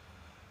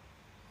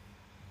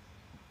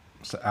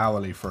 It's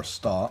hourly for a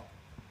start.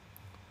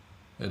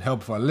 It'd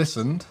help if I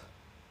listened.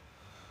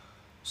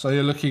 So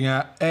you're looking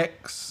at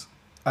X,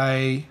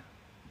 A,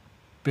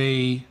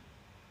 B,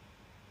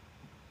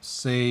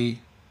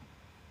 C,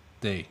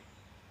 D.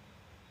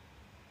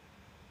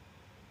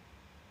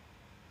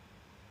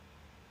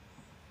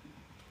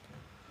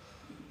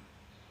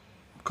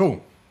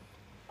 Cool.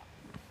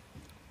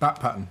 Bat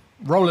pattern.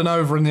 Rolling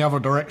over in the other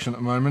direction at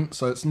the moment,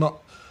 so it's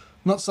not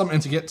something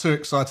to get too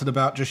excited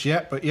about just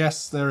yet, but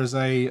yes, there is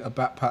a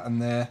bat pattern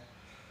there.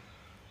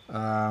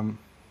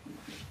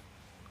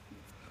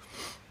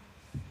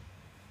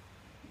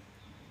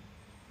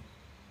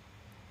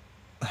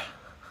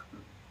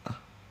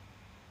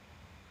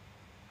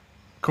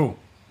 Cool.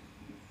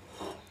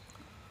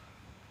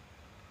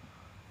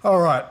 All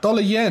right,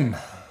 dollar yen.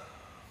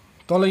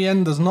 Dollar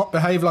yen does not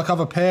behave like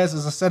other pairs.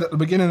 As I said at the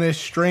beginning of this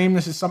stream,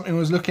 this is something I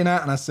was looking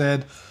at, and I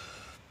said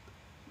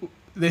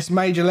this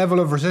major level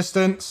of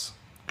resistance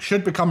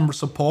should become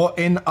support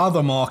in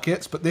other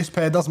markets, but this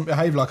pair doesn't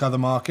behave like other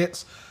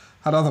markets.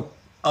 Had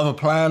other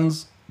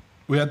plans.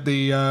 We had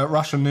the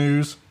Russian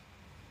news.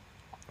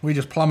 We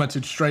just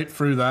plummeted straight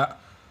through that.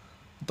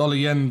 Dollar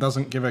yen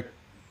doesn't give a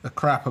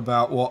crap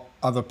about what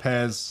other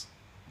pairs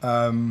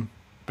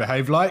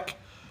behave like.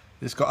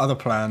 It's got other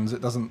plans.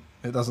 It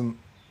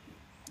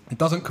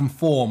doesn't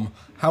conform.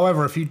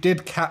 However, if you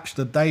did catch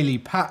the daily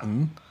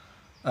pattern,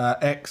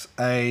 X,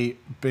 A,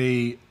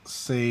 B,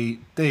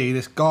 C, D,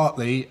 this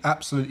Gartley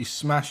absolutely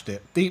smashed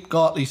it. Deep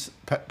Gartley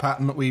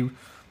pattern that we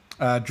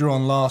drew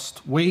on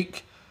last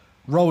week,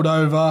 rolled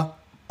over,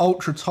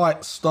 ultra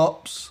tight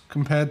stops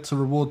compared to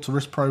reward to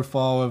risk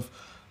profile of,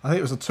 I think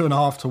it was a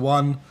 2.5 to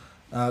 1.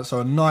 So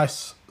a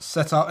nice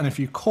setup, and if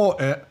you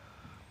caught it,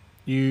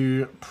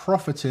 you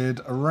profited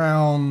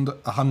around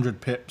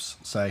 100 pips,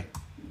 say.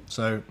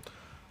 So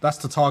that's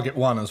the target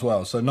one as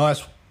well. So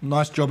nice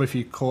job if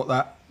you caught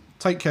that.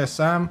 Take care,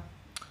 Sam.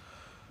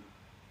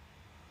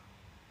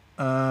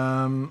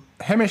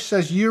 Hemish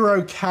says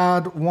Euro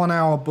CAD 1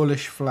 hour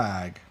bullish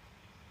flag.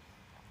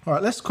 All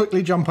right, let's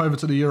quickly jump over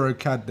to the Euro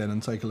CAD then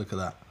and take a look at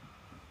that.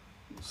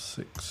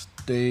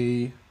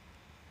 60.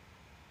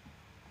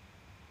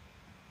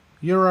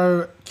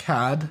 Euro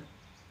CAD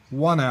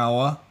 1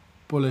 hour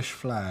bullish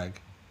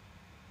flag.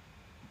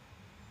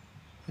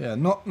 Yeah,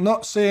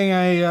 not seeing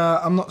a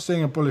I'm not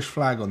seeing a bullish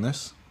flag on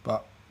this,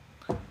 but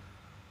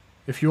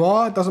if you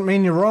are, it doesn't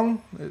mean you're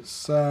wrong.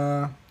 It's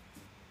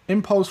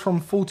impulse from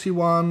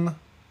 41.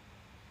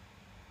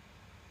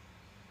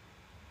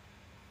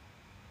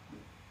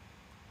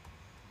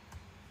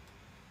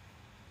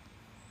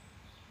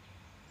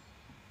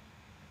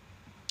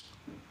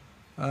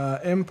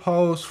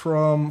 Impulse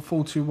from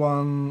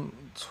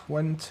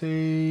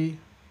 41.20.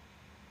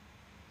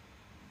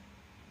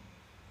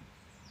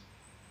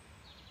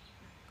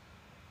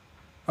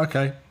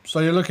 Okay, so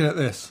you're looking at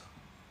this.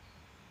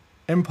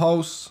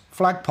 Impulse,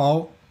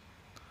 flagpole,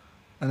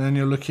 and then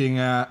you're looking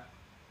at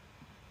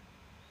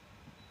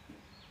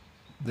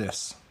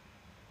this.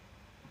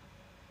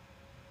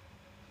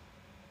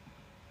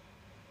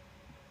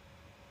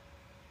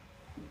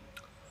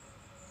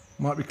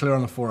 Might be clear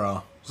on the 4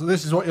 hour. So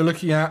this is what you're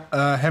looking at,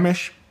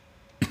 Hemish.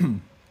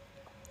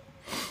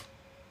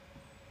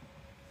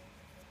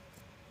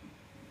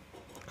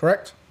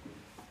 Correct?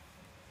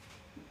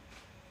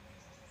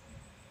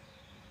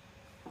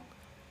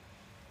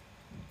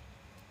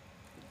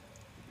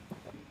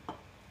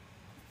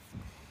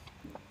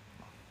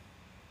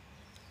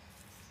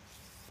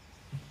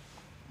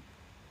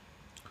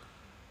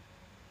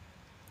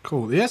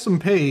 Cool. The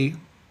S&P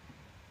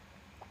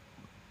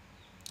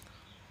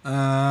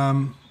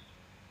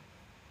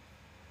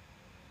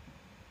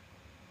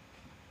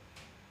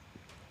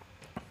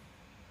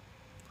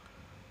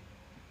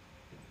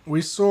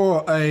we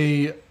saw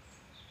a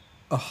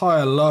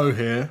higher low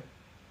here.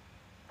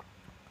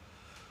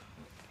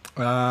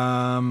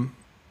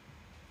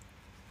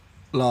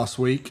 Last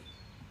week.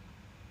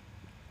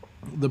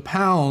 The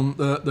pound,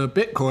 the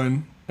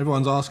Bitcoin,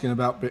 everyone's asking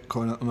about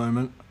Bitcoin at the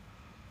moment.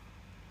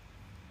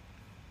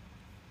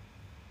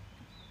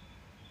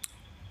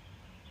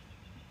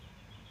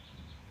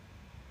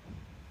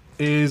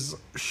 Is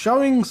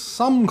showing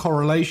some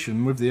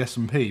correlation with the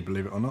S&P,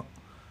 believe it or not.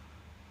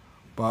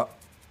 But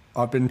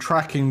I've been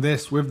tracking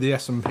this with the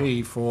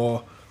S&P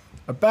for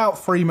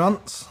about 3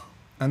 months,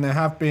 and there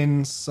have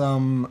been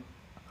some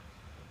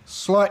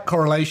slight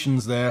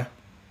correlations there,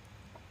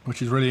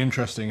 which is really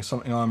interesting. It's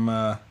something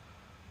I'm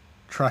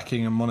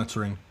tracking and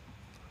monitoring.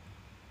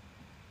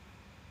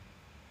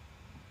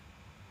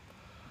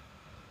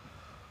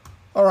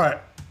 All right,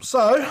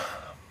 so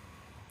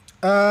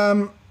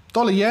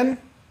dollar yen.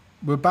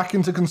 We're back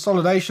into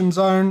consolidation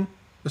zone.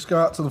 Let's go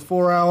out to the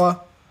 4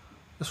 hour.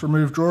 Let's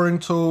remove drawing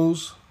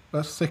tools.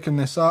 Let's thicken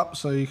this up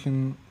so you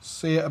can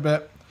see it a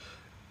bit.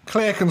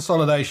 Clear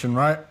consolidation,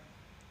 right?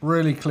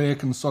 Really clear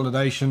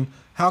consolidation.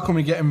 How can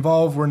we get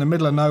involved? We're in the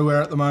middle of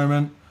nowhere at the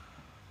moment.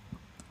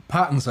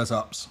 Pattern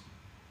setups.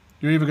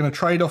 You're either going to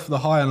trade off the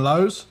high and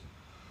lows,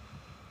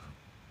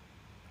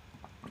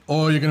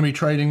 or you're going to be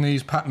trading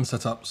these pattern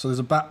setups. So there's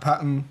a back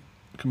pattern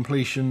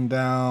completion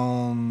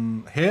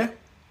down here.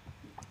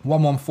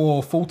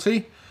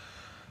 114.40.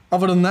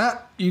 Other than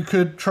that, you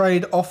could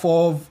trade off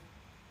of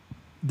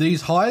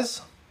these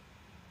highs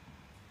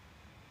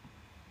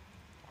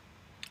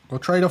or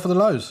trade off of the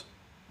lows.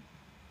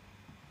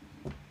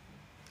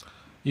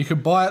 You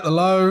could buy at the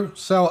low,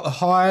 sell at the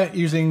high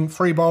using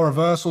 3-bar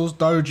reversals,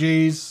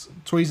 dojis,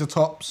 tweezer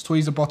tops,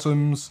 tweezer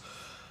bottoms,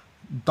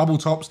 double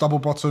tops, double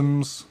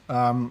bottoms.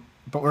 But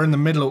we're in the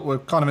middle. We're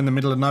kind of in the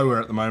middle of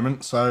nowhere at the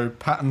moment. So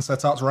pattern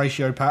setups,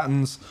 ratio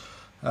patterns.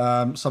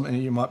 Something that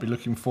you might be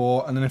looking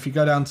for. And then if you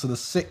go down to the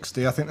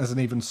 60, I think there's an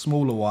even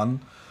smaller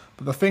one.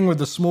 But the thing with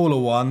the smaller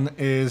one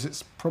is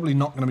it's probably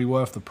not going to be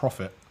worth the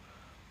profit.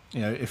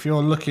 You know, if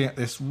you're looking at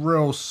this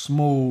real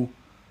small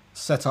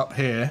setup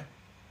here,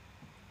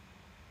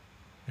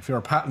 if you're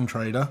a pattern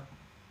trader,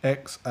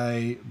 X,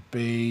 A,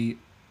 B,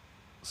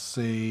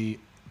 C,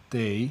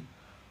 D,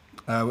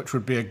 which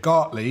would be a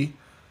Gartley,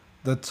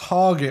 the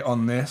target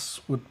on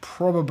this would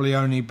probably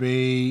only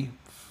be...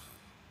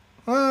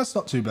 it's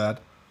not too bad.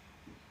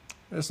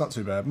 It's not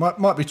too bad.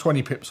 Might be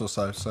 20 pips or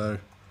so. So,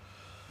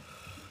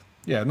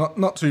 yeah,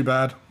 not too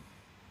bad.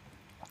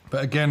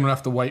 But again, we'll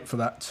have to wait for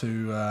that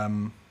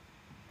to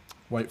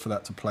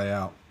play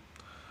out.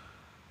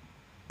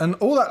 And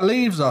all that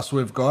leaves us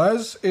with,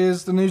 guys,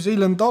 is the New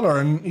Zealand dollar.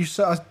 And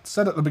I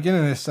said at the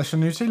beginning of this session,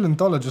 New Zealand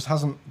dollar just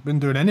hasn't been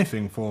doing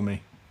anything for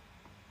me.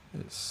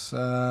 It's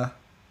not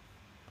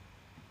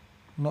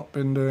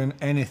been doing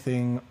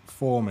anything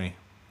for me.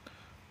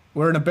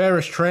 We're in a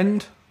bearish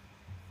trend.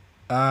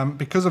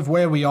 Because of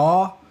where we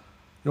are,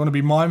 you want to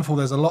be mindful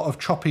there's a lot of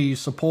choppy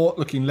support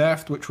looking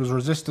left, which was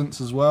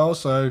resistance as well.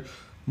 So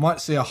might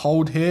see a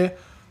hold here.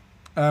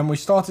 We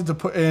started to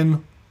put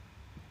in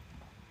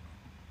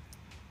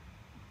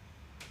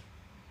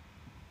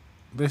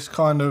this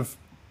kind of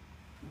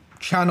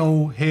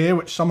channel here,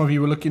 which some of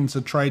you were looking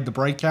to trade the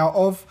breakout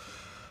of.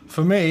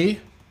 For me,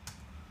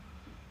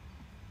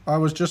 I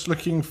was just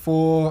looking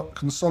for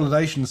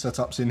consolidation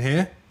setups in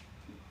here,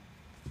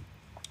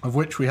 of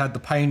which we had the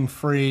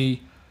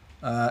pain-free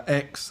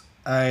X,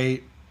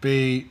 A,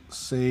 B,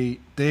 C,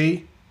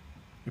 D.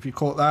 If you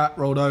caught that,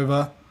 rolled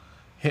over,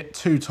 hit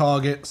 2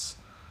 targets,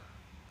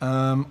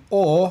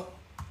 or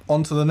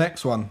onto the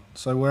next one.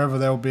 So wherever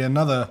there will be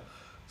another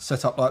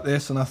setup like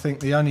this, and I think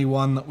the only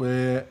one that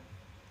we're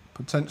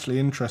potentially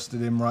interested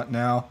in right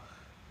now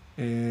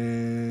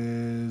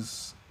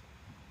is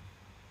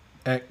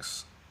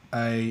X,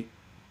 A,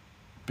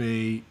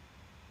 B,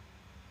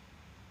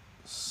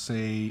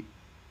 C,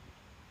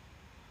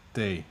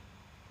 D,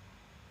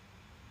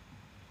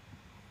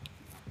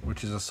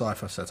 which is a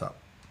cipher setup.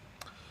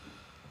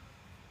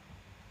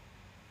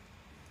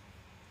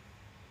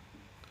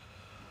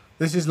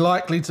 This is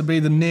likely to be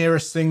the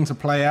nearest thing to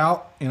play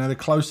out, you know, the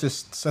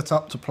closest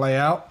setup to play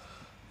out.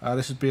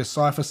 This would be a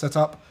cipher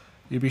setup.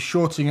 You'd be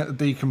shorting at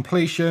the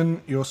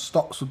decompletion. Your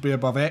stops would be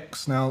above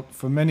X. Now,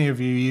 for many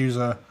of you, use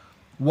a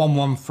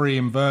 113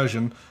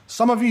 inversion.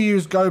 Some of you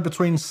go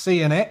between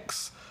C and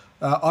X.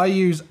 I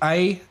use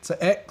A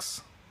to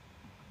X.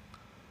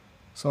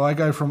 So I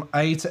go from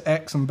A to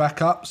X and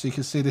back up. So you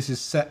can see this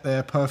is set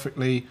there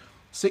perfectly.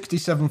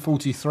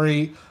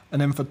 67.43.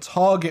 And then for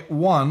target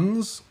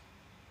ones,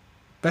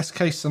 best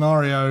case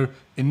scenario,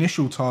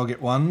 initial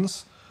target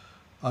ones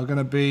are going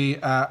to be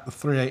at the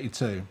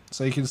 382.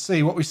 So you can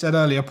see what we said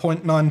earlier,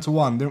 0.9 to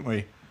 1, didn't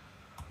we?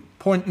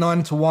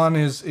 0.9 to 1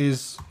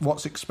 is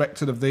what's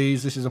expected of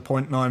these. This is a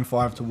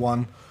 0.95 to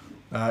 1.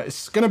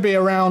 It's going to be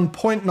around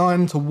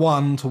 0.9 to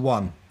 1 to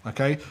 1,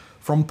 okay?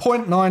 From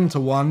 0.9 to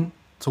 1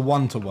 to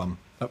 1 to 1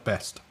 at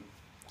best.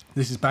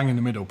 This is bang in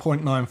the middle,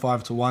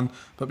 0.95 to 1.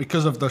 But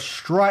because of the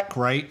strike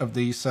rate of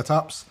these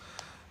setups,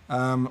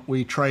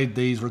 we trade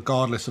these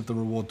regardless of the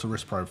reward to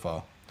risk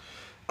profile.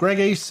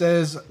 Greggy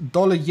says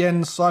dollar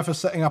yen cipher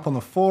setting up on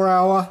the 4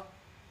 hour.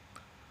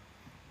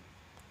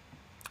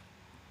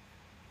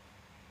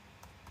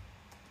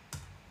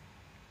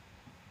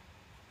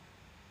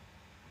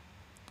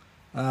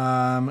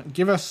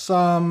 Give us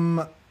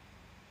some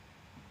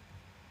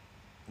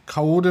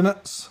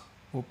coordinates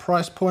or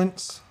price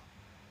points.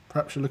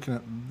 Perhaps you're looking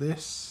at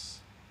this.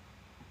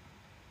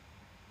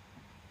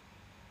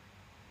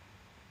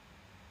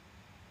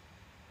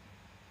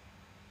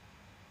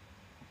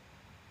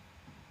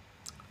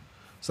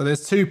 So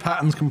there's 2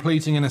 patterns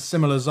completing in a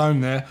similar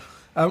zone there.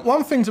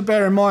 One thing to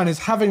bear in mind is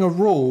having a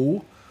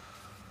rule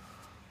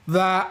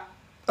that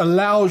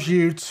allows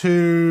you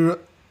to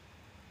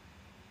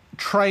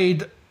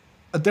trade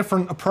a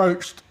different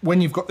approach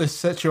when you've got this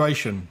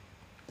situation.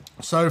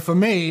 So for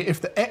me,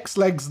 if the X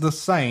leg's the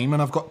same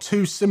and I've got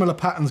 2 similar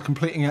patterns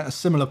completing at a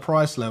similar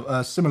price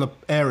level, similar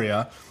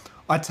area,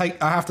 I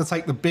have to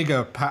take the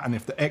bigger pattern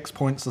if the X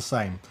point's the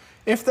same.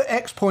 If the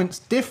X point's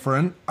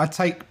different, I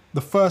take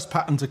the first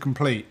pattern to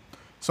complete.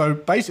 So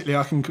basically,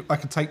 I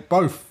could take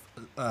both,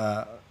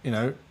 you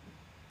know,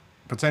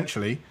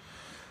 potentially.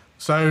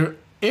 So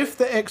if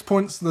the X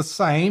point's the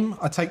same,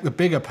 I take the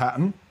bigger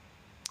pattern.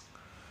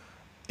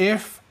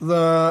 If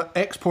the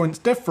X point's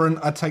different,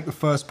 I take the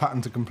first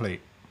pattern to complete,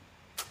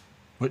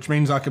 which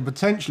means I could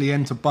potentially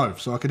enter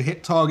both. So I could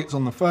hit targets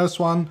on the first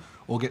one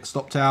or get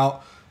stopped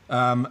out,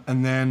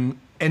 and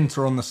then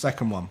enter on the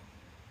second one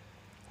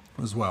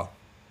as well.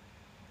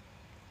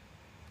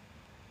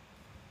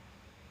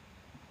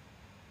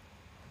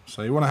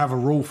 So you want to have a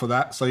rule for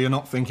that, so you're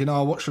not thinking,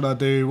 oh, what should I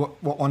do?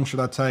 What one should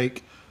I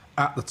take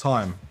at the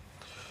time?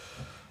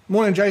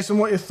 Morning, Jason.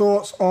 What are your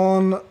thoughts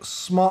on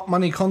smart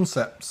money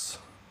concepts?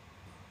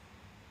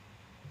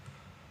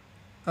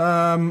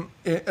 In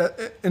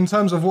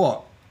terms of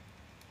what?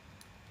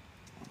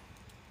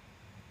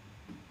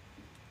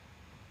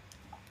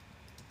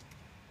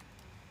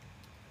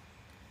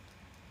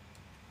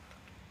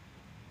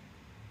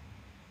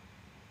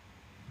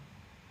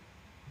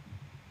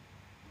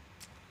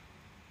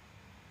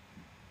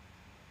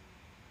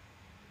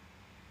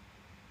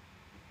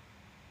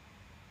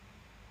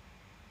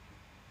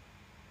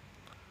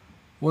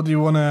 What do you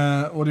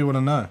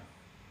wanna know?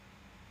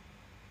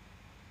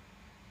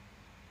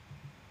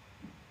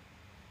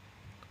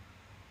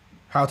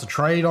 How to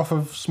trade off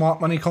of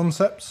smart money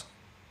concepts?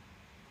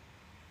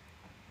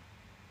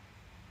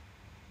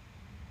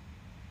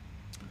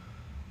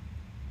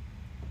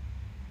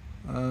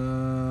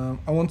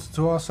 I wanted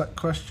to ask that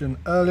question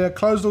earlier.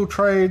 Closed all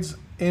trades,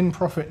 in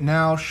profit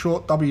now,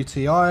 short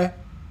WTI.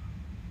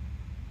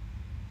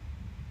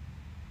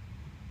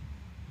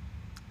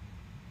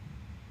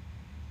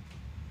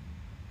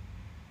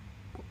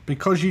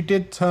 Because you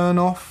did turn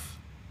off.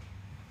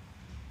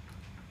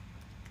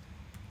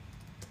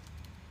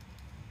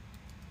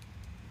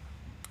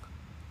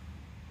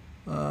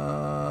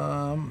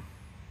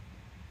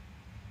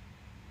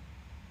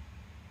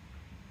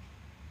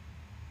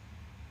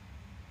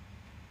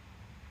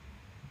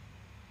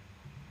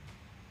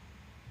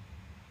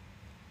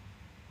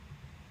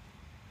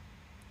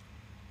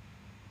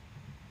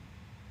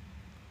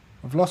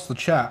 I've lost the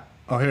chat.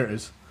 Oh, here it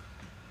is.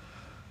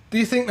 Do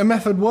you think the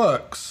method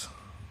works?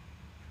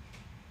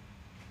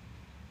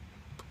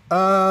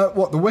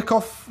 What, the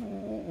Wyckoff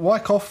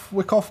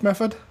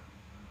method?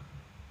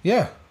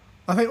 Yeah.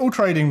 I think all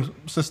trading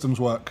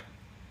systems work.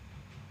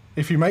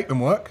 If you make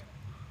them work.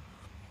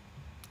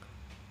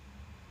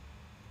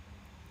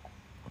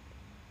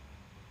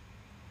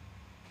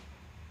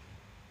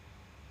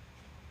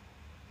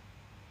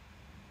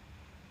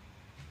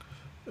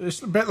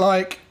 It's a bit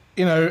like,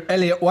 you know,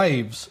 Elliott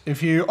waves.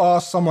 If you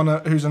ask someone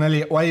who's an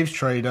Elliott waves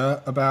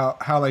trader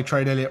about how they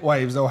trade Elliott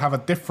waves, they'll have a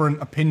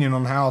different opinion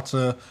on how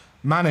to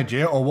manage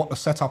it or what the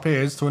setup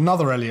is to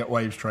another Elliott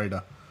waves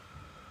trader.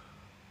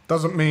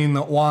 Doesn't mean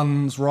that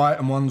one's right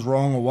and one's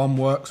wrong, or one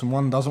works and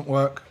one doesn't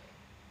work.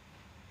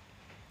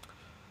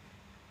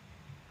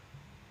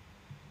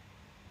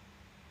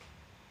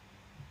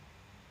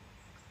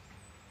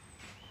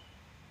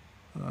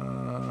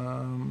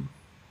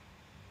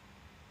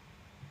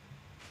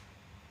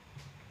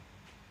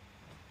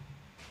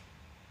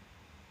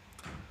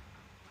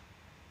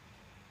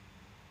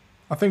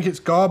 I think it's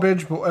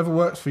garbage, but whatever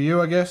works for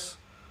you, I guess.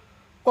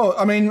 Well,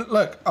 I mean,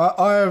 look,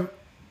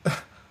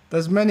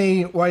 there's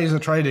many ways of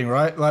trading,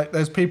 right? Like,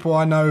 there's people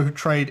I know who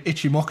trade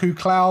Ichimoku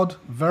Cloud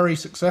very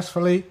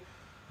successfully.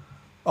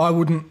 I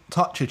wouldn't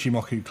touch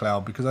Ichimoku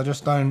Cloud because I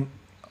just don't...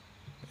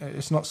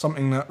 It's not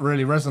something that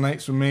really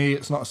resonates with me.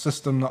 It's not a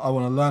system that I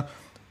want to learn.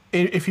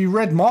 If you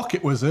read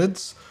Market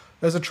Wizards,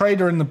 there's a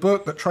trader in the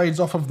book that trades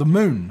off of the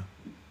moon.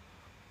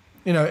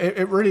 You know,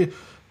 it really...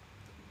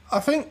 I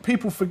think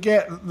people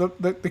forget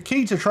the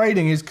key to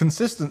trading is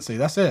consistency.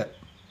 That's it.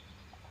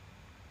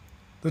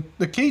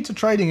 The key to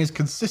trading is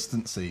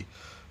consistency.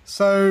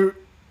 So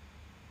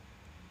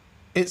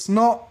it's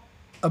not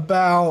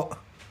about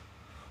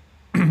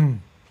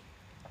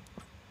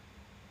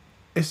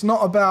it's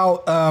not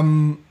about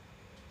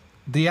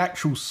the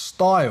actual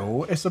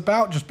style. It's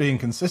about just being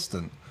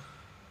consistent.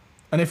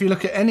 And if you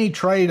look at any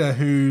trader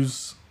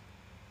who's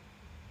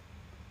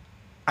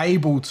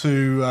able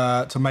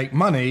to make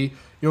money,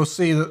 you'll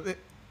see that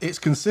it's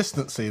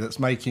consistency that's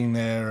making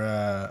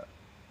them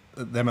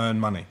earn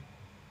money.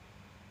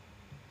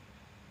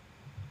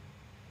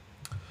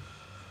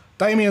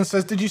 Damien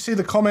says, did you see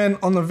the comment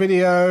on the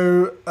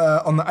video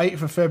on the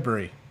 8th of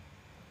February?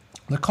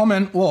 The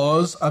comment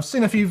was, I've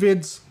seen a few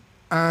vids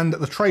and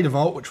the Trader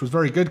Vault, which was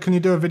very good. Can you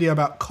do a video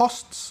about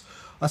costs?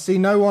 I see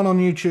no one on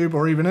YouTube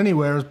or even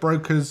anywhere as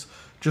brokers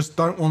just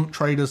don't want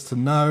traders to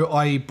know,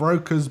 i.e.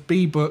 brokers,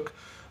 B-book,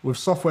 with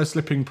software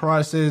slipping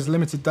prices,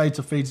 limited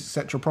data feeds,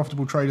 etc.,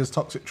 profitable traders,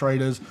 toxic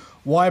traders.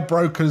 Why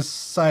brokers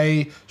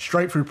say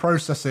straight through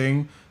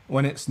processing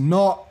when it's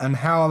not, and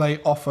how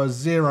they offer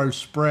zero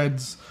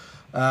spreads,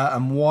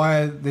 and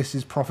why this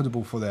is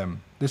profitable for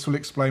them. This will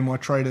explain why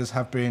traders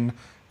have been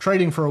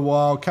trading for a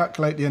while,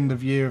 calculate the end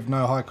of year of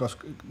no high cost.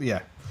 Yeah,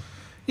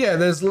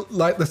 there's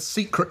like the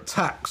secret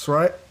tax,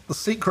 right? The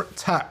secret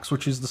tax,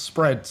 which is the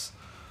spreads.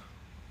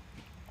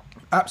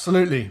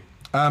 Absolutely.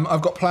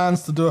 I've got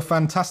plans to do a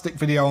fantastic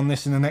video on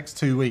this in the next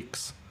 2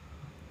 weeks.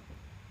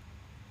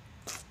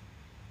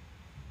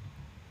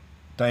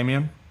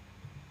 Damien?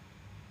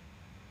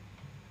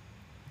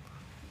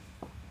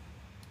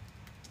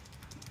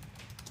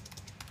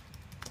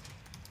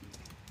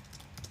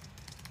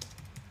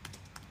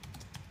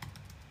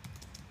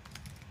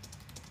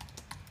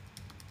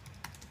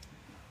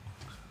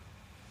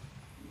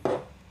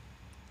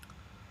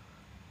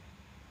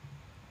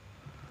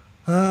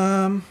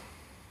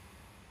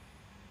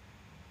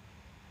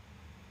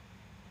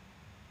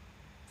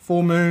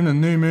 Full moon and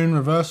new moon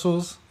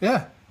reversals.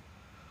 Yeah.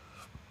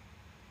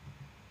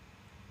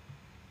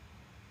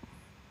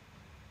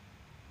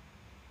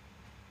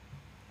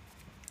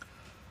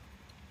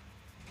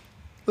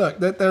 Look,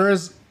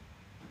 there's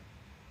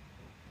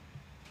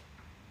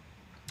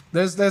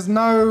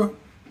no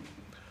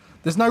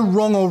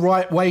wrong or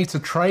right way to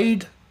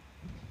trade.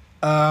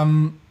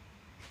 The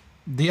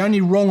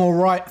only wrong or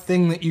right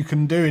thing that you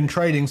can do in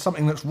trading,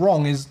 something that's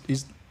wrong,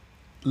 is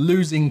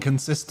losing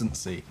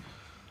consistency.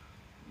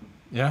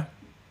 Yeah.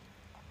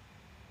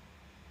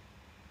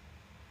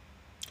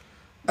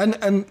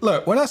 And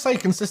look, when I say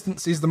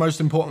consistency is the most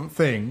important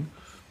thing,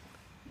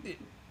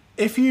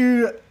 if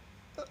you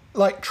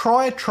like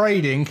try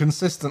trading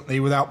consistently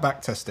without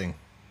backtesting.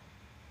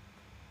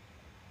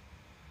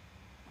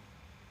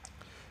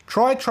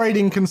 Try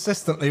trading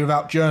consistently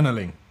without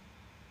journaling.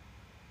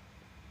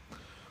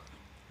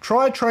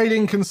 Try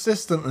trading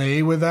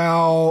consistently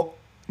without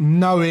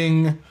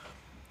knowing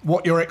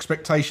what your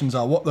expectations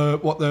are, what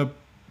the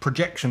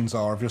projections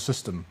are of your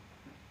system.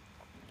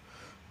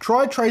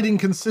 Try trading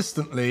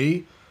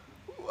consistently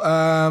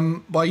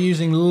by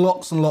using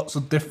lots and lots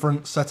of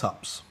different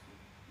setups.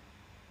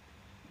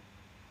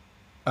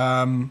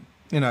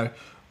 You know,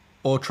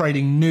 or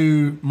trading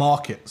new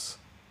markets.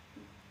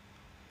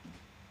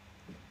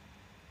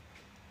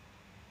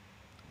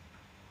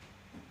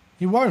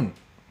 You won't.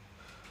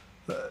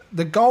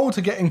 The goal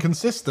to getting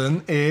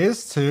consistent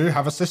is to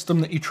have a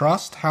system that you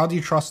trust. How do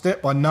you trust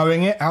it? By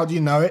knowing it. How do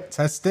you know it?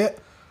 Test it.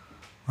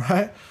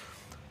 Right?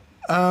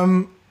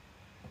 And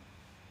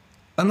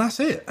that's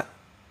it.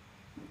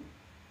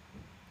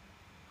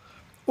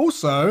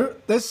 Also,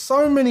 there's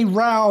so many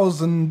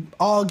rows and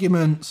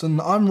arguments and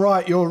I'm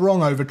right, you're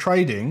wrong over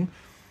trading.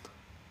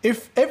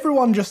 If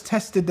everyone just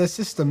tested their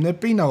system,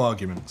 there'd be no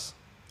arguments.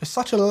 It's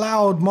such a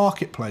loud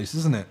marketplace,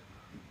 isn't it?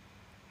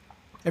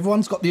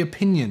 Everyone's got the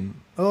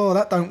opinion. Oh,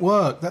 that don't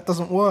work. That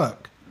doesn't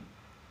work.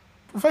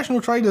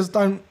 Professional traders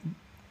don't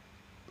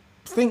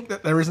think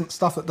that there isn't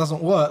stuff that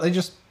doesn't work. They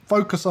just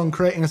focus on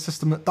creating a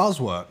system that does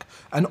work.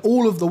 And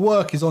all of the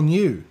work is on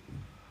you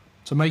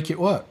to make it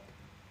work.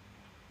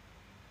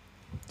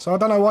 So I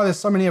don't know why there's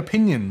so many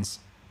opinions.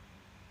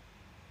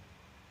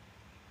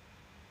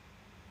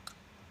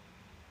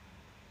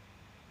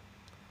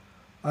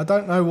 I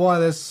don't know why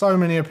there's so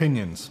many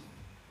opinions.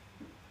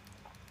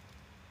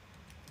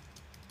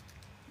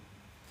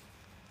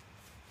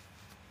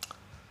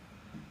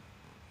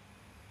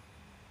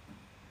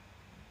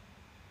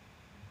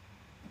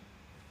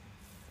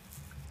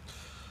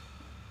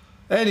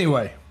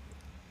 Anyway.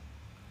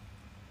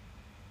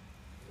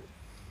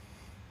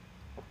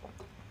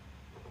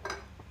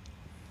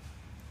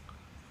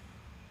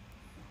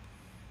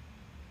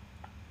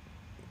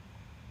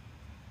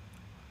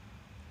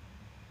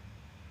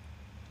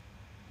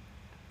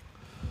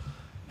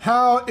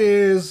 How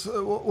is,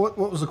 what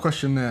was the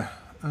question there?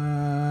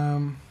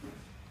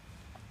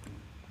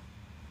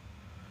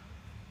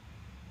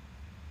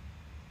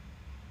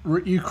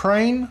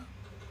 Ukraine?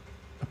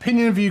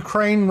 Opinion of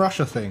Ukraine,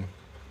 Russia thing.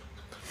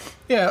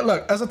 Yeah,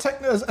 look, as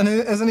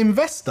an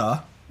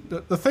investor,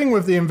 the thing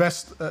with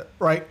the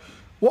right,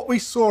 what we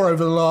saw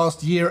over the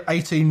last year,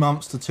 18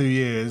 months to 2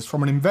 years,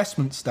 from an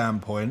investment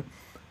standpoint,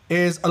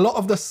 is a lot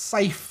of the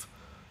safe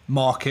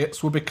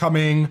markets were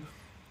becoming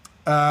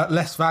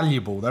less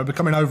valuable. They were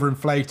becoming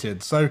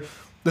overinflated. So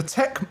the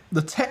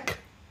tech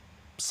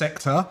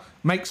sector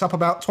makes up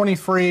about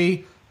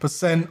 23%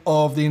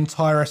 of the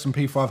entire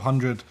S&P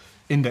 500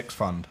 index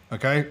fund.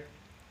 Okay,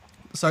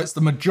 so it's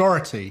the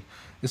majority.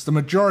 It's the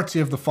majority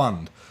of the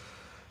fund.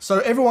 So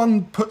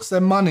everyone puts their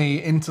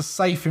money into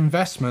safe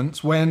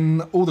investments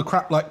when all the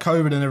crap like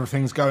COVID and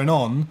everything's going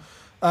on,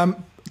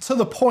 to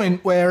the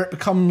point where it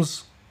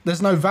becomes,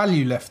 there's no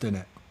value left in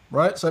it,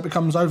 right? So it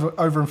becomes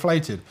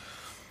overinflated.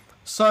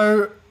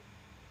 So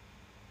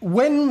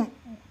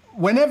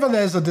whenever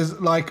there's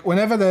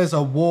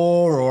a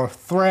war or a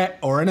threat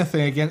or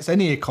anything against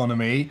any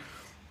economy,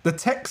 the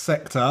tech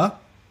sector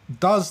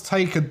does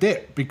take a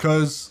dip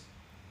because,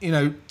 you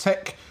know,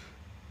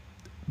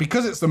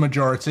 because it's the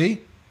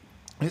majority,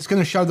 it's going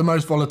to show the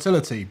most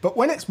volatility. But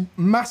when it's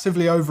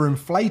massively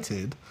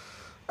overinflated,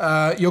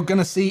 you're going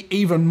to see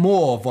even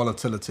more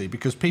volatility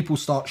because people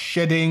start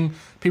shedding,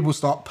 people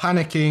start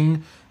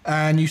panicking,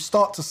 and you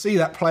start to see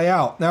that play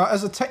out. Now,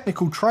 as a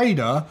technical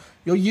trader,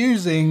 you're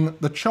using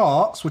the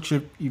charts, which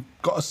you've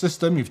got a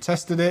system, you've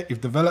tested it, you've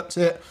developed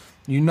it,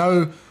 you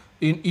know,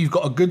 you've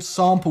got a good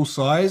sample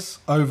size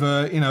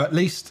over, you know, at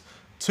least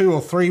 2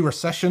 or 3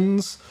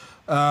 recessions,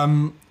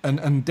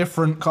 and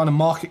different kind of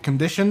market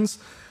conditions,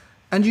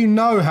 and you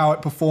know how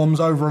it performs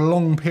over a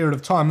long period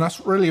of time. That's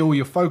really all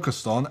you're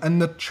focused on,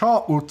 and the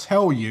chart will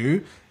tell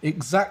you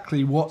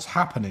exactly what's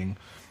happening.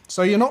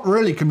 So you're not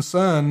really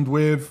concerned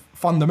with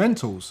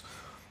fundamentals.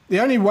 The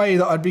only way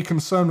that I'd be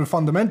concerned with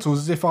fundamentals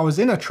is if I was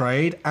in a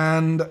trade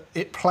and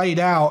it played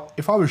out,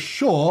 if I was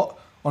short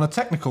on a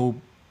technical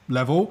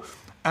level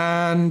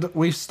and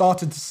we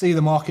started to see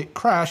the market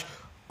crash,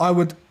 I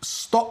would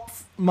stop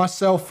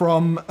myself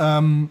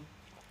from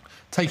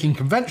taking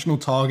conventional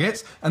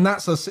targets, and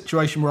that's a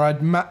situation where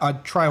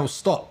I'd trail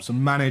stops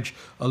and manage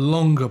a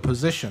longer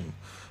position.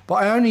 But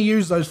I only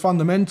use those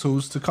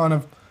fundamentals to kind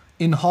of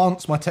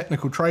enhance my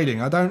technical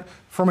trading. I don't,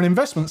 from an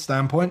investment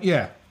standpoint,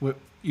 yeah,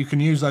 you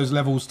can use those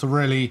levels to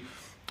really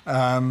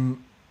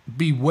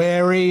be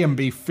wary and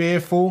be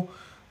fearful.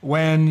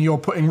 When you're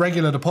putting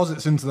regular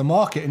deposits into the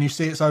market and you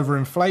see it's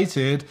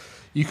overinflated,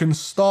 you can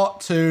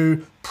start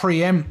to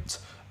preempt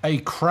a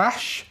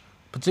crash,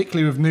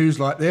 particularly with news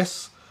like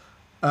this.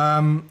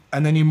 And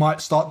then you might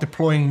start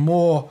deploying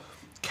more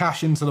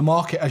cash into the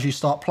market as you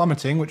start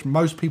plummeting, which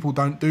most people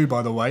don't do,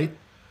 by the way.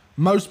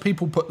 Most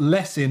people put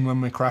less in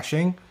when we're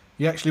crashing.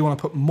 You actually want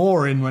to put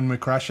more in when we're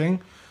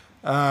crashing.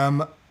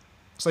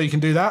 So you can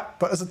do that.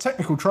 But as a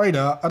technical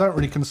trader, I don't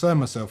really concern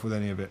myself with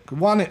any of it.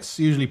 One, it's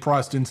usually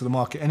priced into the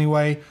market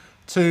anyway.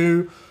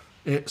 Two,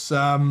 it's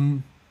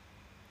I'm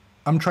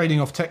trading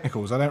off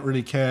technicals. I don't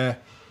really care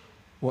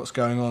what's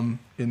going on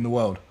in the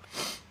world.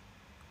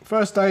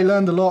 First day,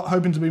 learned a lot,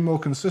 hoping to be more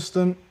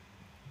consistent.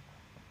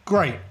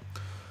 Great.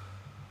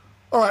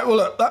 All right, well,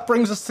 look, that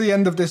brings us to the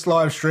end of this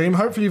live stream.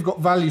 Hopefully you've got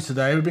value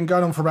today. We've been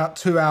going on for about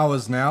 2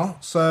 hours now.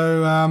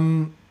 So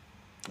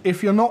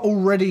if you're not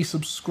already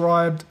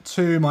subscribed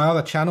to my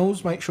other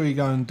channels, make sure you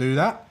go and do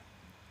that.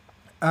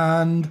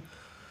 And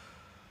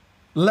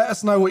let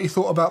us know what you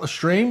thought about the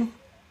stream,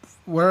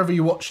 wherever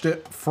you watched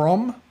it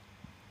from.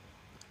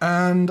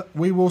 And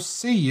we will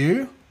see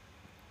you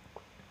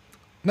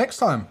next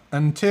time.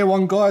 And Tier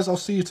 1 guys, I'll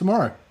see you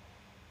tomorrow.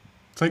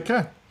 Take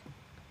care.